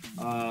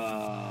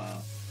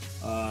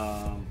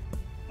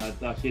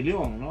 At si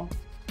Leong, no?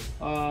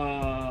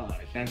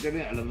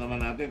 Siyempre, alam naman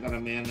natin,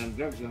 karamihan ng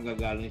drugs ang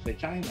gagaling sa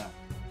China,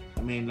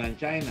 sa mainland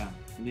China.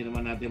 Hindi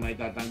naman natin may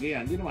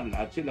tatanggihan. Hindi naman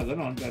lahat sila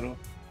ganoon, pero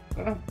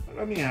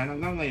karamihan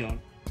hanggang ngayon,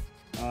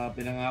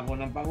 pinangako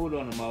ng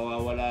Pangulo na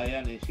mawawala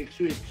yan in 6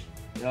 weeks,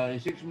 in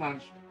 6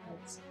 months,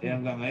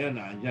 hanggang ngayon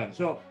na andyan.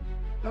 So,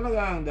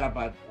 talagang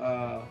dapat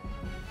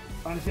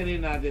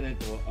pansinin natin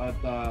ito at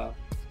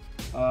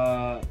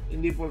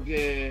hindi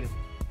porque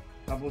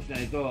tapos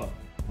na ito,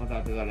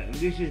 matatagalan. And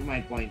this is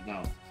my point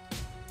now.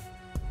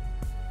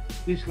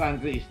 This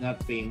country is not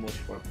famous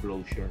for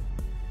closure.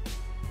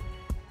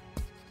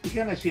 We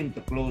cannot seem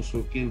to close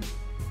who killed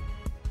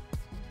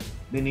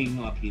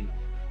Benigno Aquino.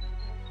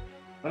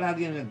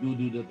 Palagi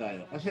nagdududa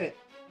tayo. Kasi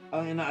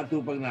ang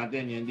inaatupag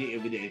natin, hindi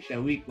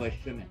ebidensya, we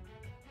question it.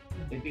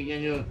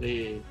 Tingnan nyo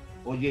kay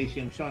O.J.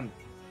 Simpson,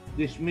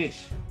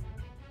 na-dismiss.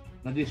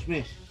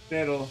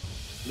 Pero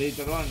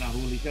later on,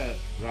 nahuli siya,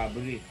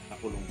 robbery,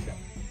 nakulong siya.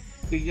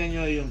 Tingnan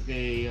nyo yung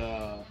kay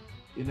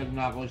yung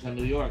nagnakaw sa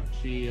New York,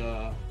 si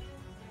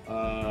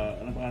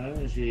ano pa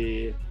naman,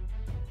 si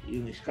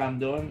yung scam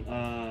doon,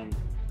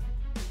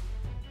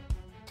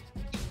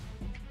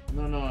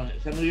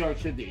 sa New York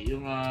City,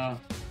 yung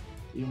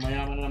yung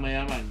mayaman na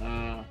mayaman,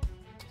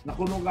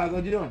 nakulong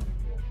kagad yun.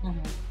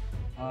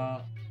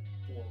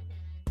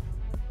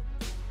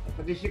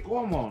 Pati si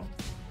Como,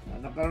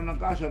 nagkaroon ng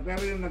kaso,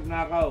 pero yung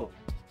nagnakaw,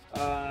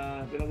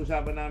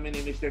 pinag-usapan namin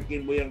ni Mr.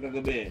 Kimbo yung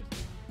kagabi.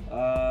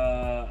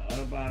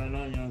 Ano pa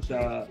yung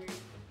sa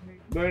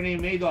Bernie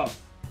Madoff.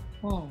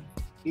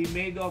 He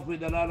made off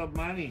with a lot of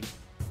money.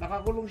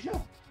 Nakakulong siya.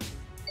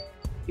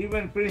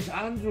 Even Prince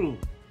Andrew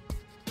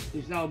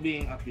is now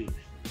being accused.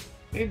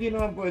 Hindi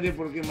naman pwede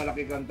porque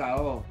malaki kang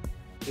tao,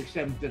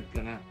 exempted ka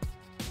na.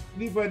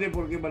 Hindi pwede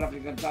porque malaki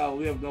kang tao,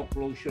 we have no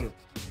closure.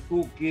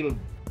 Who killed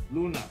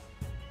Luna?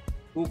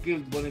 Who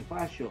killed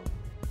Bonifacio?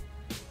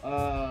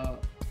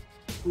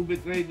 Who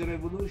betrayed the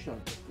revolution?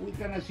 We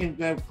cannot seem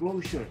to have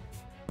closure.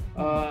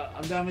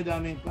 Ang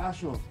dami-daming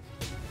kaso.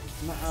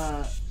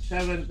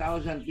 7,000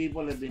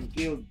 people have been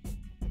killed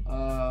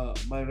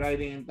by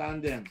riding in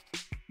tandem.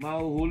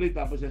 Mahuhuli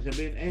tapos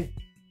sasabihin,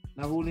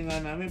 nahuli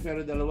nga namin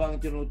pero dalawa ang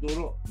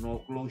tinuturo.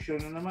 No closure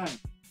na naman.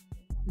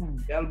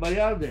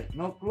 Albayalde,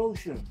 no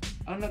closure.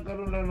 Ang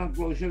nagkaroon lang ng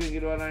closure yung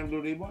ginawa namin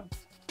Blue Ribbon,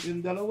 yung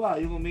dalawa,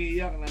 yung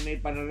umiiyak na may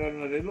panaral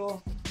na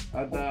relo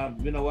at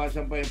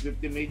binawasan pa yung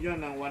 50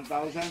 million ng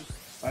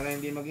 1,000 para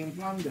hindi maging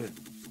plundered.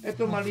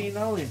 Ito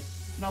malinaw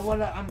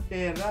nawala ang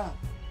pera.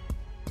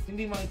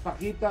 Hindi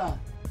maipakita.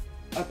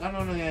 At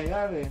ano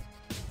nangyayari?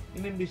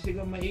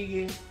 Inimbestigan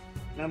maigi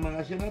ng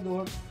mga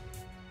senador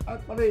at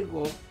pareho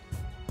ko,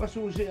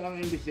 pasusi ang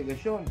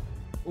investigasyon.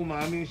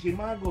 Umaming si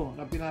Mago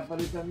na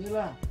pinapalitan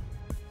nila.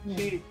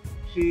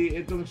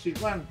 Itong si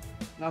Juan,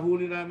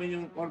 nahuli namin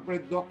yung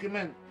corporate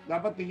document.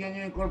 Dapat tingnan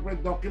nyo yung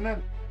corporate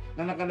document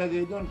na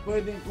nakalagay doon.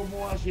 Pwedeng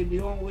kumuha si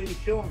Leong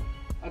Wei-Xiong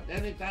at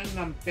anytime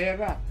ng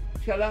pera.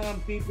 Siya lang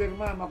ang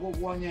pipirma,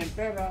 makukuha niya yung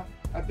pera.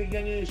 At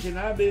tingnan nyo yung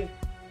sinabi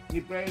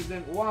ni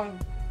President Wang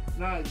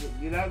na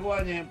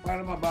ginagawa niya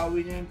para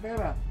mabawi niya yung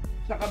pera.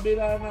 Sa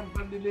kabila ng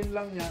pandilin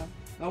lang niya,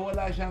 na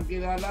wala siyang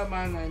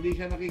kinalaman, na hindi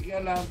siya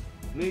nakikialam,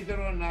 later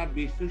on na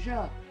bisto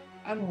siya.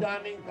 Ang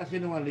daming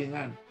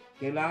kasinungalingan.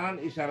 Kailangan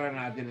isara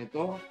natin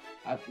ito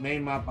at may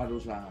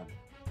maparusahan.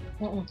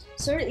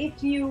 Sir, if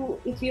you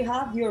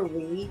have your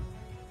way,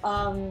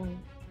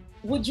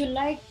 would you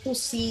like to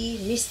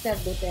see Mr.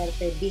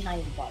 Duterte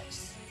behind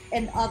bars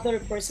and other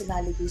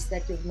personalities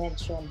that you've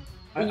mentioned?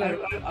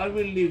 I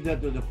will leave that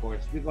to the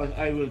courts because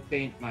I will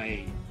taint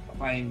my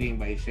finding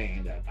by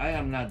saying that. I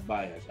am not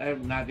biased. I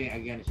have nothing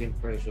against him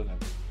personally.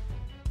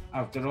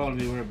 After all,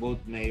 we were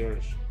both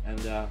mayors. And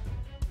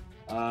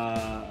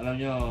alam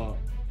nyo,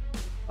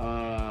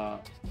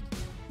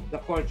 the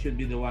court should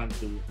be the one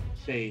to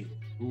say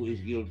who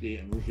is guilty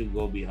and who should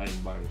go behind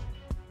bars.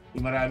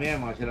 Yung marami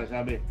yan, mga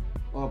sinasabi,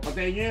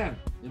 patayin nyo yan.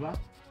 Di ba?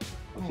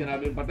 Pag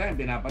sinabing patayin,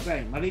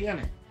 pinapatay. Mali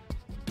yan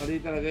Mali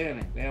talaga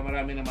yan Kaya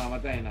marami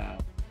namamatay na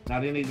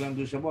narinig lang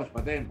doon sa boss,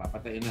 patayin,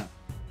 papatayin na.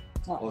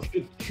 O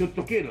shoot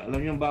to kill, alam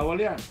nyo bawal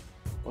yan.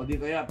 O di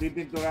kaya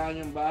pipinturahan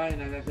yung bahay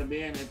na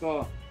sasabihin,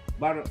 ito,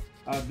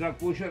 drug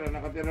pusher ang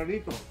nakatira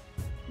rito.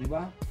 Di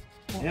ba?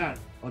 Yan.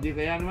 O di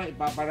kaya naman,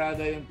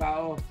 ipaparada yung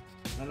tao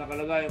na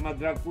nakalagay,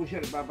 drug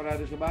pusher,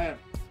 ipaparada sa bayan.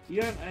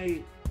 Yan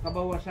ay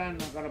kabawasan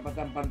ng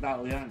karapatang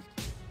pantao yan.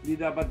 Hindi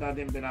dapat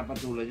natin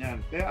pinapatulan yan.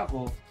 Kaya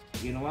ako,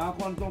 ginawa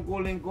ko ang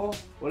tungkulin ko,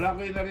 wala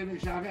kayo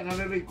narinig sa akin,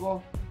 narinig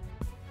ko,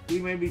 he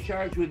may be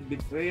charged with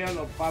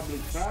betrayal of public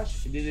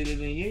trust.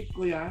 Dinilineate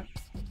ko yan.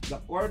 The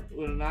court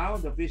will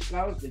now, the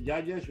fiscals, the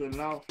judges will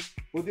now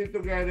put it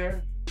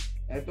together.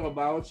 Ito,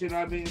 bawat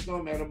sinabing ito,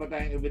 meron ba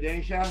tayong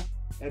ebidensya?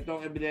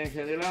 Itong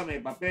ebidensya nila,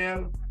 may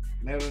papel,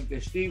 meron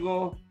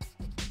testigo.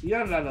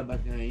 Yan,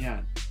 lalabas ngayon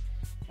yan.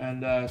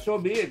 And so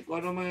be it,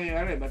 kung ano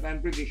mangyayari. But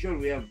I'm pretty sure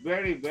we have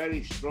very, very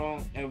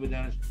strong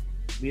evidence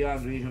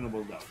beyond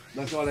reasonable doubt.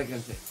 That's all I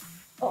can say.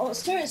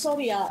 Sir,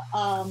 sorry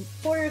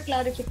for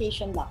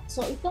clarification lang.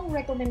 So itong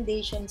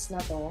recommendations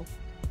na to,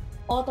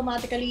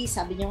 automatically,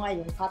 sabi nyo nga,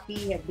 yung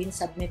copy have been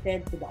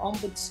submitted to the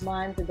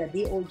Ombudsman, to the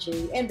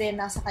DOJ, and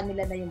then nasa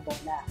kanila na yung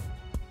bola.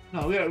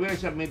 No, we're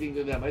submitting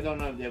to them. I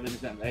don't have the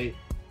evidence. I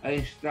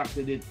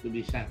instructed it to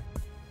be sent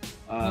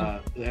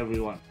to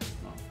everyone.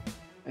 No.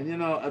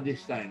 And at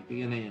this time,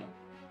 tingnan nyo,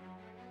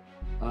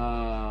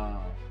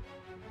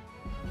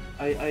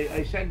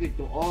 I sent it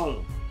to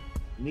all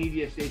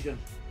media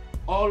stations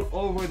all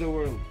over the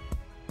world.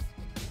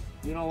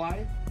 You know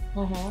why?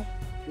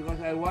 Because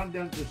I want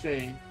them to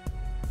say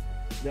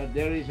that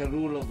there is a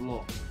rule of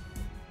law.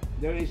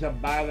 There is a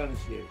balance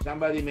here.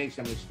 Somebody makes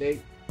a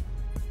mistake,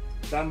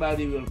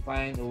 somebody will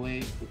find a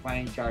way to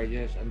find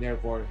charges, and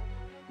therefore,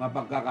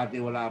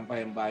 mapagkakatiwalaan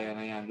pa yung bayan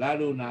na yan.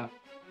 Lalo na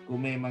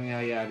kung may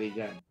mangyayari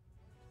dyan.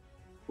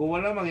 Kung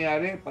wala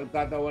mangyari,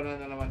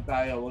 pagtatawanan na naman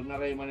tayo. Huwag na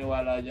kayo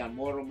maniwala dyan.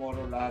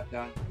 Moro-moro lahat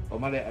yan. O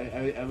mali,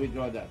 I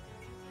withdraw that.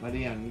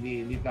 Mali yan,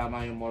 hindi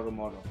tama yung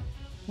moro-moro.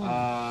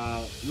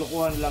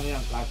 Lukuhan lang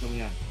yan, kasong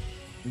yan.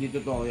 Hindi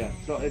totoo yan.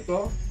 So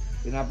ito,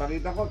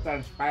 pinapakita ko,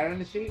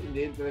 transparency, in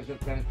the interest of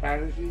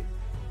transparency.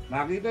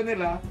 Makita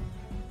nila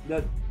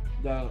that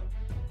the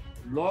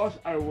laws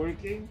are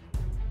working,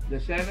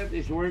 the Senate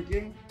is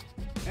working,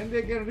 and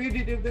they can read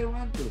it if they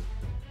want to.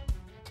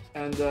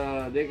 And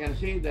they can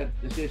see that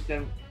the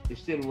system is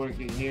still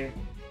working here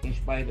in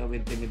spite of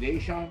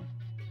intimidation,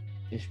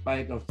 in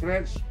spite of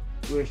threats.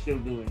 We're still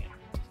doing it.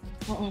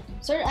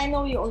 Sir, I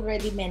know you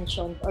already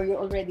mentioned or you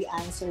already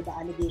answered the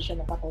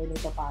allegation of Attorney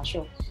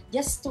Topacio.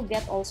 Just to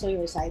get also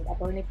your side,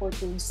 Attorney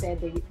Fortune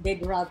said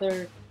they'd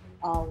rather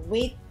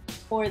wait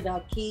for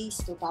the case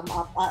to come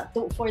up,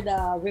 for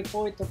the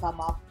report to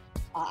come up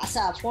as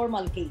a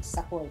formal case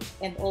sa court.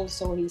 And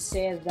also he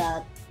said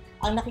that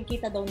ang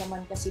nakikita daw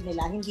naman kasi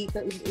nila, hindi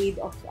to in aid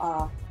of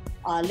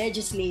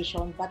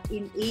legislation but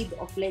in aid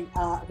of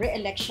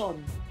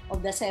re-election of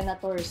the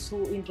senators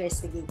who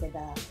investigated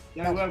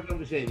You're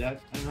welcome to say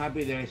that. I'm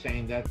happy they're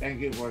saying that.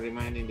 Thank you for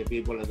reminding the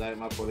people that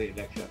I'm up for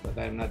re-election, but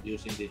I'm not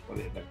using this for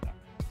re-election.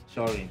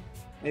 Sorry.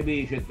 Maybe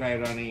you should try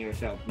running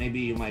yourself. Maybe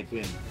you might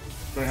win.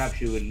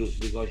 Perhaps you will lose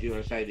because you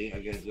are siding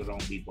against the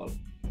wrong people.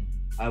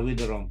 With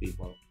the wrong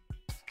people.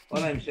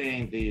 All I'm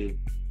saying to you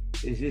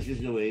is this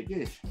is the way it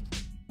is.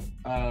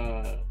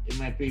 In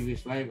my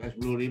previous life as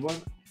Blue Ribbon,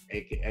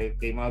 I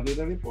came out with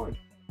a report.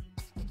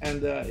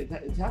 And it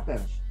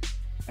happens.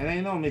 And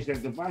I know Mr.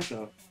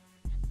 Topacio,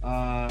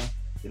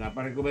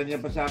 pinaparecommend niya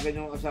pa sa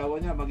akin yung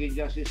asawa niya maging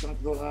justice ng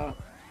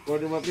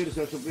Court of Appeals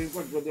sa Supreme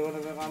Court kung di ako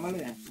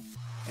nagkakamali. And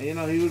you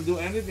know, he will do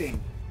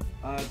anything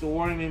to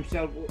worm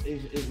himself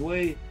his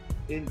way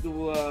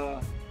into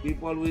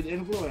people with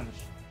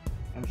influence.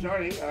 I'm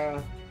sorry,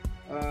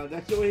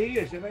 that's the way he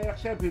is, and I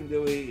accept him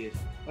the way he is.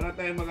 Wala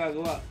tayong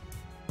magagawa.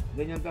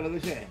 Ganyan talaga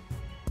siya eh.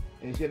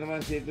 Eh siya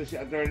naman si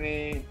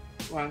Attorney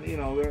Juan,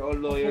 you know, we're all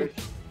lawyers.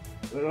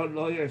 We're all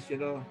lawyers, you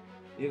know.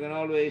 You can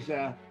always,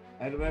 I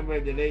remember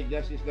the late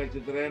Justice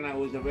Garcia Torena,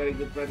 who was a very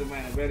good friend of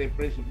mine, a very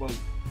principled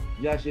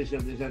justice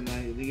of this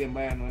Ligan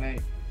Bayan, when I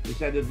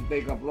decided to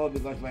take up law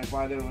because my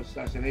father was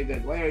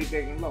assassinated. Why are you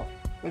taking law?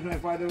 Because my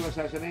father was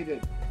assassinated.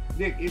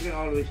 Dick, you can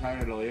always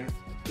hire a lawyer.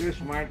 You're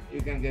smart,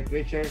 you can get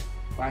richer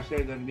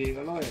faster than being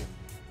a lawyer.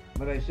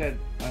 But I said,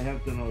 I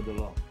have to know the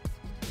law.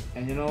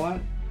 And you know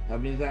what?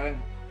 Sabi niya sa akin,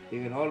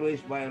 you can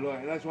always buy a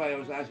lawyer. That's why I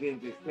was asking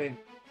him to explain,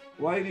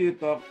 why do you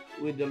talk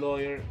with the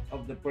lawyer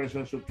of the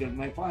persons who killed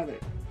my father?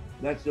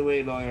 That's the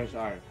way lawyers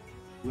are.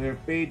 We're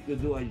paid to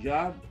do a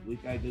job. We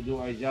try to do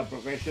our job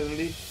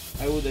professionally.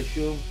 I would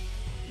assume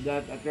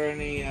that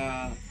Attorney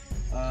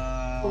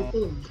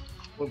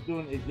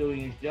Fortune is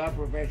doing his job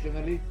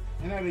professionally,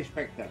 and I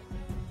respect that.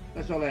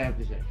 That's all I have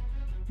to say.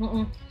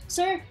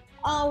 Sir,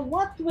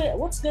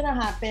 what's gonna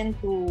happen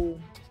to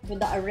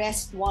the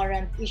arrest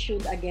warrant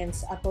issued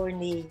against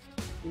Attorney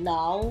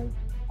Lau?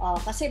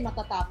 Kasi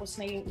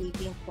matatapos na yung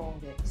 18th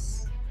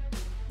Congress.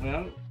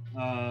 Well,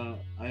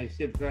 I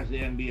still trust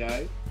the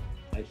NBI.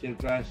 I still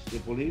trust the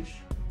police.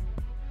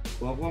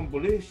 Kung ako ang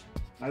police,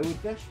 I would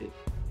trust it.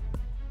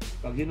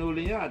 Pag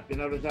hinuli niya at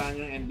pinarusahan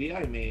yung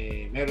NBI,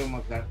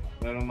 merong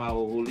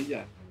mahuhuli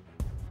dyan.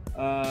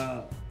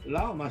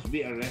 Lau must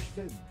be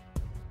arrested.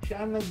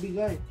 Siya ang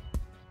nagbigay.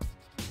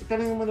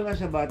 Tanungin mo naman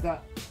sa bata,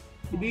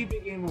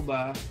 ibibigay mo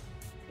ba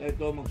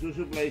ito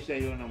magsusupply sa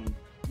iyo ng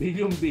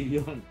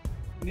bilyon-bilyon?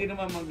 Hindi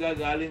naman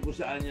manggagaling kung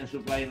saan yung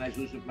supply na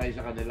isusupply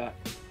sa kanila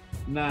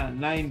na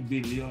 9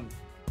 billion.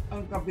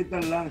 Ang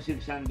kapital lang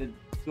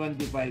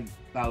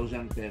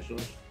 625,000 pesos.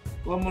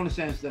 Common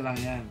sense na lang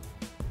yan.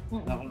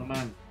 Ako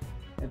naman.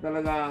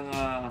 Talagang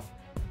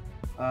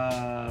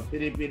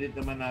pinipilit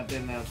naman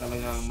natin na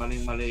talagang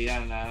maling-mali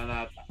yan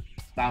na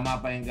tama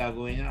pa yung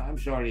gagawin niya.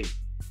 I'm sorry.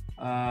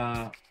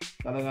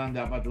 Talagang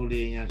dapat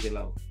huliin yan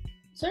sila.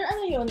 Sir,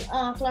 ano yun?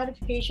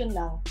 Clarification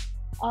lang.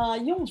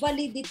 Yung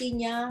validity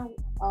niya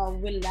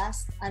will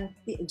last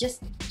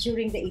just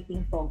during the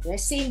 18th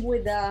Congress. Same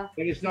with the...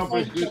 There is no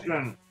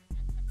prescription.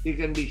 He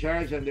can be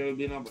charged and there will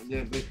be no...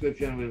 The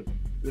prescription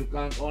will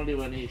count only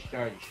when he is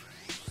charged.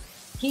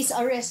 His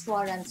arrest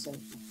warrant, sir.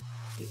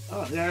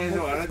 There is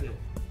no arrest.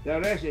 The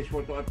arrest is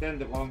to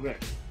attend the Congress.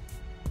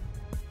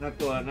 Not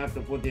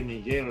to put him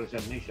in jail or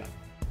submission.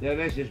 The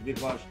arrest is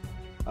because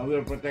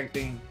we're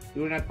protecting...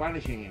 We're not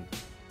punishing him.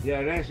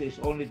 The arrest is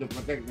only to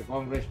protect the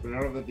Congress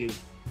prerogatives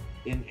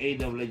in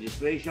aid of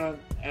legislation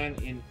and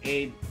in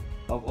aid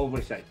of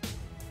oversight.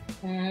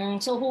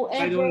 So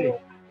whoever...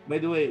 By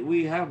the way,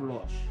 we have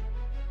laws.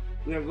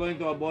 We are going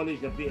to abolish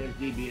the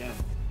PSDBM.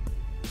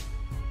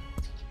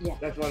 Yeah.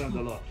 That's one of the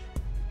laws.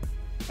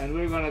 And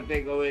we're going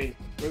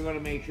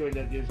to make sure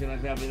that yung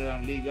sinasabi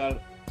nilang legal,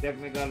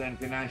 technical, and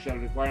financial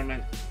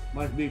requirements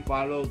must be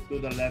followed to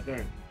the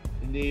letter.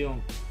 Hindi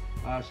yung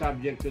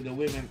subject to the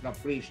women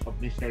caprice of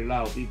Mr.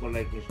 Lau, people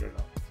like Mr.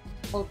 Lau.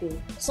 Okay.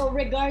 So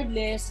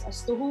regardless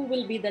as to who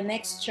will be the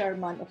next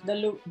chairman of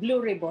the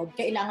Blue Ribbon,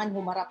 kailangan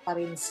humarap pa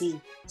rin si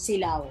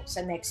Lau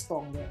sa next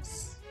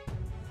Congress.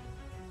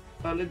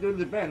 Well, it will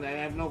depend. I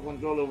have no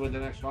control over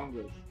the next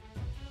Congress.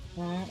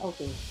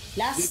 Okay.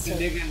 Last,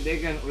 they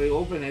can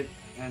reopen it,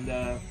 and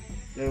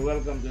they're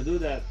welcome to do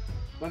that.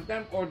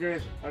 Contempt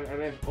orders or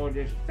arrest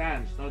orders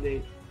stands. No,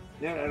 they're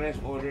arrest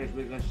orders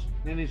because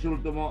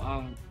nininsulto mo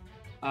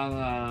ang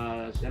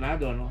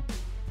Senado, no?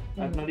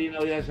 At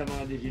malinaw yan sa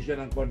mga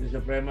desisyon ng Korte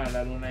Suprema,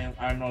 lalo na yung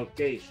Arnold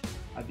case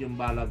at yung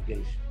Balag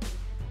case.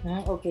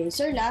 Okay.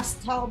 Sir,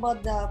 last, how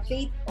about the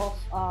fate of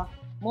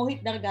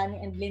Mohit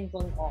Dargani and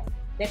Lincoln Ong?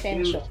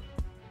 Detention.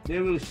 They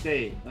will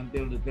stay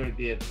until the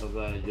 30th of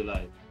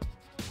July.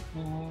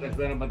 Kasi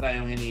meron pa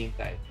tayong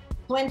hinihintay.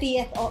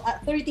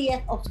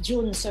 30th of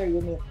June, sir,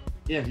 you mean?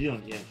 Yes,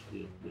 June.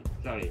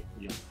 Sorry,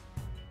 June.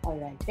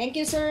 Alright. Thank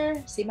you,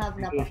 sir. Si Mav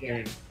na po.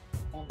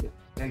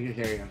 Thank you,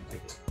 Sharon.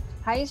 Thank you.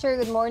 Hi sir,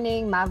 good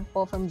morning. Mav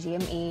po from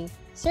GMA.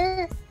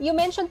 Sir, you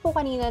mentioned po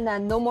kanina na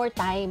no more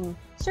time.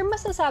 Sir,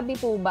 masasabi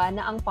po ba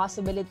na ang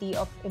possibility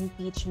of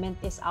impeachment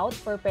is out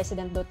for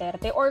President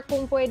Duterte? Or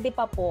kung pwede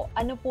pa po,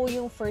 ano po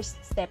yung first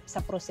step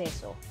sa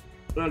proseso?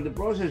 Well, the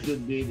process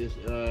would be this,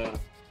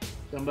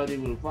 somebody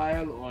will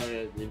file or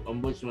the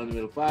ombudsman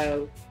will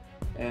file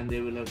and they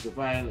will have to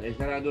file.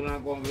 Sarado na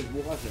ang Congress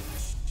bukas.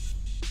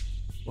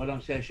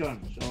 Walang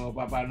session. So,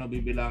 paano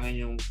bibilangin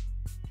yung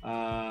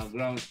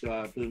grounds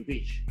to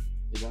impeach?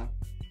 Diba?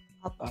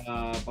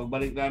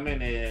 Pagbalik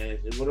namin,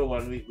 siguro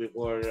 1 week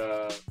before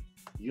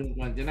June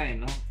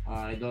 29, no?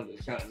 I don't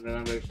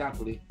remember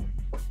exactly.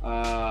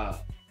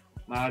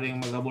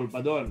 Maaaring maghabol pa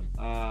doon.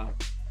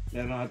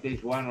 Meron at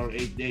least 1 or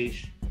 8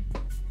 days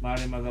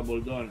maaaring maghabol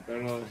doon.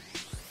 Pero,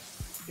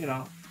 you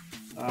know,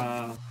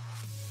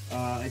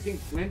 I think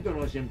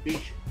Clinton was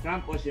impeached,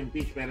 Trump was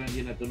impeached pero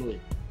hindi natuloy.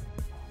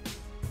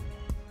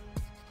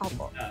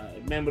 Opo.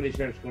 Memory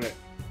serves correct.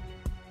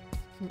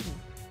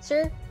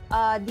 Sir,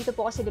 dito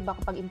po kasi 'di ba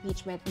kapag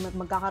impeachment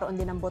magkakaroon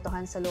din ng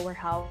botohan sa lower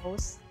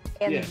house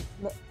and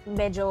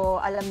medyo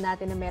alam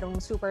natin na merong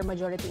super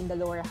majority in the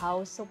lower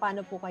house. So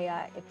paano po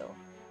kaya ito?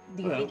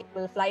 Do you think it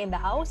will fly in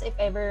the house if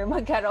ever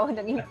magkaroon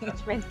ng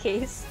impeachment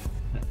case?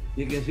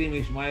 You can see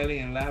me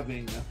smiling and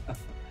laughing.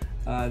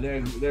 There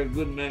are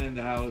good men in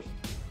the house,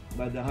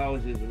 but the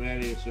house is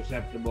very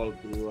susceptible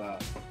to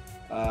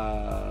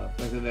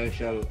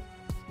presidential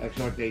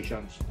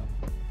exhortations.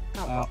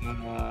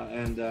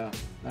 And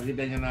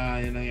nakita niyo na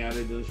yung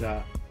nangyari doon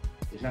sa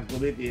isang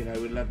committee, and I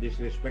will not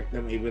disrespect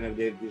them even if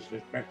they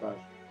disrespect us.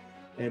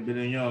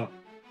 Bino nyo,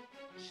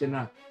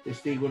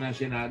 testigo ng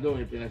Senado,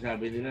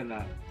 pinasabi nila na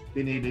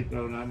pinilit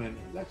raw namin.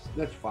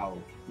 That's foul.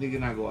 Hindi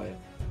ginagawa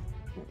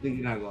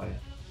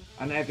yan.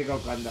 Unethical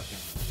conduct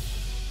yan.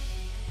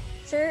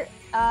 Sir,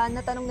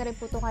 natanong na rin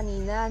po ito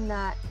kanina na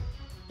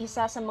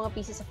isa sa mga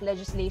pieces of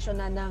legislation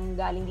na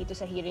nanggaling dito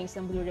sa hearings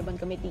ng Blue Ribbon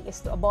Committee is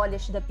to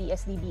abolish the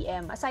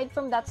PSDBM. Aside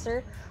from that,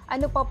 sir,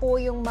 ano pa po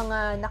yung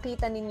mga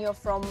nakita ninyo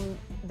from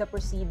the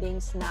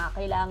proceedings na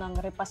kailangang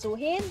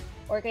repasuhin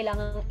or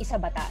kailangang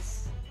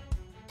isabatas?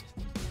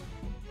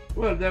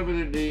 Well,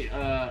 definitely,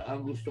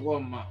 ang gusto ko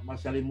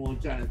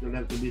masalimutan, it will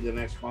have to be the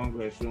next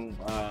Congress. Yung,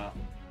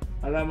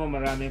 alam mo,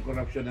 maraming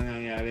corruption na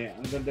nangyayari.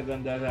 Ang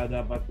ganda-ganda na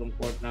dapat ng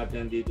court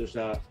natin dito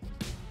sa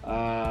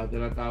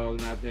tinatawag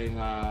nating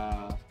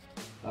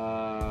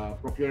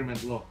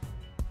procurement law.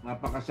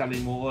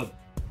 Napakasalimuot.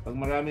 Pag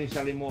maraming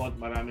salimuot,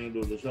 maraming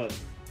lulusot.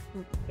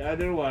 The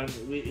other one,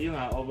 yung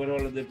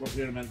overall of the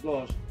procurement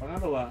laws.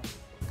 Pangalawa,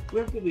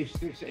 we have to be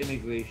strict sa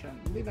immigration.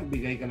 Hindi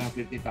nagbigay ka ng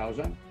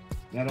 50,000,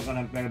 meron ka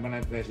ng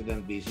permanent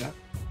resident visa.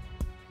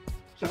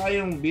 Saka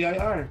yung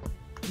BIR,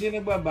 hindi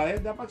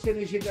nagbabayad, dapat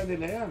sinisita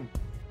nila yan.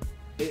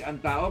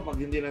 Ang tao,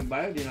 pag hindi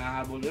nagbayad,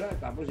 dinahabol nila.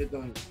 Tapos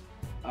itong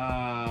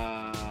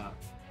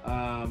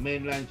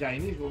mainland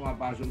Chinese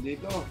pumapasok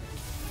dito.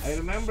 I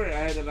remember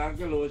I had an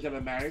uncle who was an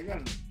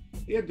American.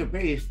 He had to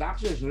pay his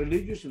taxes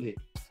religiously.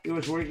 He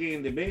was working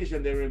in the base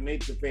and they were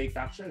made to pay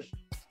taxes.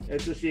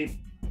 Ito si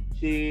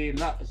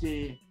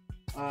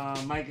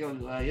Michael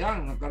Yang,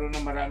 nagkaroon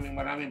ng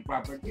maraming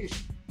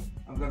properties.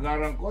 Ang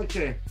kagarang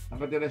kotse,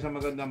 nakatira sa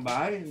magandang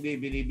bahay, hindi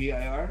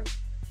bini-BIR.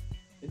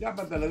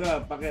 Dapat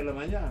talaga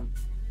pakialaman yan.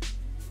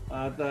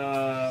 At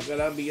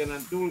kailangan bigyan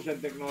ng tools and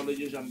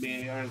technologies ang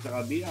BIR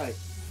sa BI.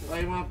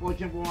 Saka yung mga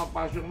kotse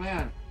pumapasok na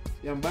yan.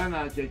 Yan ba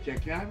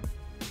na-check yan?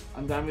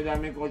 Ang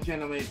dami-daming kotse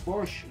na may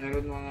Porsche.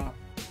 Meron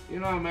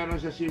mga, meron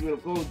sa civil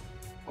code,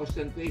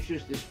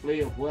 ostentatious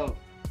display of wealth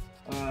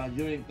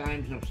during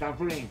times of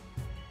suffering.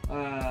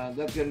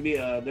 That can be,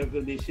 there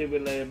could be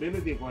civil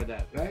liability for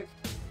that, right?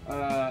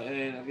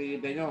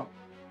 Nakikita nyo,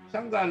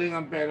 saan galing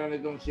ang pera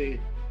nitong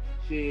si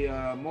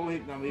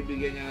Mohit na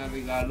bibigyan niya ng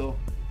regalo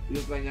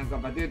yung kanyang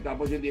kapatid,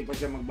 tapos hindi pa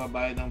siya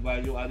magbabayad ng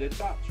value-added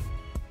tax.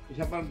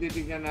 Isa pang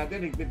titignan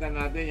natin, higpitan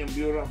natin yung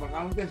Bureau of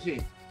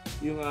Accountancy,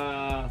 yung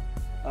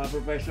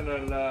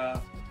Professional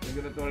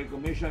Regulatory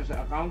Commission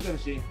sa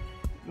Accountancy.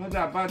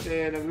 Dapat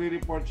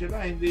nagre-report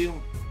sila, hindi yung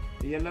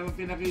yan lang ang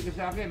pinakita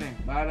sa akin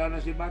bahala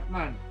na si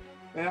Batman.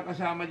 Kaya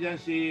kasama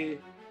dyan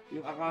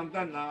yung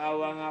accountant,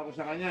 naawa nga ako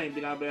sa kanya, yung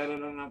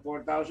binabayaran lang ng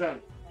 4,000.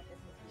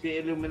 Si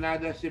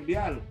Illuminada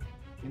Sibial,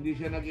 hindi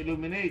siya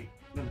nag-illuminate,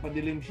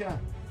 nagpadilim siya.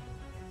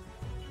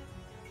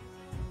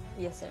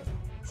 Yes, sir.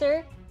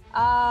 Sir,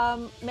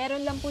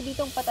 meron lang po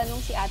ditong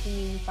patanong si Ate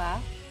Ninfa.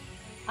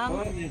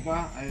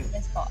 Ninfa?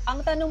 Yes po.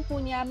 Ang tanong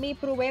po niya, may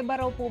pruweba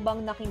raw po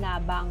bang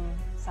nakinabang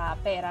sa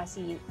pera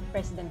si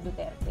President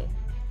Duterte?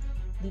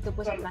 Dito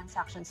po sa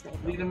transactions na ito.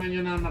 Hindi naman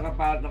yun ang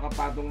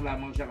nakapatong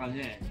lamang sa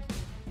kanya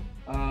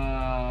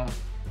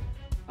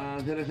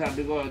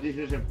Sinasabi ko, this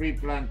is a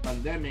pre-planned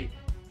pandemic.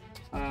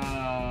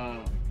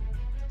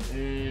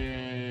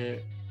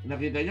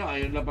 Nakita nyo,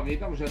 ayaw lang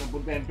pakita kung saan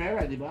napunta yung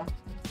pera, di ba?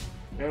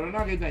 Pero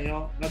nakita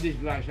nyo,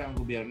 na-disgrasya ang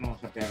gobyerno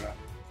sa pera.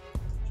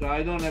 So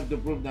I don't have to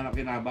prove na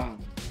nakinabang.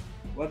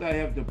 What I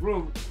have to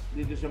prove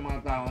dito sa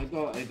mga taong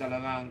ito ay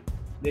talagang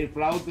they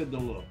flouted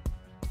the law.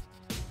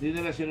 Hindi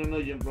nila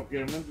sinunod yung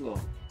procurement law.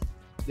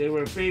 They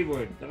were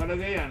favored.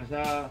 Nakalagay yan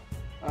sa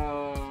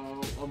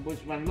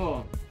ombudsman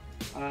law,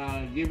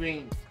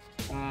 giving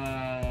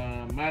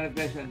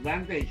manifest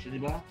advantage, di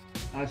ba?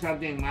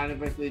 Something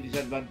manifestly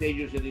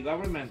disadvantageous to the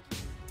government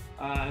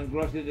and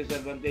grossly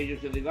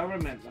disadvantageous to the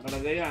government.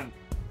 Nakalagay yan.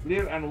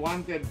 Clear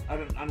unwarranted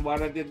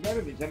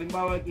benefits.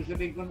 Halimbawa ito sa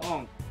Lincoln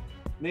Ong.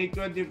 May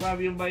 25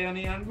 yung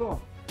bayanihan law.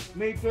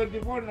 May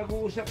 24,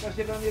 nag-uusap na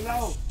sila ni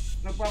Lao.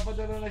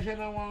 Nagpapadala na siya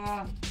ng mga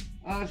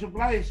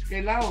supplies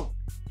kay Lao.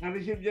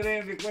 Na-receive niya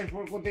yung request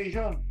for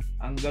quotation.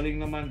 Ang galing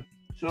naman.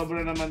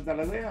 Sobra naman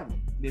talaga yan.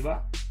 Di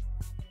ba?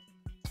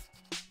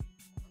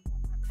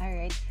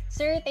 Alright.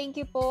 Sir, thank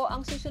you po.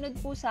 Ang susunod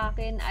po sa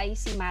akin ay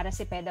si Mara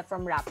Cepeda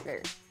from Rappler.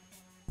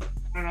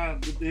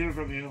 Good to hear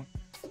from you.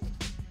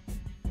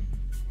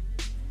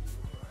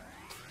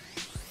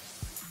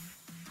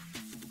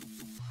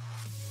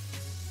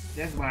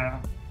 Yes, Mara.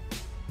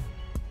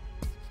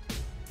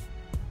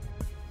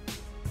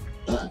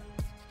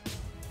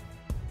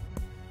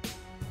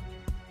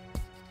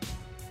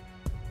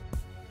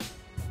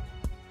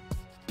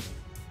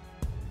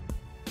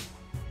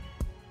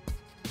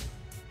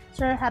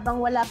 Sir,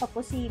 habang wala pa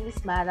po si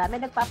Ms. Mara, may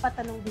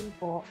nagpapatanong din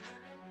po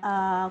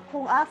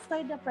kung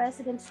after the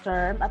President's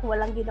term at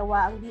walang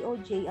ginawa ang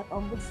DOJ at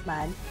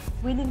Ombudsman,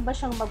 willing ba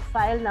siyang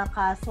mag-file ng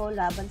kaso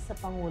laban sa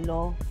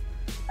Pangulo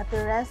at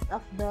the rest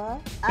of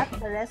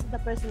the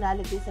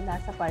personalities na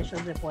nasa partial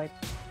report?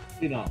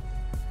 Sino?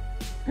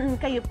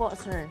 Kayo po,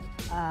 sir.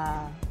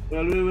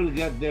 Well, we will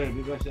get there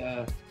because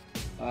that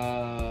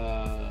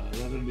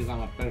will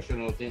become a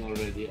personal thing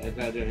already. I'd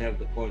rather have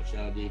the courts,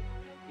 the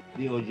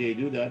DOJ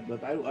do that,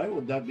 but I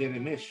would not be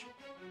remiss.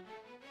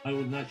 I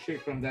would not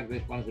shirk from that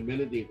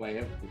responsibility if I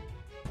have to.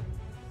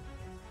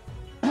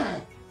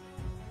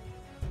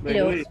 By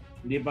the way,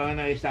 hindi pa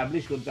nga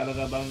na-establish kung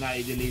talaga bang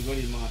na-deliver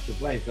yung mga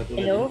supplies.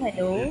 Hello?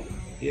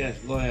 Yes,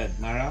 go ahead.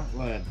 Mara,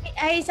 go ahead.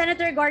 Hi,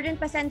 Senator Gordon,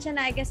 pasensya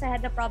na. I guess I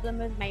had a problem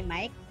with my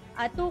mic.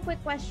 Two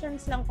quick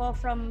questions lang po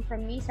from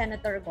me,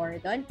 Senator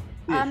Gordon.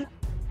 Yes.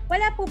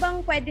 Wala po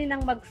bang pwede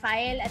nang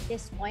mag-file at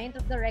this point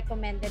of the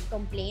recommended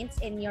complaints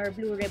in your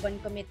Blue Ribbon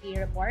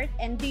Committee report?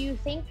 And do you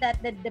think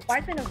that the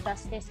Department of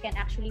Justice can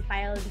actually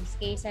file these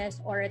cases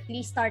or at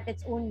least start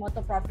its own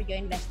motu proprio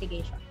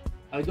investigation?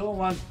 I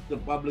don't want the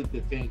public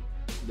to think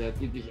that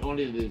it is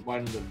only the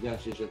Department of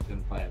Justice that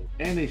can file.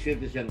 Any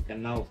citizen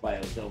can now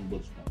file sa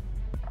ombudsman.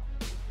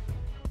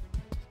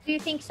 Do you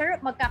think, sir,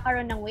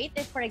 magkakaroon ng weight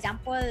if, for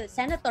example,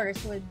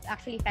 senators would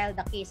actually file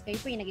the case? Kayo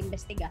po yung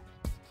nag-imbestiga.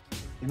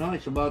 You know,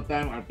 it's about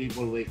time our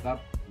people wake up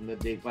and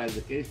that they file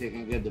the case. They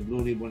can get the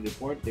Blue Ribbon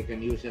report. They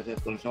can use us as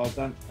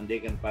consultants and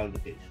they can file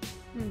the case.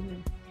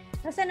 Mm-hmm.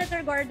 Now,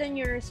 Senator Gordon,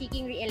 you're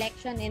seeking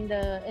re-election in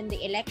the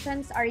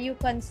elections. Are you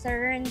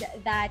concerned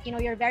that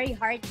you're very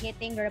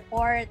hard-hitting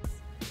reports?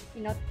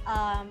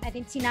 I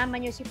think sinama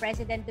nyo si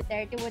President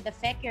Duterte would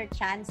affect your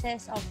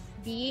chances of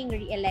being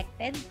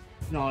re-elected?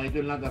 No, it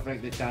will not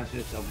affect the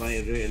chances of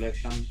my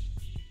re-election.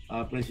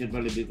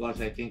 Principally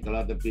because I think a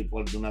lot of people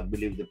do not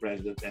believe the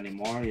president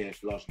anymore. He has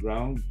lost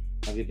ground.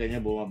 Nakita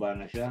niya, bumaba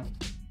na siya.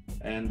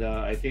 And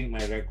I think my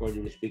record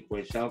will speak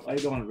for itself.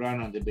 I don't run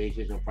on the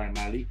basis of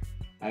formality.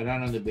 I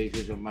run on the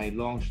basis of my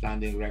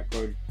long-standing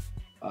record,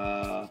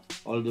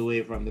 all the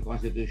way from the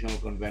Constitutional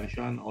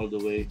Convention, all the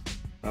way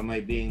from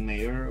my being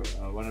mayor,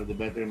 one of the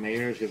better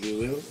mayors, if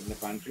you will, in the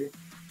country,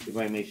 if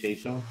I may say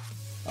so.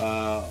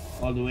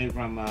 All the way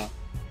from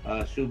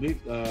Subic,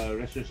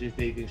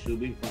 resuscitating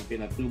Subic from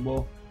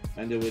Pinatubo,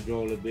 and the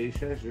withdrawal of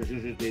bases,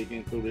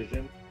 resuscitating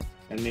tourism,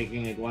 and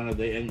making it one of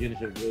the engines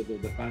of growth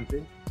of the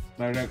country.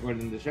 My record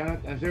in the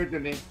Senate, and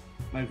certainly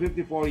my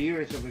 54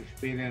 years of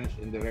experience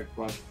in the Red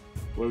Cross,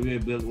 where we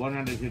have built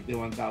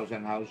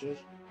 151,000 houses.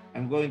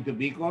 I'm going to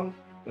Bicol.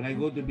 When I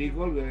go to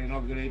Bicol, we're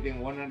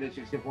inaugurating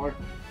 164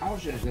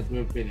 houses that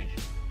we've finished.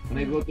 When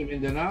I go to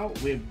Mindanao,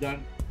 we've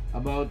done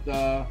about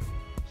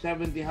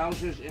 70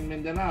 houses in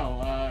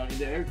Mindanao in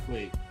the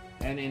earthquake.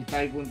 And in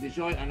Typhoon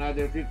Tisoy,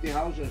 another 50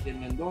 houses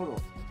in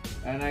Mindoro.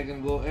 And I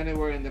can go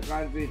anywhere in the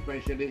country,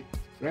 especially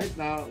right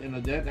now in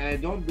Odette. And I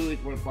don't do it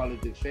for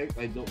politics' sake.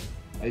 I do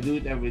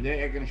it every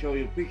day. I can show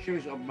you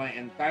pictures of my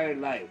entire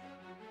life,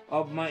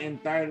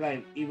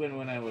 even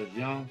when I was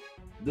young,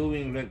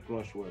 doing Red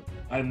Cross work.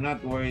 I'm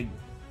not worried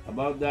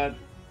about that.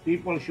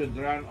 People should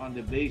run on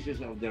the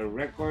basis of their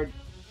record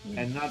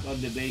and not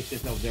on the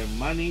basis of their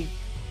money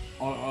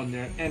or on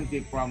their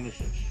empty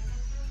promises.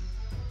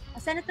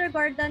 Senator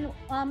Gordon,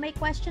 may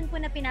question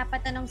po na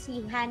pinapatanong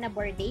si Hannah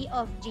Borday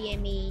of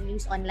GMA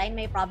News Online.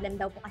 May problem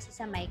daw po kasi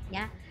sa mic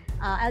niya.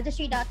 I'll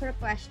just read out her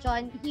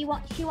question.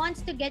 She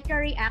wants to get your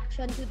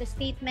reaction to the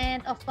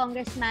statement of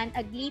Congressman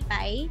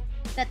Aglipay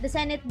that the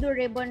Senate Blue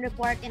Ribbon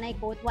report, and I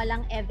quote,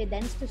 walang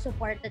evidence to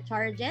support the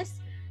charges.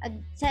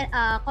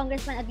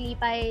 Congressman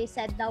Aglipay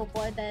said daw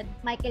po that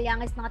Michael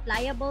Yang is not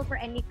liable for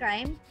any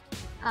crime.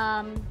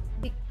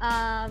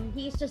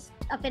 He's just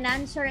a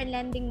financer and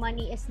lending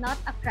money is not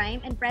a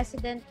crime, and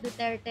President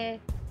Duterte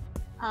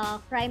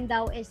crime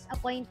daw is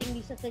appointing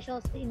these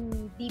officials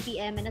in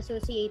DBM and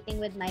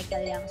associating with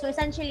Michael Yang. So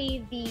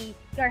essentially,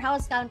 your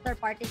House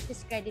counterpart is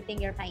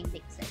discrediting your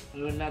findings, sir.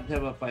 We will not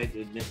have a fight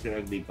with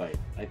Mr. Aglipay.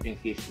 I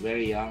think he's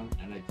very young,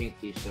 and I think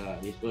he's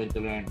going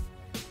to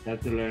have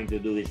to learn to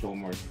do his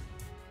homework.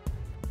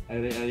 I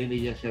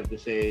really just have to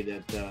say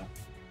that,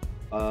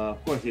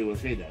 of course, he will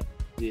say that.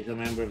 He's a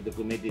member of the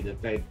committee that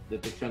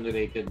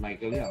exonerated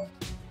Michael Yang.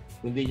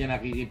 Kung di niya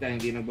nakikita,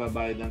 hindi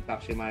nagbabayad ng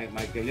tax si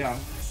Michael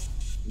Yang,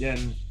 then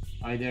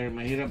either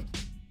mahirap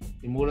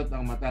imulat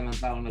ang mata ng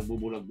taong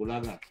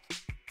nagbubulag-bulagan,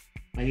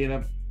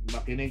 mahirap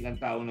makinig ang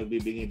taong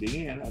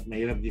nagbibingi-bingihan, at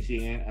mahirap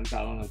gisingin ang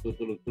taong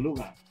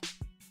nagtutulog-tulugan.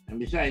 And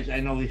besides,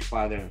 I know his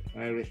father.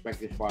 I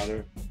respect his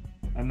father.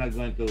 I'm not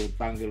going to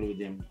tangle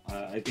with him.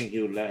 I think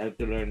he will have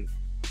to learn.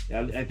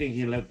 I think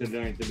he'll have to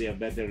learn to be a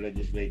better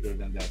legislator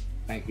than that.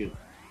 Thank you.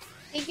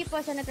 Thank you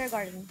po, Senator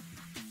Gordon.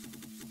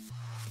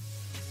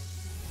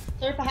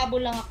 Sir,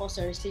 pahabol lang ako,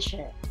 sir, si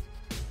Chair.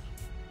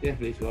 Yes,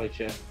 please go ahead,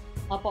 Chair.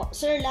 Opo.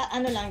 Sir,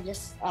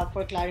 just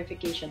for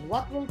clarification,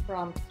 what will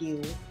prompt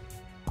you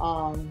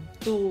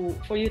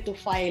for you to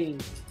file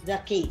the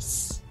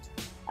case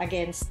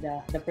against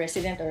the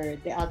president or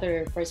the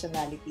other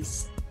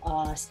personalities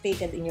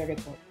stated in your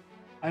report?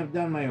 I've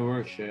done my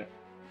work, Chair.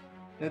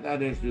 Let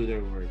others do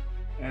their work.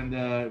 And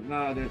if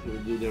not others will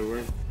do their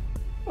work,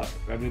 well,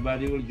 if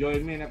everybody will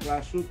join me in a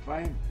class suit,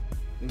 fine.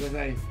 Because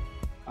if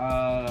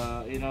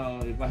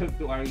I have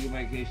to argue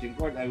my case in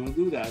court, I will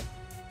do that.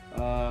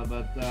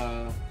 But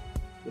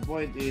the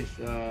point is,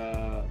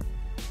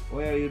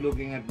 why are you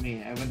looking at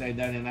me? Haven't I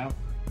done enough?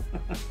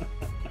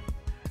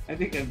 I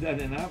think I've done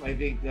enough. I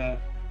think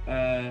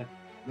the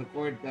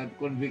court that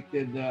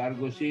convicted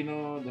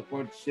Argosino, the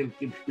court still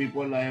keeps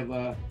people I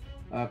have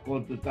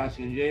called to task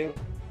in jail.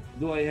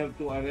 Do I have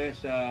to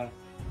arrest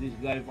this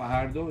guy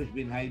Fajardo who's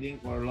been hiding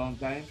for a long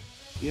time?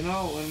 You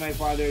know, when my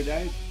father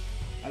died,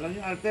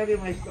 I'll tell you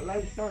my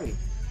life story.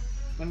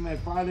 When my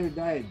father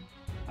died,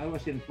 I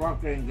was in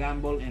Procter &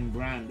 Gamble in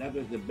Brand. That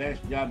was the best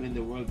job in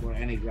the world for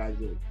any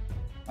graduate.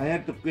 I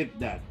had to quit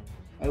that.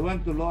 I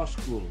went to law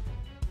school,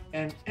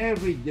 and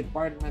every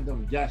Department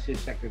of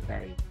Justice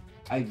Secretary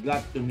I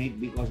got to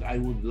meet because I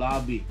would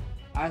lobby.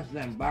 Ask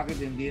them, bakit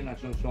hindi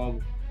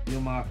nasosolve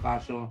yung mga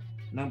kaso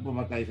ng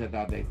pumatay sa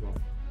tatay ko?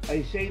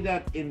 I say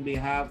that in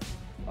behalf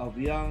of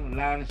young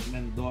Lance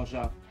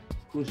Mendoza,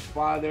 whose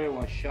father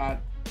was shot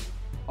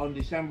on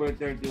December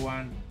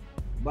 31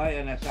 by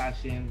an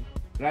assassin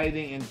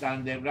riding in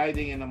tandem,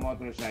 riding in a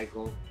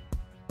motorcycle.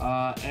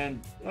 And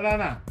wala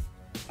na.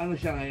 Ano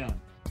siya ngayon?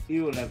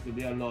 He will have to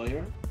be a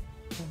lawyer.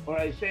 Or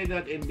I say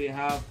that in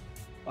behalf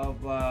of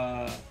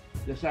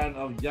the son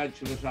of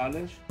Judge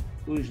Rosales,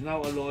 who is now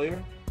a lawyer,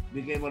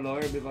 became a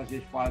lawyer because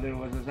his father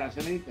was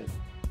assassinated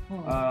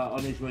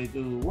on his way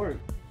to work.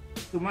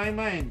 To my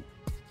mind,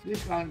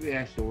 this country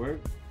has to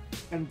work,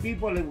 and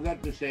people have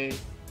got to say,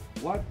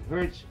 what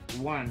hurts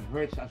one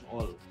hurts us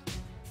all.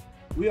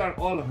 We are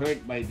all hurt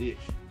by this.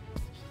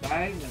 It's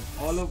time that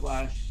all of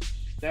us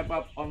step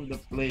up on the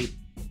plate.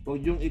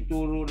 Huwag yung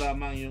ituro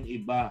lamang yung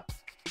iba.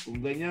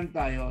 Kung ganyan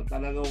tayo,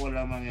 talaga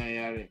walang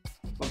mangyayari.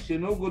 Pag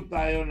sinugod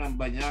tayo ng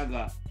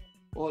banyaga,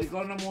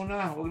 ikaw na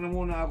muna, huwag na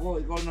muna ako,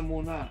 ikaw na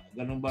muna,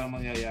 ganun ba ang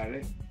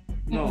mangyayari?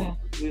 No,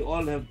 we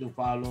all have to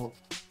follow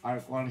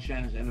our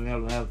conscience, and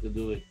we'll have to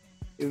do it.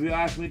 If you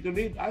ask me to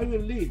lead, I will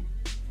lead.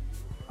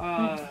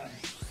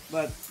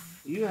 But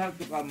you have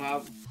to come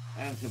out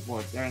and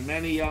support. There are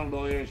many young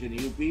lawyers in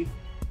UP,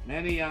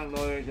 many young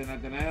lawyers in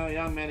Ateneo,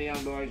 many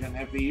young lawyers in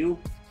FEU,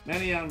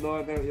 many young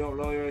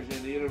lawyers in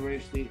the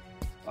University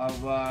of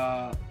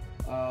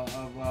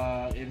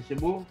in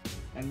Cebu,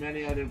 and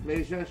many other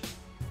places.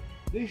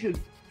 They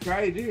should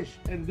try this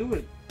and do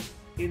it.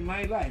 In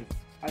my life,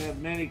 I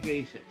have many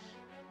cases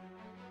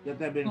that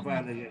have been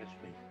filed against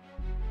me.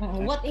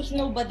 What if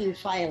nobody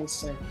files,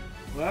 sir?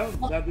 Well,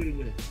 that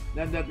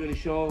will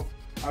show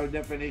our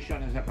definition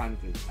as a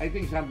country. I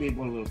think some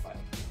people will file.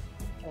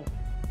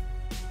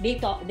 They've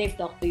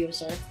talked to you,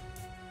 sir.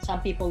 Some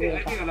people will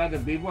I think a lot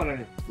of people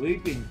are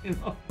waiting.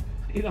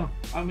 You know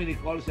how many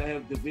calls I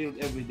have to field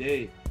every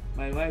day.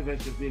 My wife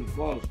has to field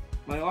calls.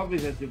 My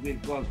office has to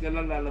field calls.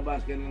 Kailan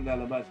lalabas?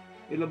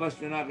 Ilabas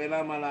nyo na,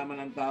 kailangan malaman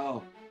ng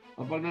tao.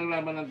 Kapag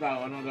naglaman ng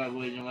tao, anong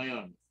gagawin nyo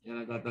ngayon?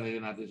 Yan ang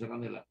tatanungin natin sa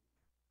kanila.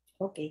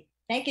 Okay.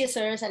 Thank you,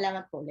 sir.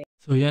 Salamat po.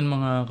 So yan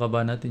mga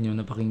kaba natin yung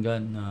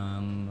napakinggan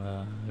ng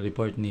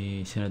report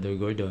ni Senator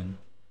Gordon.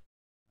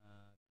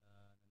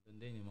 Nandun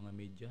din yung mga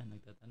media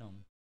nagtatanong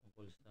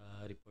tungkol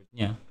sa report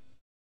niya.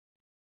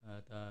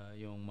 At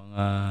yung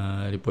mga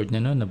report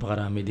niya noon,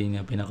 napakarami din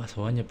na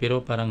pinakasuhan niya.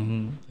 Pero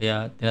parang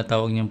kaya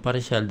tinatawag niyang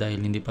partial dahil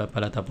hindi pa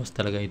pala tapos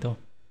talaga ito.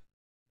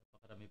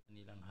 Napakarami pa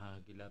nilang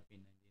hahagilapin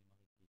na hindi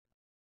makikita.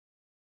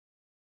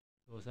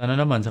 So sana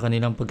naman sa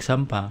kanilang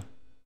pagsampa,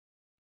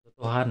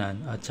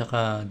 totohanan, at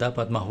saka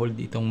dapat ma-hold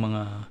itong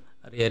mga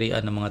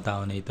ari-arian ng mga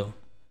tao na ito.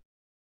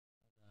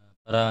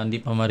 Para hindi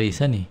pa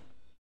marisan eh.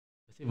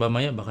 Kasi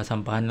mamaya baka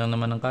sampahan lang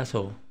naman ng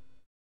kaso.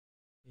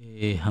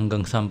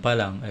 Hanggang sampa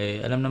lang.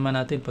 Alam naman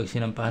natin pag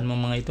sinampahan mo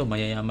mga ito,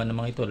 mayayaman ng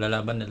mga ito,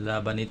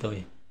 lalaban ito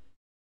eh.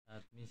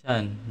 At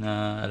minsan,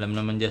 na alam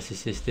naman justice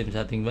system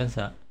sa ating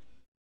bansa,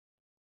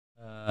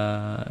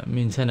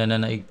 minsan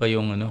nananaig pa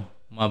yung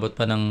umabot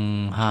pa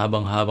ng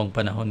habang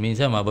panahon.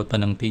 Minsan umabot pa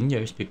ng 10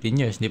 years, 15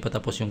 years, hindi pa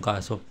tapos yung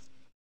kaso.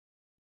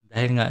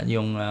 Dahil nga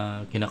yung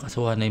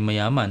kinakasuhan ay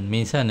mayaman,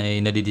 minsan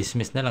ay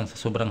nadidismiss na lang sa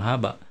sobrang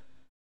haba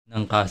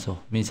ng kaso.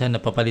 Minsan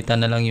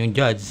napapalitan na lang yung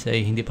judge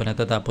ay hindi pa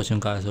natatapos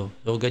yung kaso.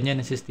 So ganyan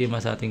ang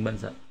sistema sa ating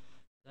bansa.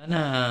 Sana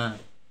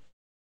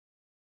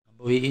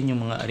bawiin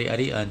yung mga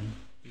ari-arian,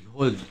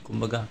 hold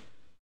kumbaga,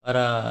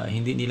 para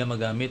hindi nila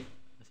magamit.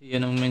 Kasi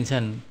yun ang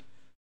minsan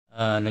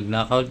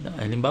nagnakaw,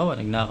 halimbawa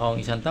nagnakaw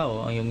ang isang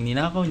tao, ang yung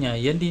ninakaw niya,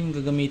 yan din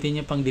gagamitin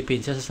niya pang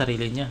depensa sa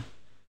sarili niya.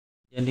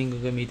 Yan din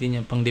gagamitin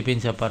niya pang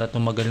depensa para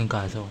tumagal yung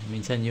kaso.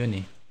 Minsan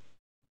yun eh.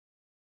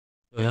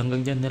 So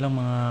hanggang dyan na lang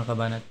mga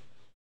kabanat.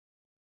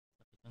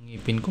 Ang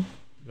ngipin ko.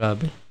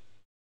 Grabe.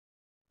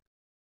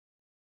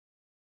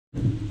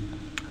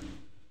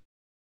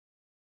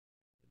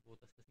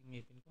 Butas kasi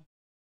ngipin ko.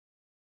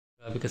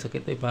 Grabe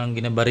kasakit eh. Parang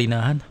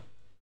ginabarinahan.